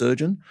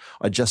neurosurgeon.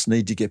 I just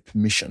need to get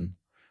permission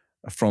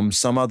from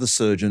some other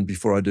surgeon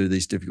before I do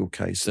these difficult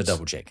cases. So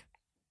double check.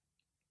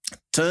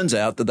 Turns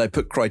out that they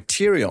put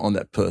criteria on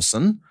that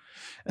person,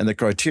 and the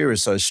criteria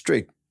is so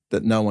strict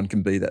that no one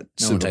can be that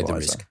supervisor. No one take the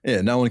risk.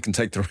 Yeah, no one can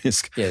take the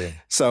risk. Yeah.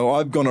 So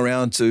I've gone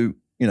around to,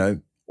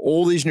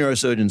 all these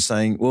neurosurgeons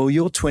saying, well,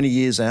 you're 20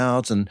 years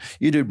out and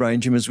you do brain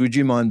tumours. Would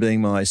you mind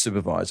being my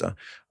supervisor?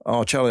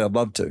 Oh, Charlie, I'd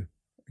love to.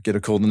 Get a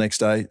call the next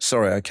day.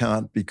 Sorry, I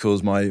can't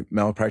because my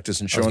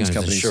malpractice insurance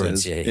company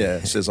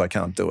says I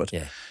can't do it.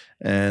 Yeah.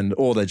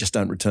 Or they just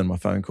don't return my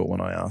phone call when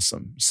I ask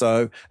them.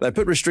 So they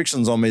put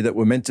restrictions on me that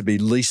were meant to be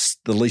the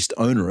least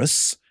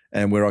onerous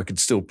and where I could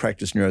still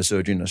practice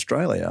neurosurgery in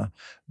Australia.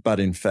 But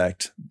in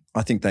fact,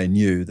 I think they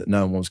knew that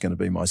no one was going to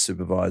be my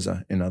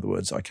supervisor. In other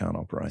words, I can't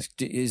operate.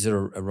 Is there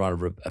a right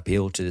of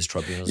appeal to this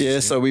tribunal? Yeah,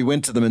 so we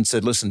went to them and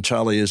said, listen,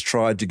 Charlie has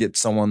tried to get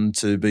someone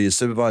to be a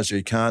supervisor.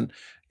 He can't.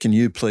 Can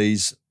you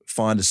please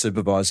find a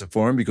supervisor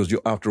for him? Because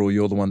after all,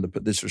 you're the one that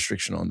put this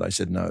restriction on. They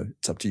said, no,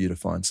 it's up to you to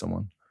find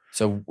someone.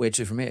 So where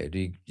to from here?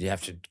 Do you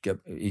have to go?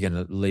 Are you going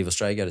to leave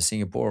Australia, go to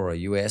Singapore or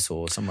US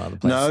or some other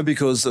place? No,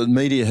 because the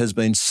media has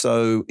been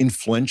so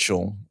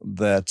influential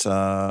that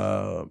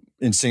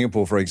in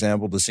Singapore, for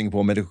example, the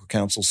Singapore Medical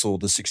Council saw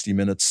the 60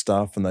 Minutes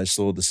stuff and they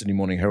saw the Sydney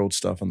Morning Herald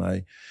stuff and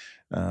they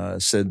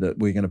said that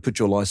we're going to put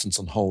your license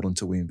on hold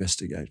until we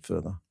investigate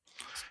further.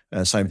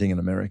 Same thing in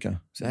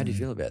America. So how do you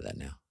feel about that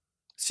now?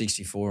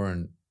 64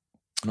 and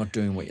not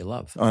doing what you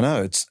love. I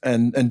know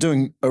and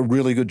doing a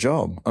really good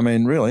job. I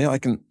mean, really,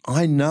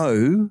 I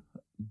know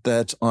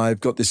that I've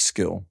got this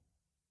skill.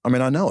 I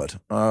mean, I know it.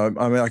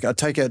 I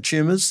take out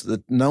tumours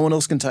that no one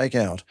else can take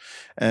out.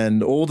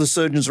 And all the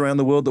surgeons around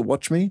the world that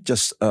watch me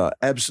just are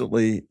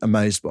absolutely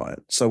amazed by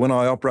it. So when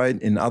I operate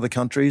in other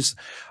countries,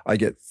 I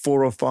get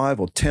 4 or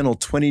 5 or 10 or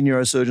 20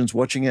 neurosurgeons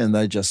watching it and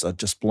they just are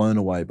just blown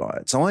away by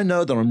it. So I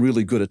know that I'm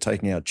really good at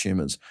taking out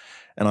tumours.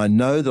 And I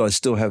know that I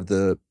still have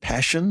the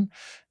passion,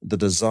 the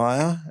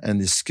desire,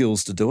 and the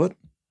skills to do it.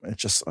 It's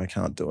just I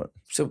can't do it.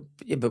 So,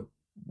 yeah, but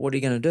what are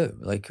you going to do?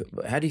 Like,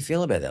 how do you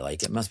feel about that?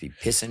 Like, it must be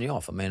pissing you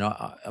off. I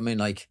mean,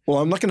 like. Well,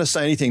 I'm not going to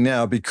say anything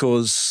now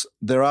because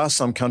there are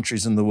some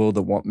countries in the world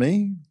that want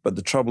me, but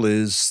the trouble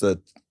is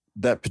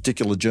that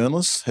particular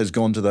journalist has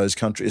gone to those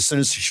countries.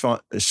 As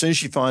soon as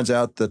she finds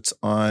out that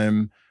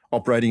I'm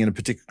operating in a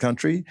particular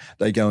country,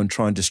 they go and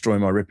try and destroy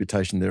my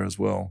reputation there as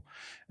well.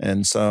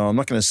 And so I'm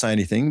not going to say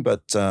anything,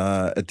 but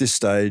at this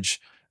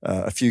stage,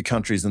 a few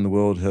countries in the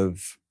world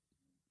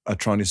are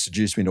trying to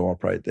seduce me to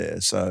operate there.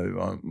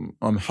 So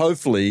I'm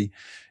hopefully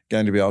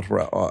going to be able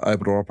to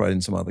operate in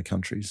some other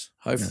countries.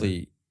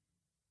 Hopefully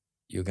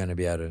you're going to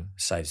be able to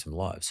save some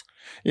lives.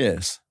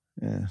 Yes.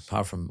 Yeah.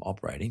 Apart from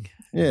operating.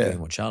 Yeah. Doing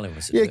what Charlie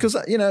wants to do. Yeah, because,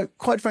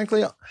 quite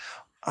frankly,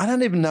 I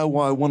don't even know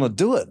why I want to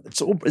do it.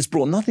 It's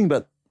brought nothing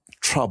but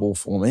trouble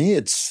for me.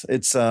 It's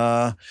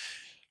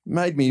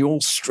made me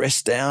all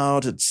stressed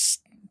out. It's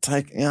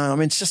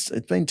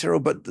been terrible.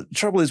 But the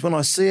trouble is when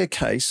I see a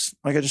case,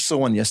 like I just saw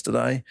one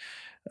yesterday,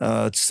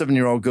 it's a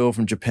 7-year-old girl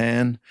from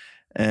Japan,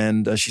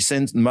 and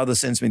the mother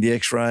sends me the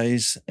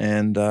x-rays,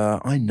 and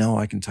I know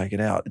I can take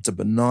it out. It's a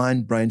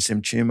benign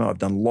brainstem tumor. I've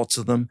done lots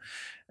of them.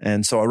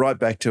 And so I write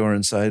back to her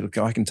and say, look,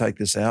 I can take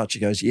this out. She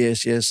goes,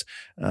 yes,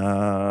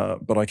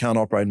 but I can't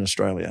operate in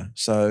Australia.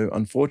 So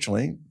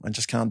unfortunately, I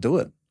just can't do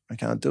it. I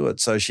can't do it.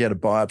 So she had a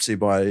biopsy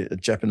by a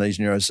Japanese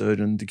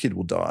neurosurgeon. The kid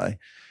will die.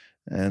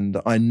 And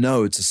I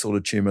know it's a sort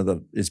of tumor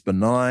that is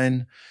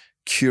benign,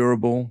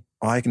 curable.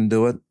 I can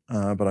do it,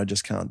 but I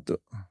just can't do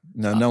it.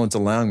 No one's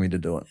allowing me to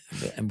do it.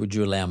 And would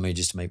you allow me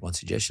just to make one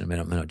suggestion?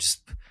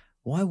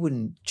 Why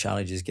wouldn't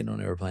Charlie just get on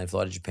an airplane,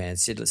 fly to Japan,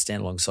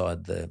 stand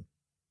alongside the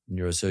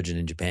neurosurgeon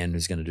in Japan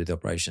who's going to do the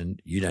operation?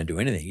 You don't do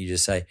anything. You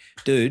just say,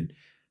 dude,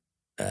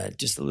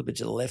 just a little bit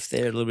to the left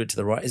there, a little bit to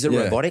the right. Is it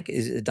robotic?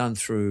 Is it done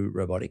through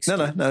robotics?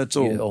 No, it's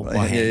all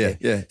by hand.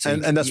 Yeah. So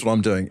and that's what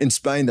I'm doing. In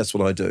Spain, that's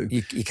what I do.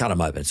 You cut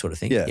them open sort of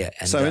thing. Yeah.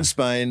 And so in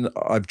Spain,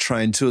 I've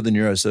trained 2 of the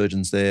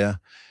neurosurgeons there.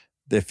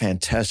 They're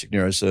fantastic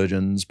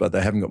neurosurgeons, but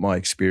they haven't got my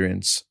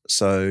experience.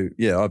 So,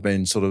 I've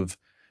been sort of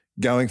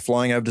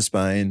flying over to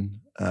Spain,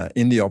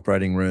 in the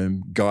operating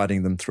room,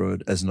 guiding them through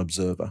it as an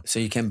observer. So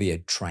you can be a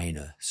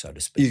trainer, so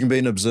to speak. You can be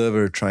an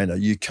observer, a trainer.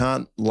 You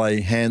can't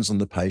lay hands on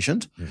the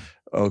patient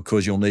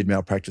because you'll need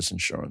malpractice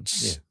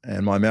insurance. Yeah.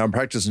 And my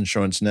malpractice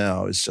insurance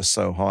now is just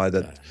so high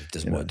that it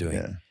doesn't worth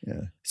doing.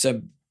 Yeah.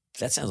 So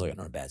that sounds like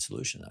not a bad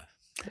solution, though.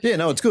 Yeah,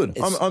 no, it's good.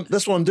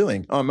 That's what I'm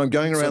doing. I'm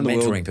going around the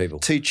world people,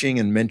 teaching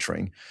and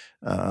mentoring.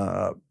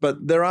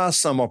 But there are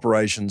some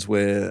operations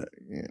where,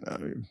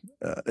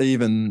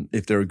 even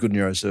if they're a good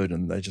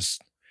neurosurgeon,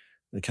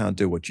 They can't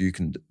do what you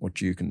can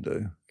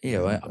do. Yeah,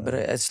 well, but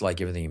it's like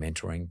everything in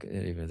mentoring.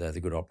 Even though the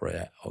good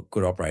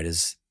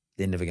operators,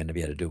 they're never going to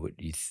be able to do what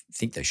you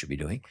think they should be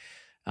doing,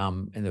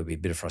 and there'll be a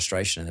bit of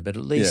frustration in there. But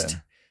at least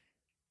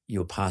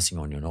you're passing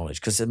on your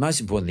knowledge, because the most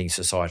important thing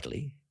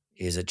societally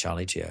is that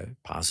Charlie Teo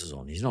passes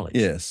on his knowledge.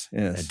 Yes.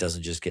 It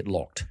doesn't just get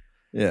locked.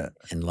 Yeah.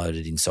 And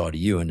loaded inside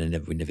of you, and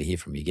then we never hear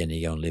from you again.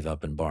 You go and live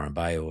up in Byron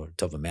Bay or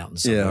top of a mountain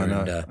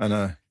somewhere. Yeah, I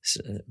know.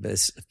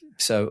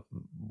 So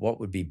what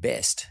would be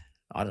best?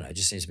 I don't know. It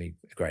just seems to me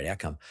a great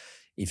outcome.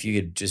 If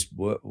you could just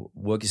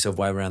work yourself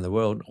way around the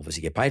world,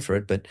 obviously get paid for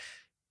it, but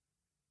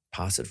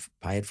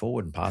pay it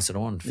forward and pass it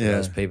on for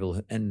those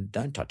people, and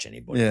don't touch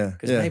anybody. Yeah.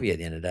 Because maybe at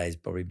the end of the day, it's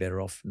probably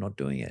better off not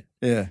doing it.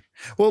 Yeah.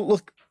 Well,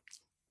 look,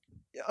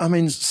 I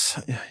mean,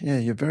 yeah,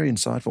 you're very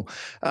insightful.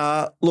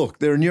 Look,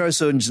 there are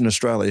neurosurgeons in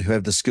Australia who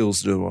have the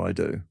skills to do what I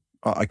do.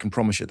 I can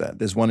promise you that.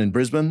 There's one in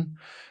Brisbane,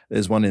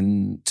 there's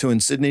two in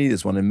Sydney,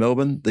 there's one in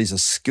Melbourne. These are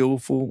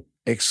skillful,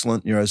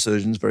 excellent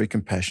neurosurgeons, very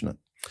compassionate.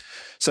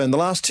 So in the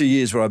last 2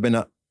 years where I've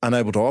been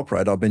unable to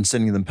operate, I've been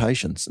sending them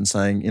patients and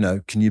saying,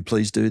 can you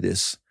please do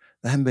this?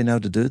 They haven't been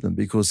able to do them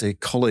because their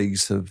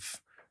colleagues have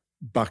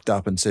bucked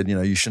up and said,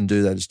 you shouldn't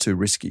do that, it's too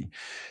risky.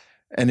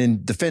 And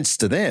in defence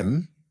to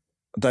them,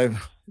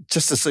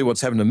 just to see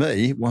what's happened to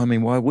me, well, I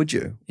mean, why would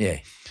you? Yeah.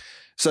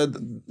 So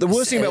the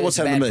worst thing about what's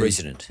happened to me,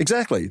 precedent.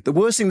 Exactly. The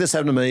worst thing that's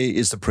happened to me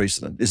is the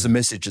precedent, is the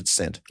message it's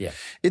sent. Yeah.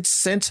 It's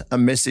sent a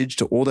message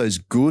to all those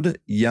good,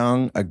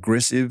 young,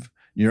 aggressive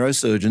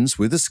neurosurgeons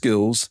with the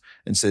skills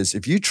and says,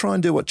 if you try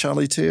and do what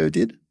Charlie Teo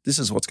did, this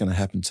is what's going to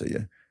happen to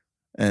you.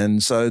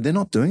 And so they're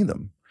not doing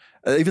them.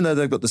 Even though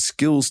they've got the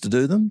skills to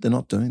do them, they're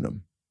not doing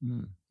them.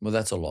 Well,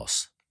 that's a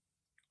loss.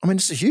 I mean,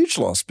 it's a huge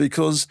loss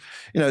because,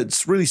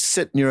 it's really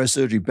set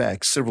neurosurgery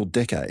back several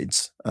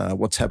decades,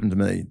 what's happened to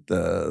me,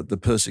 the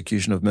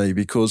persecution of me,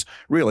 because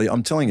really,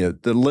 I'm telling you,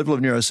 the level of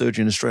neurosurgery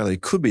in Australia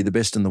could be the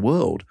best in the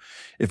world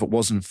if it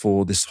wasn't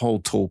for this whole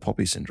tall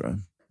poppy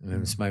syndrome.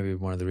 And it's maybe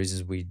one of the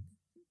reasons we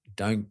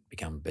don't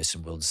become best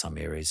in the world in some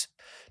areas,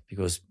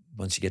 because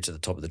once you get to the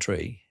top of the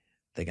tree,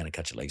 they're going to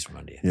cut your legs from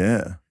under you.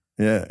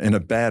 Yeah, in a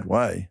bad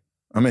way.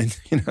 I mean,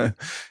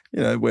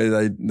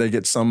 where they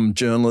get some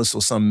journalist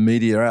or some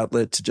media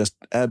outlet to just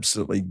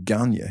absolutely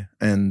gun you,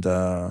 and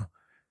I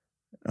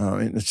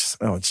mean, it's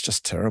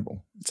just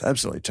terrible. It's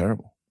absolutely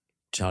terrible.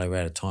 Charlie,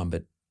 we're out of time,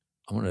 but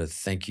I want to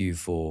thank you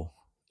for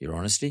your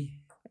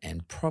honesty,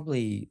 and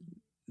probably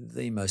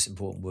the most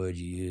important word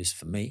you use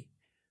for me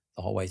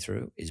the whole way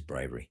through is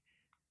bravery.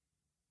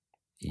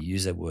 You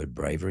use that word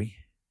bravery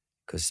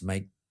because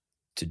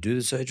to do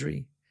the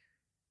surgery,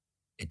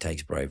 it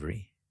takes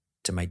bravery.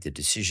 To make the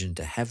decision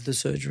to have the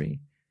surgery,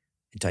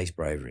 it takes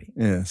bravery.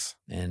 Yes.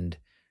 And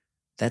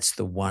that's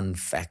the one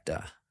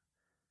factor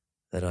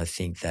that I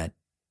think that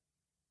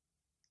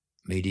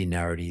media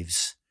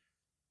narratives,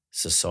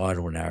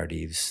 societal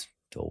narratives,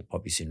 tall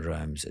poppy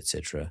syndromes,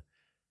 etc.,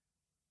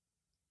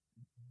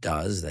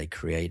 they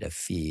create a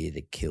fear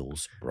that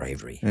kills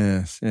bravery.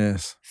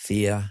 Yes.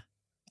 Fear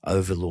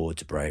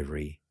overlords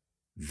bravery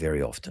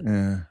very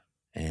often.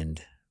 Yeah.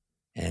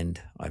 And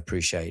I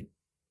appreciate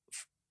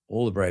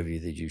all the bravery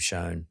that you've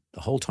shown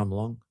the whole time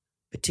along,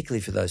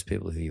 particularly for those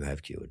people who you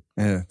have cured.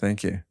 Yeah,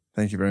 thank you.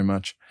 Thank you very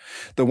much.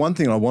 The one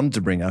thing I wanted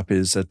to bring up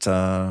is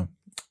that,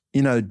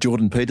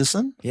 Jordan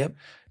Peterson? Yep.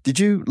 Did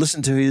you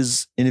listen to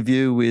his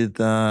interview with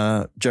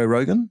Joe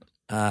Rogan?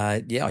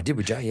 Yeah, I did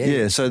with Joe, yeah.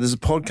 Yeah, so there's a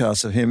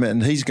podcast of him,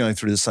 and he's going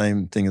through the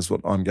same thing as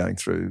what I'm going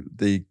through.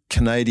 The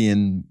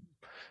Canadian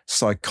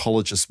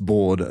Psychologist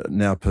Board are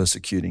now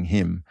persecuting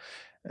him.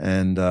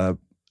 And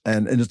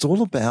it's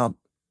all about,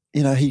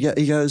 he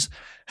goes,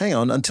 hang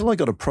on, until I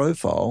got a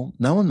profile,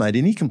 no one made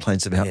any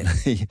complaints about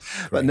me.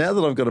 But now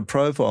that I've got a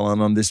profile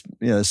and I'm this,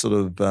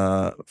 sort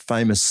of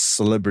famous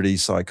celebrity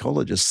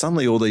psychologist,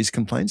 suddenly all these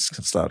complaints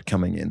start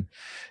coming in.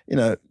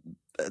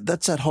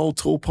 That's that whole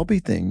tall poppy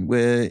thing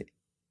where,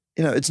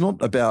 it's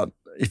not about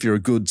if you're a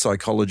good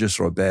psychologist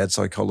or a bad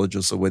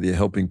psychologist or whether you're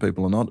helping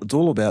people or not. It's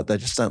all about they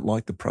just don't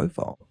like the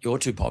profile. You're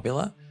too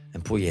popular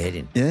and pull your head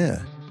in.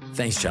 Yeah.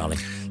 Thanks, Charlie.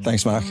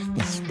 Thanks, Mark.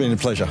 It's been a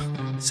pleasure.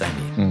 Same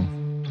here.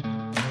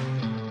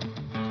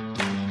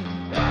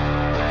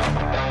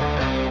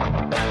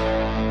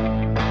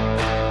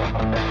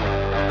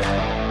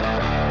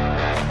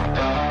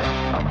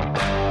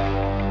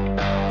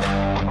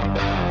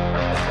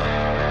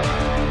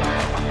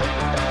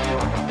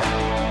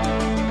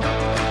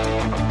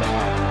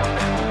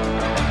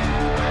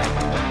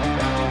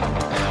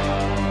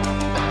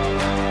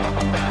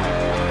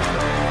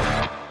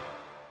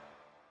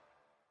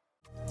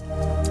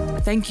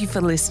 Thank you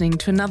for listening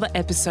to another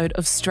episode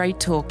of Straight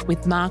Talk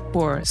with Mark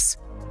Boris.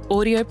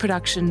 Audio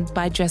production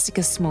by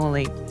Jessica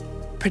Smalley.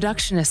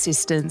 Production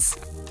assistants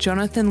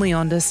Jonathan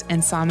Leondis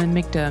and Simon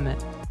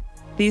McDermott.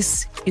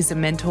 This is a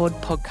Mentored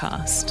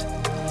podcast.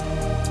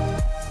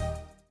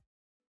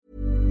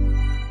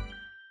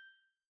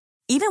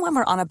 Even when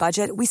we're on a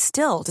budget, we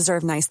still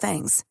deserve nice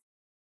things.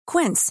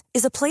 Quince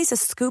is a place to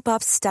scoop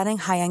up stunning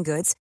high-end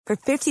goods for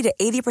 50 to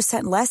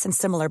 80% less than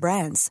similar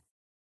brands.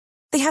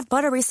 They have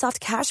buttery soft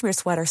cashmere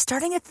sweaters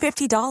starting at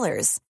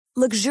 $50,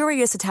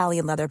 luxurious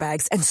Italian leather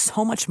bags, and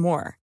so much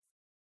more.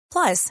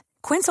 Plus,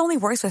 Quince only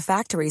works with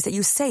factories that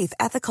use safe,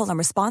 ethical, and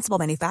responsible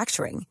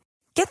manufacturing.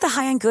 Get the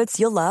high-end goods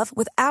you'll love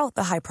without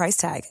the high price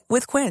tag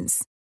with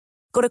Quince.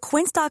 Go to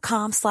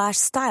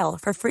quince.com/style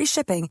for free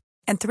shipping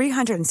and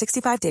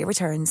 365-day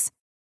returns.